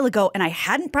a while ago and I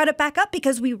hadn't brought it back up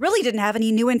because we really didn't have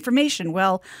any new information.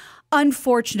 Well,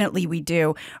 unfortunately we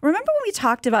do. Remember when we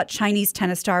talked about Chinese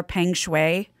tennis star Peng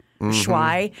Shuai?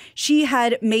 Shuai. She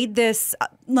had made this.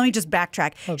 Let me just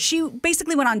backtrack. She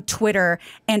basically went on Twitter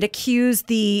and accused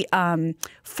the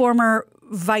former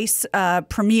vice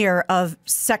premier of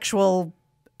sexual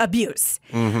abuse.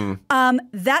 Mm-hmm.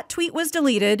 That tweet was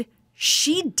deleted.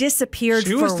 She disappeared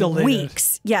for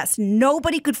weeks. Yes,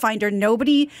 nobody could find her.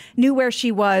 Nobody knew where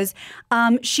she was.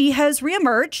 She has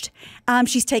reemerged.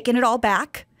 She's taken it all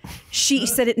back. She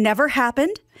said it never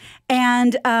happened.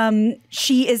 And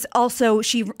she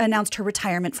announced her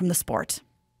retirement from the sport.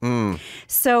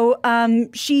 So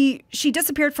she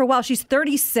disappeared for a while. She's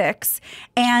 36,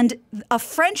 and a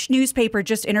French newspaper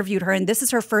just interviewed her, and this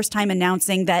is her first time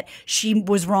announcing that she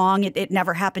was wrong. It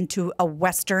never happened to a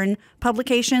Western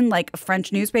publication like a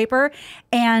French newspaper,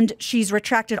 and she's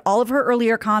retracted all of her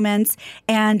earlier comments,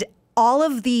 and all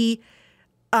of the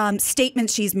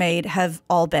statements she's made have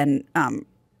all been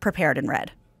prepared and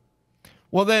read.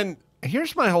 Well, then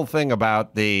here's my whole thing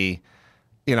about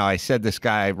I said this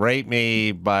guy raped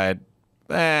me, but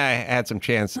I had a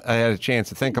chance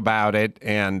to think about it,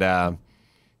 and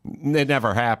it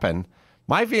never happened.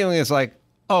 My feeling is like,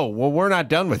 oh, well, we're not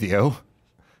done with you.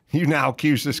 You now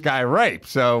accuse this guy of rape,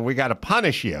 so we got to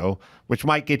punish you, which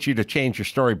might get you to change your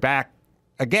story back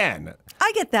again.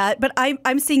 I get that, but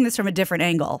I'm seeing this from a different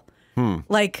angle.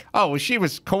 Like, well, she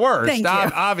was coerced,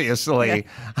 obviously. Yeah.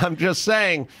 I'm just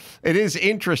saying it is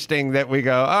interesting that we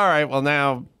go, all right, well,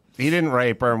 now he didn't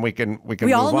rape her and we can move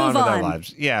on with our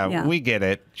lives. Yeah, we get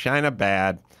it. China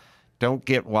bad. Don't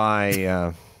get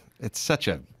why it's such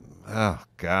a, oh,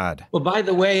 God. Well, by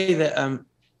the way, I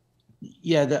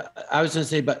was going to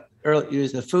say, but earlier, it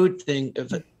was the food thing.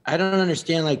 I don't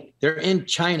understand, like, they're in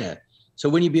China. So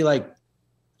when you be like,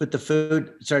 with the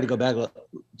food, sorry to go back,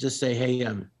 just say, hey,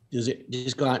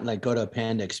 just go out and like go to a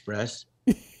Panda Express.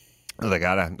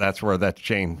 That's where that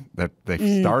chain that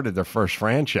they started their first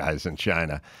franchise in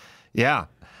China. Yeah.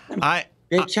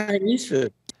 Great Chinese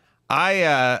food.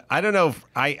 I don't know. If,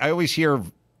 I always hear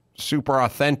super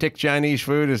authentic Chinese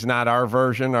food is not our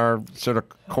version, our sort of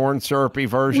corn syrupy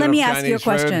version. Let me of ask Chinese you a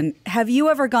question. Food. Have you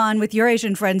ever gone with your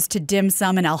Asian friends to dim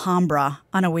sum in Alhambra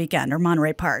on a weekend or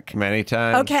Monterey Park? Many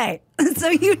times. Okay, so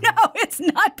you know it's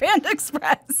not Panda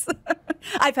Express.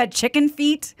 I've had chicken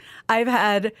feet. I've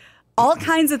had all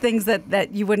kinds of things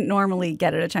that you wouldn't normally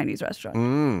get at a Chinese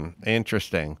restaurant.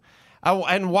 Interesting. Oh,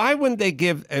 and why wouldn't they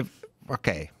give?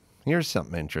 Okay, here's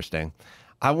something interesting.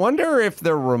 I wonder if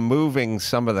they're removing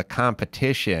some of the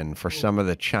competition for some of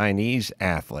the Chinese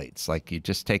athletes. Like you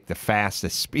just take the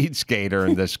fastest speed skater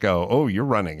and just go, oh, you're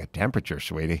running a temperature,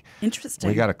 sweetie. Interesting.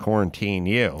 We got to quarantine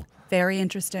you. Very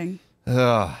interesting.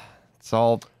 It's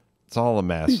all a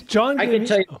mess. John, I can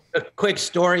tell you a quick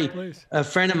story. Please. A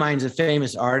friend of mine's a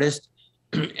famous artist.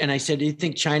 And I said, do you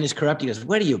think China's corrupt? He goes,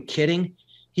 what, are you kidding?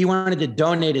 He wanted to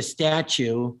donate a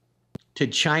statue to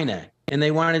China. And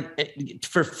they wanted it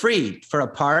for free for a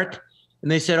park.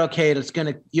 And they said, okay,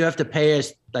 you have to pay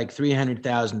us like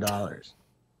 $300,000.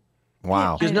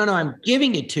 Wow. He goes, no, I'm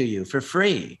giving it to you for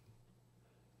free.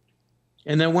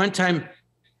 And then one time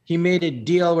he made a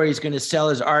deal where he's going to sell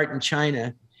his art in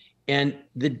China. And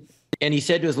he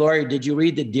said to his lawyer, did you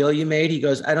read the deal you made? He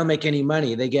goes, I don't make any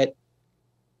money. They get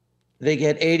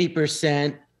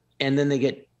 80% and then they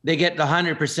get the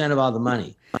 100% of all the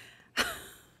money.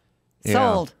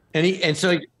 Sold. And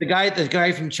so the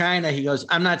guy from China, he goes,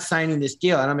 I'm not signing this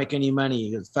deal. I don't make any money.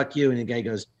 He goes, fuck you. And the guy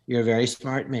goes, you're a very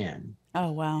smart man.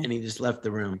 Oh, wow. And he just left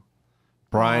the room.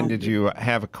 Brian, did you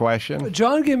have a question?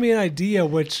 John gave me an idea,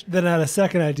 which then I had a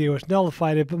second idea, which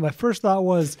nullified it. But my first thought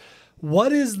was,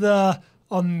 what is the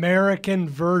American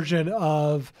version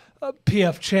of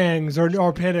P.F. Chang's or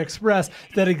Panda Express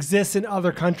that exists in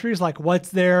other countries? Like,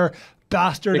 what's their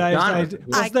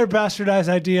bastardized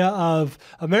idea of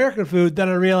American food? Then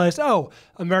I realized,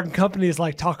 American companies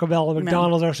like Taco Bell and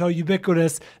McDonald's are so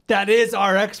ubiquitous. That is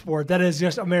our export. That is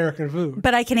just American food.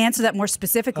 But I can answer that more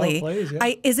specifically. Oh, please,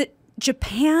 yeah. Is it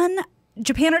Japan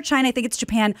or China? I think it's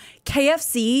Japan.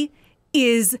 KFC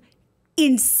is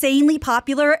insanely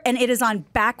popular, and it is on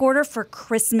back order for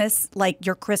Christmas, like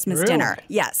your Christmas dinner.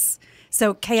 Yes.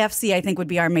 So KFC, I think, would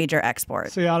be our major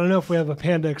export. So yeah, I don't know if we have a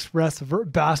Panda Express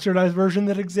bastardized version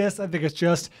that exists. I think it's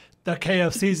just the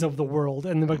KFCs of the world,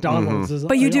 and the McDonald's is.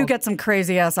 But you do get some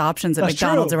crazy ass options at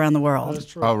McDonald's around the world. That's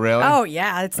true. Oh, really? Oh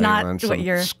yeah, it's not what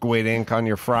you're. Squid ink on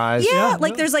your fries. Yeah,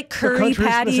 like there's like curry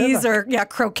patties or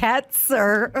croquettes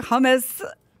or hummus.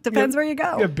 Depends where you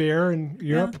go. You have beer in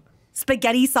Europe. Yeah.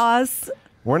 Spaghetti sauce.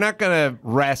 We're not going to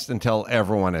rest until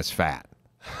everyone is fat.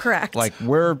 Correct. Like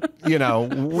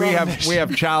we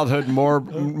have childhood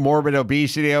morbid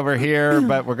obesity over here,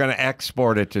 but we're going to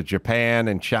export it to Japan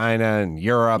and China and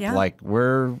Europe. Yeah. Like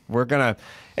we're going to.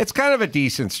 It's kind of a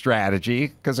decent strategy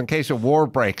because in case a war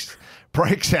breaks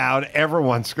out,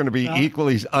 everyone's going to be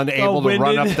equally unable to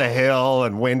run up the hill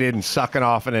and winded and sucking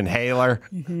off an inhaler.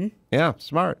 Mm-hmm. Yeah,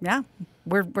 smart. Yeah.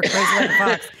 We're crazy like a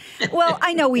fox. Well,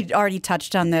 I know we already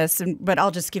touched on this, but I'll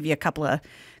just give you a couple of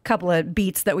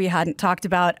beats that we hadn't talked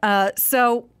about.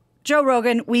 So Joe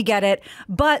Rogan, we get it,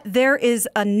 but there is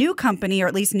a new company, or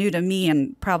at least new to me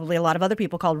and probably a lot of other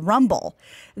people, called Rumble,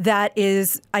 that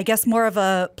is, I guess, more of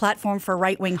a platform for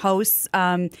right-wing hosts.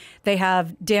 They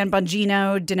have Dan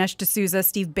Bongino, Dinesh D'Souza,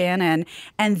 Steve Bannon,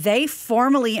 and they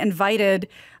formally invited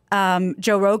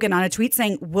Joe Rogan on a tweet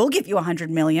saying, we'll give you $100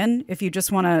 million if you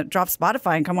just want to drop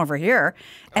Spotify and come over here.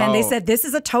 And they said, this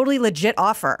is a totally legit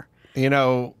offer. You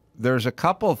know, there's a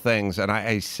couple things, and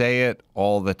I say it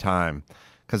all the time,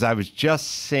 because I was just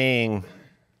seeing,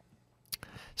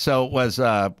 so it was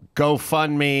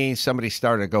GoFundMe. Somebody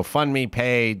started a GoFundMe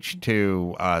page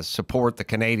to support the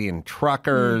Canadian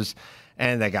truckers.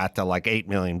 And they got to like $8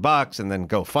 million. And then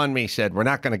GoFundMe said, we're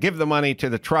not going to give the money to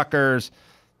the truckers.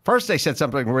 First, they said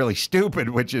something really stupid,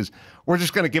 which is, we're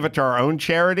just going to give it to our own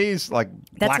charities, like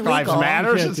That's Black Lives illegal.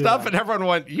 Matters and stuff. And everyone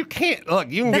went, you can't, look,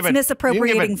 you can That's give it,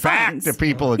 misappropriating back funds. to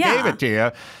people who gave it to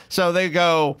you. So they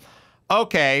go,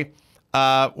 okay,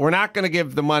 we're not going to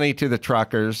give the money to the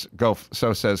truckers.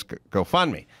 So says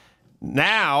GoFundMe.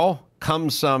 Now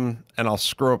comes some, and I'll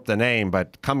screw up the name,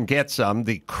 but come get some,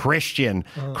 the Christian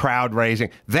crowd raising.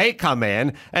 They come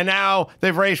in, and now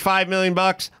they've raised $5 million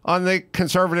on the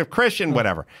conservative Christian,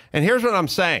 whatever. And here's what I'm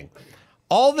saying.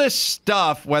 All this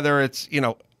stuff, whether it's,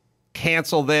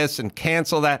 cancel this and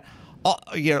cancel that,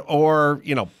 or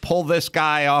pull this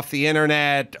guy off the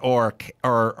internet, or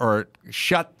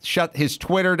shut his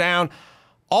Twitter down.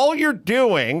 All you're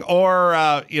doing,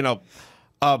 or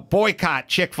boycott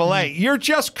Chick-fil-A. You're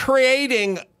just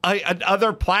creating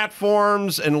other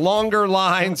platforms and longer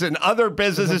lines and other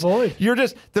businesses. You're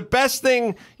just the best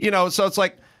thing, so it's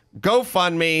like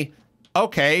GoFundMe,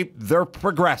 okay, they're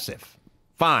progressive.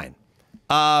 Fine.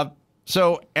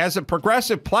 So as a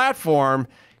progressive platform,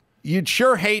 you'd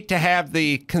sure hate to have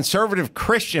the conservative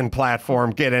Christian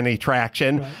platform get any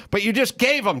traction, but you just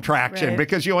gave them traction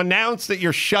because you announced that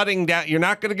you're shutting down. You're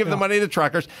not going to give the money to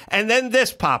truckers. And then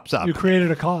this pops up. You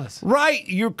created a cause. Right.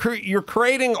 You're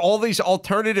creating all these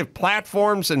alternative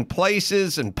platforms and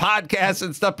places and podcasts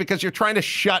and stuff because you're trying to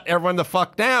shut everyone the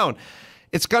fuck down.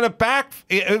 It's going to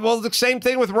well, the same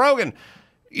thing with Rogan.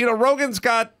 You know, Rogan's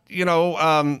got,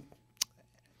 Neil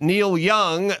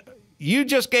Young. You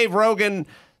just gave Rogan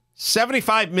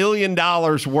 $75 million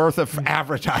worth of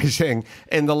advertising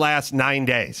in the last 9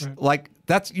 days. Like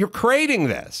you're creating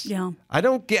this. Yeah. I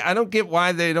don't get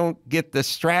why they don't get the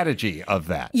strategy of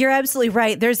that. You're absolutely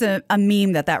right. There's a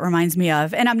meme that reminds me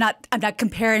of, and I'm not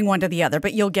comparing one to the other,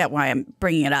 but you'll get why I'm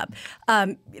bringing it up.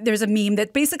 There's a meme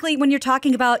that basically when you're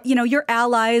talking about, your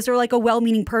allies or like a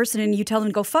well-meaning person and you tell them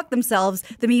to go fuck themselves,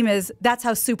 the meme is that's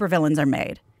how supervillains are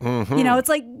made. Mm-hmm. It's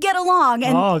like get along.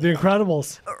 And, The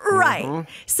Incredibles. Right. Mm-hmm.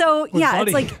 So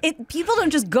Buddy. it's like people don't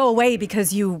just go away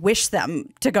because you wish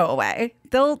them to go away.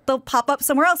 They'll pop up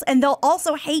somewhere else, and they'll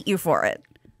also hate you for it.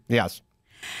 Yes.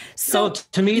 So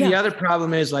to me, the other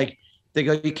problem is like they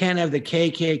go, you can't have the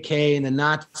KKK and the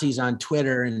Nazis on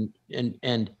Twitter and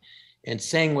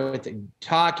saying what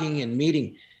talking and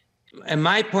meeting. And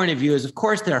my point of view is, of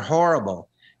course, they're horrible,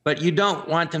 but you don't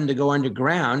want them to go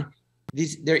underground.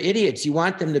 They're idiots. You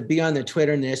want them to be on the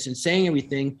Twitter and this and saying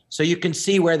everything so you can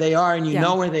see where they are and you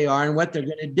know where they are and what they're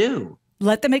going to do.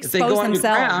 Let them expose if they go themselves.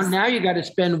 Underground, now you got to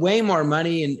spend way more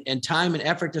money and time and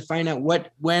effort to find out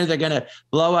when they're going to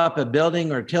blow up a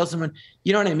building or kill someone.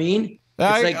 You know what I mean?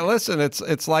 Listen,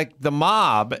 it's like the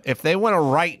mob. If they want to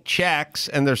write checks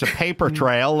and there's a paper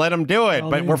trail, let them do it.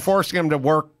 But we're forcing them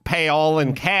to pay all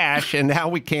in cash, and now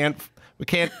we can't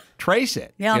trace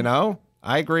it. Yeah.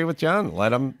 I agree with John.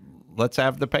 Let's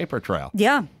have the paper trail.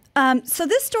 Yeah. So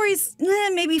this story's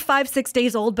maybe 5-6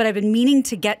 days old, but I've been meaning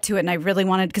to get to it, and I really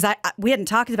wanted, because we hadn't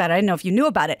talked about it. I didn't know if you knew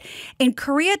about it. In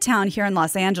Koreatown here in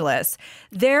Los Angeles,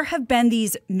 there have been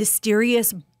these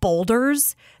mysterious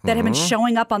boulders that have been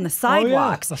showing up on the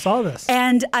sidewalks. I saw this.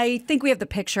 And I think we have the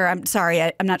picture. I'm sorry,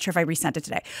 I'm not sure if I resent it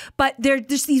today. But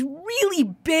there's these really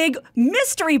big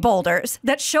mystery boulders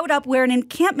that showed up where an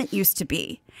encampment used to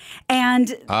be.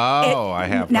 And I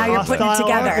have. Now you're putting it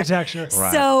together. Architecture.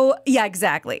 Right. So yeah,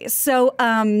 exactly. So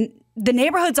the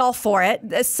neighborhood's all for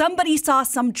it. Somebody saw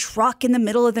some truck in the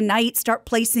middle of the night start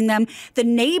placing them. The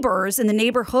neighbors in the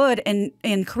neighborhood in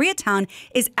Koreatown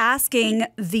is asking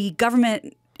the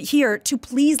government here to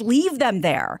please leave them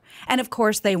there. And of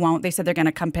course they won't. They said they're going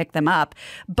to come pick them up.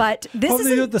 But this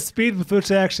is the speed with which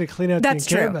they actually clean out That's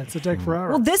the encampments. It take forever.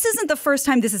 Well, this isn't the first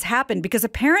time this has happened, because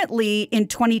apparently in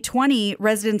 2020,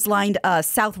 residents lined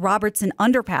South Robertson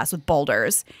underpass with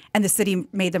boulders, and the city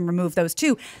made them remove those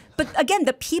too. But again,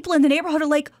 the people in the neighborhood are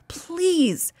like,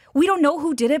 please, we don't know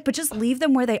who did it, but just leave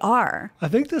them where they are. I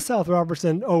think the South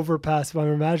Robertson overpass, if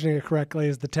I'm imagining it correctly,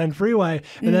 is the 10 freeway,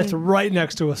 and that's right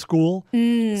next to a school.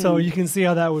 So you can see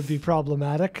how that would be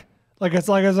problematic. It's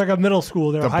like a middle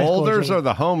school there. The boulders or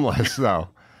the homeless, though.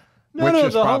 No,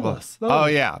 the homeless. Oh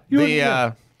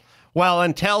yeah, well,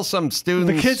 until some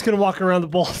students, the kids can walk around the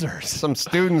boulders. Some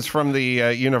students from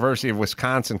the University of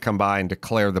Wisconsin come by and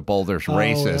declare the boulders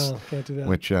racist, can't do that.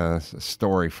 which is a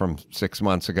story from 6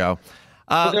 months ago.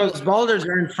 Those boulders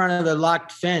are in front of the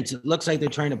locked fence. It looks like they're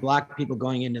trying to block people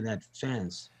going into that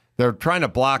fence. They're trying to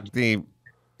block the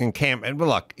encampment. But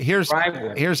look, here's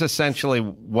essentially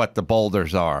what the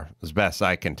boulders are, as best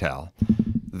I can tell.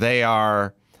 They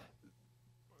are,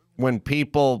 when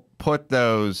people put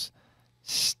those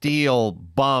steel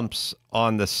bumps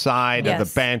on the side of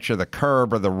the bench or the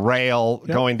curb or the rail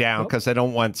going down because they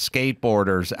don't want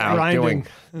skateboarders out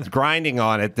grinding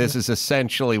on it. This is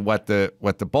essentially what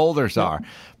the boulders are.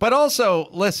 But also,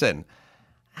 listen,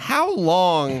 how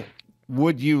long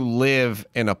would you live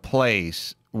in a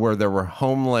place where there were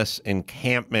homeless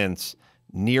encampments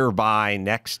nearby,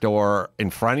 next door,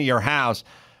 in front of your house?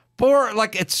 Or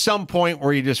at some point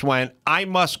where you just went, I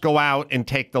must go out and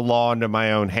take the law into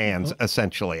my own hands,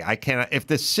 essentially. I cannot. If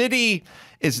the city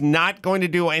is not going to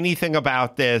do anything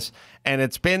about this, and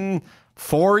it's been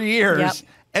 4 years,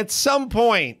 at some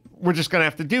point, we're just going to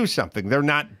have to do something. They're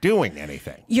not doing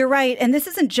anything. You're right. And this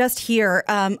isn't just here.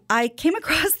 I came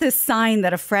across this sign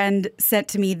that a friend sent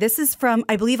to me. This is from,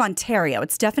 I believe, Ontario.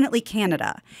 It's definitely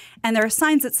Canada. And there are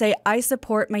signs that say, I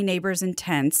support my neighbors in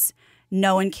tents,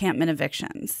 no encampment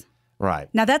evictions. Right.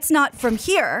 Now, that's not from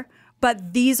here,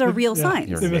 but these are real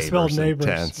signs. They misspelled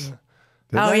neighbors.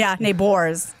 Yeah.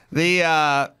 Neighbors.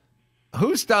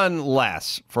 Who's done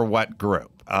less for what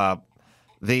group?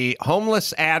 the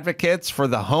homeless advocates for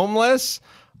the homeless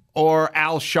or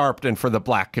Al Sharpton for the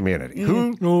black community?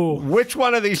 Which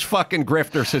one of these fucking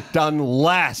grifters has done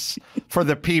less for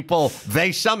the people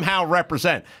they somehow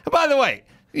represent? And by the way,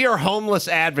 you're a homeless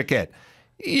advocate.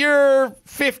 You're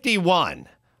 51.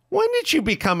 When did you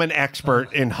become an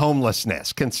expert in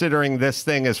homelessness, considering this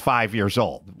thing is 5 years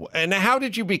old? And how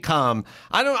did you become?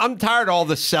 I'm tired of all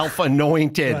the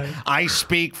self-anointed, right. I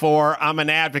speak for, I'm an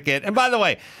advocate. And by the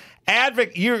way,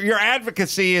 your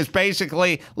advocacy is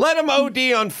basically let them OD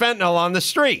on fentanyl on the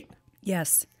street.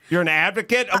 Yes. You're an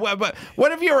advocate?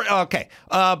 What if you're, okay,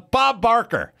 Bob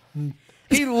Barker.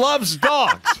 He loves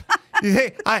dogs.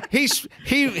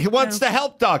 He wants to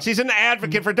help dogs. He's an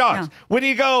advocate for dogs. No. Would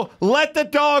he go, let the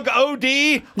dog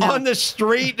OD on the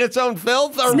street in its own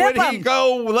filth? Or would he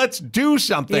go, let's do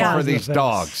something for these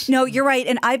dogs? No, you're right.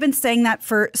 And I've been saying that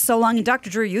for so long. And Dr.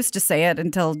 Drew used to say it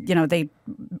until, they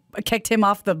kicked him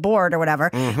off the board or whatever.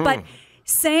 Mm-hmm. But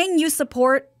saying you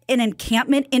support an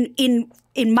encampment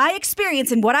in my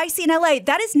experience and what I see in LA,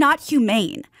 that is not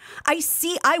humane.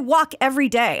 I walk every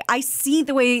day. I see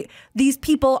the way these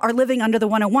people are living under the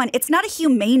 101. It's not a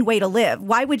humane way to live.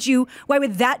 Why would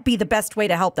that be the best way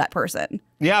to help that person?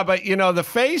 Yeah, but the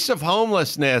face of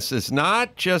homelessness is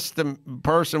not just the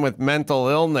person with mental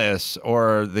illness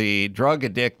or the drug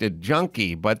addicted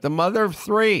junkie, but the mother of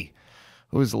three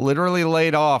who was literally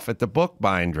laid off at the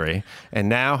bookbindery and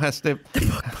now has to... The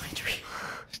bookbindery.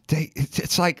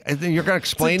 It's like, you're going to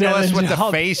explain to us what the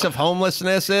face of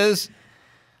homelessness is?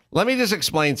 Let me just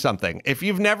explain something. If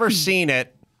you've never seen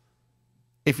it,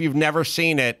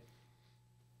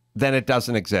 then it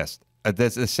doesn't exist.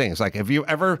 This thing is like, have you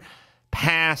ever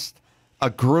passed a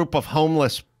group of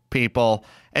homeless people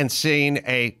and seen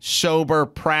a sober,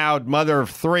 proud mother of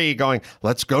three going,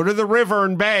 let's go to the river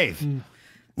and bathe?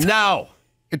 No,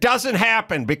 it doesn't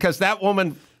happen because that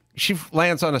woman, she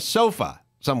lands on a sofa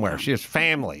somewhere. She has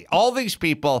family. All these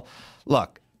people,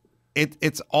 look,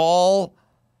 it's all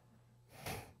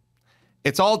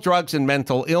drugs and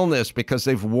mental illness because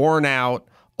they've worn out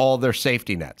all their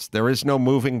safety nets. There is no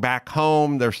moving back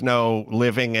home. There's no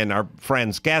living in our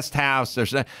friend's guest house.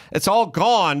 It's all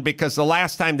gone because the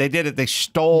last time they did it, they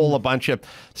stole a bunch of...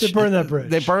 They burned that bridge.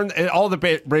 They burned... All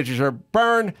the bridges are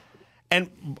burned.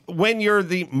 And when you're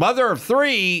the mother of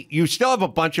three, you still have a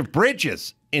bunch of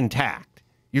bridges intact.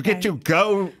 You get to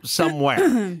go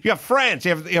somewhere. You have friends.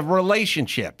 You have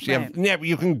relationships.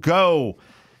 You can go.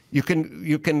 You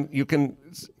can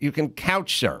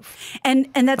couch surf. And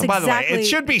that's by exactly. the way, it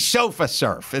should be sofa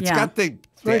surf. It's got the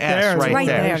right S there. Right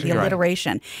there, the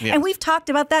alliteration. Yes. And we've talked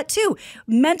about that too.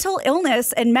 Mental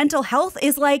illness and mental health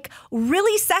is like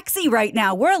really sexy right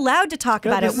now. We're allowed to talk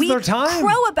about it. We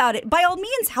crow about it. By all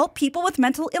means, help people with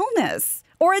mental illness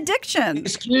or addiction.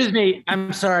 Excuse me.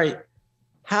 I'm sorry.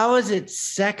 How is it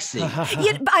sexy?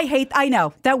 I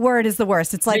know. That word is the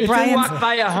worst. It's like Brian. You walk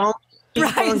by a home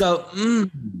and go,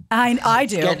 I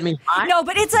do. Get me high. No,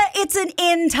 but it's an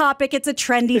in topic. It's a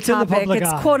trendy topic.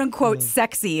 It's quote unquote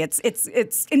sexy. It's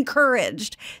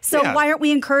encouraged. So why aren't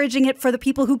we encouraging it for the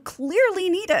people who clearly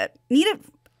need it? Need it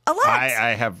a lot.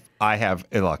 I have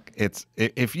look, it's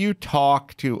if you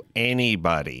talk to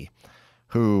anybody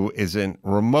who isn't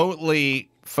remotely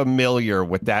familiar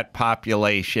with that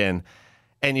population,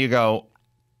 and you go,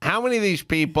 how many of these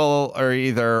people are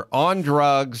either on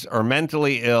drugs or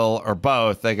mentally ill or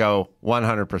both? They go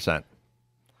 100%.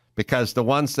 Because the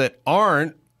ones that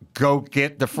aren't go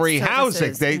get the free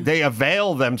housing. They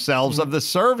avail themselves of the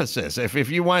services. If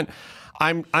you want,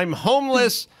 I'm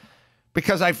homeless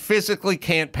because I physically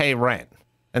can't pay rent.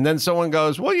 And then someone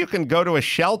goes, well, you can go to a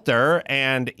shelter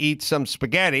and eat some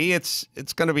spaghetti. It's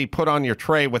going to be put on your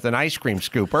tray with an ice cream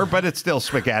scooper, but it's still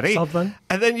spaghetti. Something.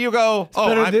 And then you go,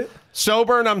 I'm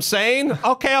sober and I'm sane?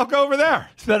 Okay, I'll go over there.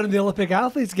 It's better than the Olympic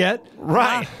athletes get.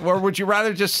 Right. Or would you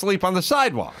rather just sleep on the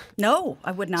sidewalk? No,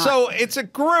 I would not. So it's a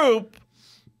group,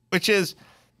 which is,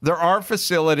 there are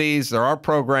facilities, there are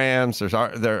programs, there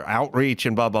are outreach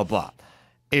and blah, blah, blah.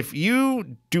 If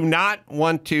you do not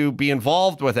want to be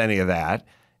involved with any of that,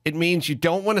 it means you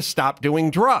don't want to stop doing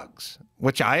drugs,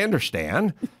 which I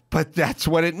understand, but that's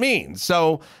what it means.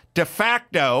 So de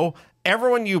facto,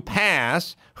 everyone you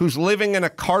pass who's living in a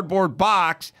cardboard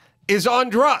box is on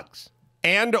drugs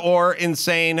and or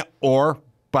insane or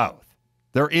both.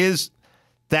 There is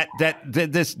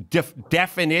this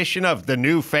definition of the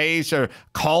new phase or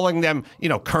calling them,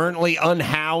 currently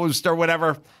unhoused or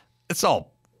whatever. It's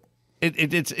all,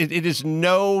 it is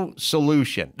no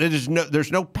solution.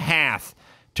 There's no path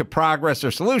to progress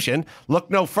or solution. Look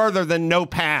no further than no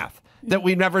path. that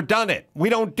we've never done it. We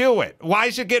don't do it. Why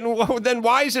is it getting? Then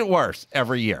why is it worse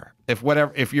every year?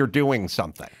 If you're doing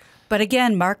something. But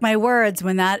again, mark my words,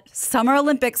 when that Summer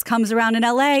Olympics comes around in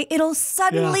LA, it'll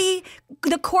suddenly,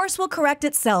 the course will correct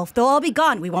itself. They'll all be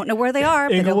gone. We won't know where they are,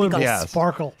 but they'll be gone. Yes.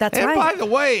 Sparkle. That's and right. And by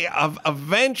the way,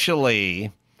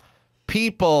 eventually,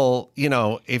 people,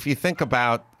 if you think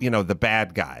about, the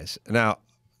bad guys. Now, a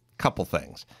couple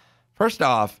things. First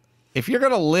off, if you're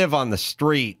going to live on the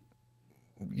street,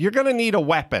 you're going to need a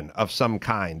weapon of some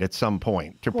kind at some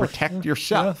point to protect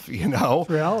yourself, It's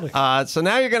reality. So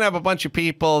now you're going to have a bunch of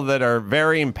people that are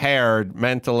very impaired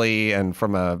mentally and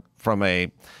from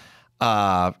a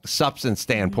substance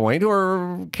standpoint who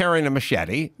are carrying a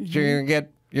machete. So you're going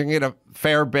to get a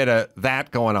fair bit of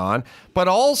that going on. But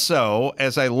also,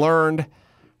 as I learned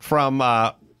from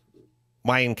my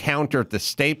encounter at the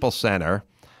Staples Center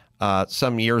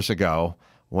some years ago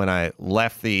when I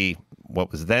left what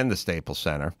was then the Staples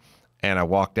Center, and I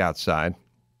walked outside,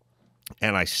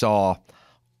 and I saw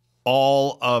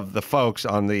all of the folks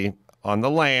on the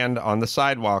land, on the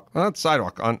sidewalk, not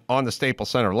sidewalk, on the Staples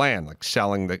Center land, like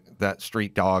selling that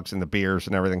street dogs and the beers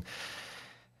and everything.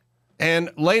 And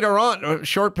later on, a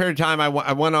short period of time, I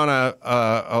went on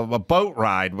a boat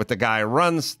ride with the guy who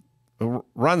runs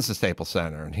the Staples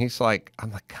Center, and he's like,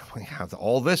 I'm like, we have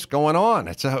all this going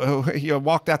on. You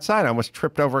walked outside, I almost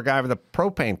tripped over a guy with a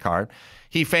propane card.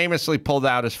 He famously pulled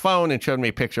out his phone and showed me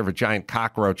a picture of a giant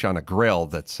cockroach on a grill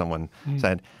that someone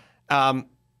said.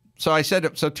 So I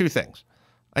said, two things.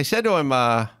 I said to him,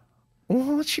 well,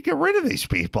 let's get rid of these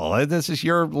people. This is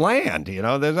your land,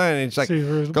 And he's like,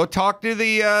 go talk to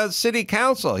the city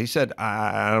council. He said,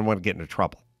 I don't want to get into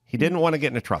trouble. He didn't want to get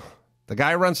into trouble. The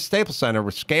guy who runs the Staples Center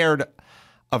was scared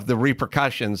of the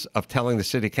repercussions of telling the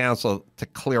city council to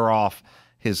clear off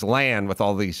his land with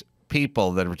all these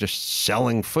people that were just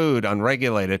selling food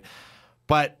unregulated.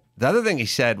 But the other thing he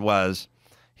said was,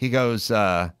 he goes,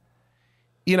 at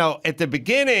the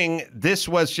beginning, this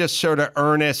was just sort of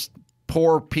earnest,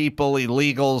 poor people,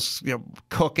 illegals,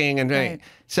 cooking. And he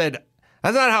said,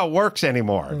 that's not how it works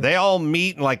anymore. They all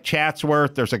meet in like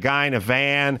Chatsworth. There's a guy in a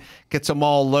van, gets them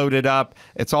all loaded up.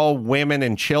 It's all women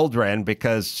and children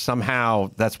because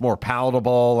somehow that's more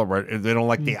palatable, or they don't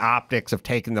like the optics of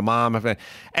taking the mom.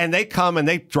 And they come and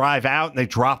they drive out and they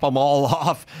drop them all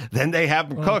off. Then they have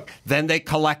them cook. Then they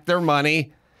collect their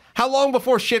money. How long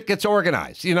before shit gets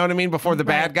organized? You know what I mean? Before the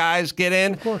bad guys get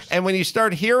in? Of course. And when you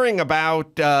start hearing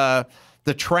about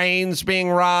the trains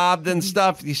being robbed and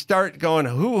stuff, you start going,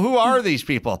 who are these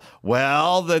people?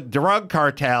 Well, the drug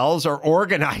cartels are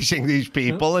organizing these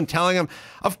people and telling them,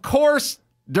 of course,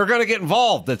 they're going to get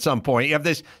involved at some point. You have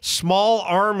this small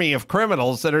army of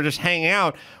criminals that are just hanging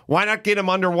out. Why not get them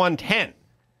under one tent?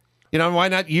 Why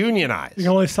not unionize? You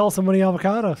can only sell so many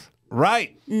avocados.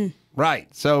 Right.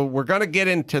 Right. So we're going to get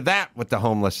into that with the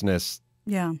homelessness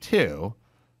too.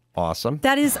 Awesome.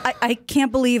 That is, I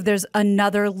can't believe there's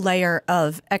another layer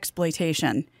of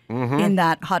exploitation in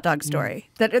that hot dog story.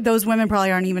 That those women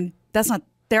probably aren't even,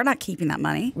 they're not keeping that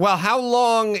money. Well, how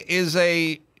long is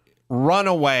a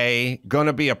runaway going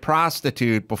to be a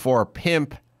prostitute before a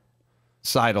pimp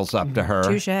sidles up to her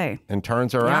Touché. and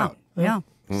turns her out? Yeah.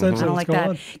 I don't like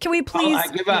that. Can we please? I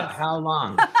give up. How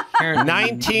long?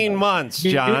 19 months,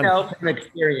 John. You know from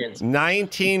experience.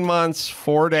 19 months,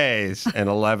 4 days, and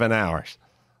 11 hours.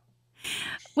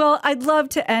 Well, I'd love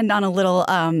to end on a little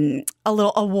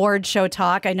award show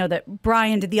talk. I know that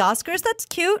Brian did the Oscars. That's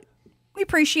cute. We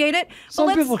appreciate it.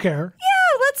 Some people care.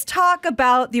 Yeah, let's talk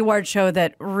about the award show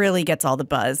that really gets all the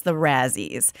buzz, the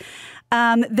Razzies.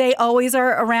 They always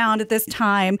are around at this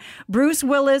time. Bruce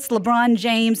Willis, LeBron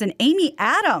James, and Amy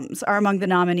Adams are among the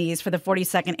nominees for the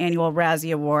 42nd Annual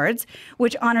Razzie Awards,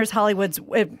 which honors Hollywood's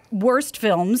worst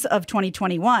films of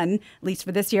 2021, at least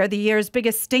for this year. The year's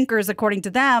biggest stinkers, according to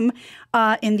them,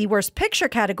 in the Worst Picture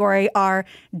category are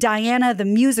Diana the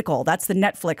Musical. That's the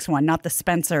Netflix one, not the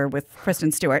Spencer with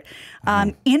Kristen Stewart.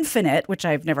 Infinite, which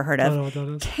I've never heard of. I don't know what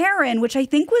that is. Karen, which I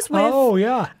think was with... Oh,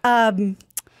 yeah.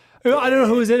 I don't know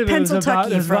who was in it, but it was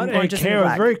about a Karen. It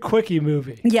was a very quickie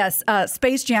movie. Yes.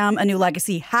 Space Jam, A New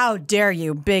Legacy, How Dare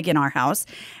You, big in our house.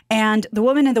 And The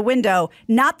Woman in the Window,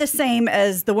 not the same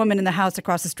as The Woman in the House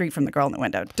across the street from the girl in the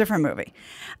window. Different movie.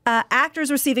 Actors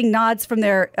receiving nods from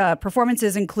their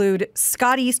performances include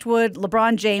Scott Eastwood,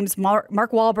 LeBron James, Mark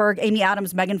Wahlberg, Amy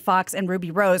Adams, Megan Fox, and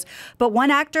Ruby Rose. But one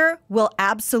actor will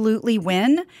absolutely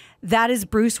win. that is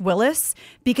Bruce Willis,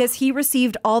 because he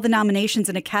received all the nominations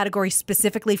in a category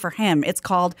specifically for him. It's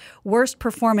called Worst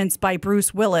Performance by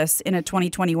Bruce Willis in a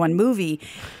 2021 movie.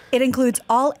 It includes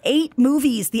all 8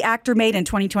 movies the actor made in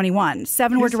 2021.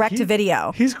 7 were direct to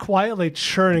video. He's quietly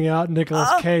churning out Nicolas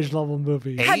Cage level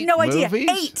movies. I had no idea.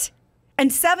 8.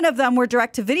 And 7 of them were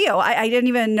direct to video. I didn't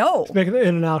even know. He's making the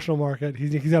international market.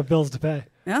 He's got bills to pay.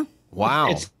 Yeah. Wow.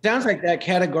 It sounds like that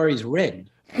category's rigged.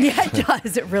 Yeah, it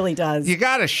does. It really does. You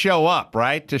got to show up,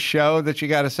 right? To show that you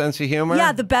got a sense of humor?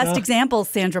 Yeah, the best example is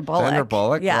Sandra Bullock. Sandra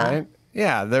Bullock, yeah. right?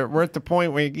 Yeah, we're at the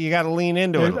point where you got to lean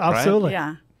into it, Absolutely. Right?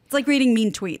 Yeah. It's like reading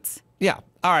mean tweets. Yeah.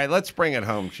 All right, let's bring it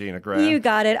home, Gina Grad. You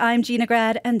got it. I'm Gina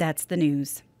Grad, and that's the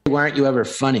news. Why aren't you ever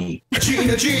funny?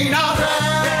 Gina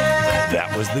Grad.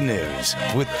 That was the news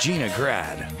with Gina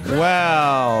Grad.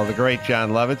 Well, the great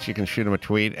Jon Lovitz. You can shoot him a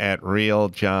tweet at Real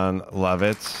Jon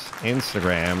Lovitz.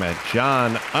 Instagram at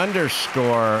Jon_Lovitz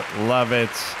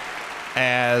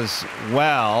as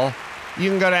well. You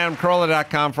can go to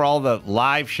AdamCarolla.com for all the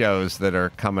live shows that are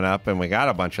coming up. And we got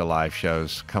a bunch of live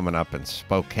shows coming up in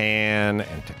Spokane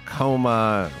and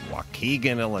Tacoma, and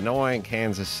Waukegan, Illinois, and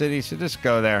Kansas City. So just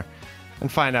go there and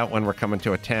find out when we're coming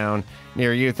to a town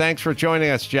near you. Thanks for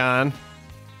joining us, Jon.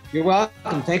 You're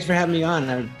welcome. Thanks for having me on.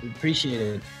 I appreciate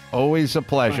it. Always a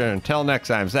pleasure. Until next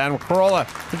time, it's Adam Carolla,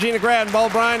 Regina Grad,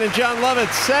 Bald Bryan, and Jon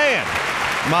Lovitz saying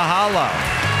mahalo.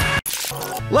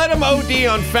 Let him OD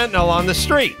on fentanyl on the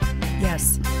street.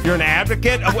 Yes. You're an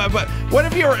advocate? What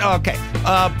if you're... Okay,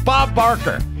 Bob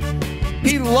Barker.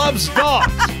 He loves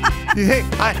dogs.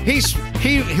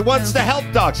 He wants to help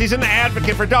dogs. He's an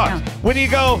advocate for dogs. Yeah. Would he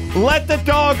go, let the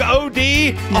dog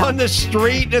OD on the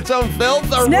street in its own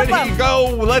filth? Or Snip would he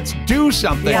go, let's do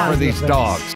something for these dogs?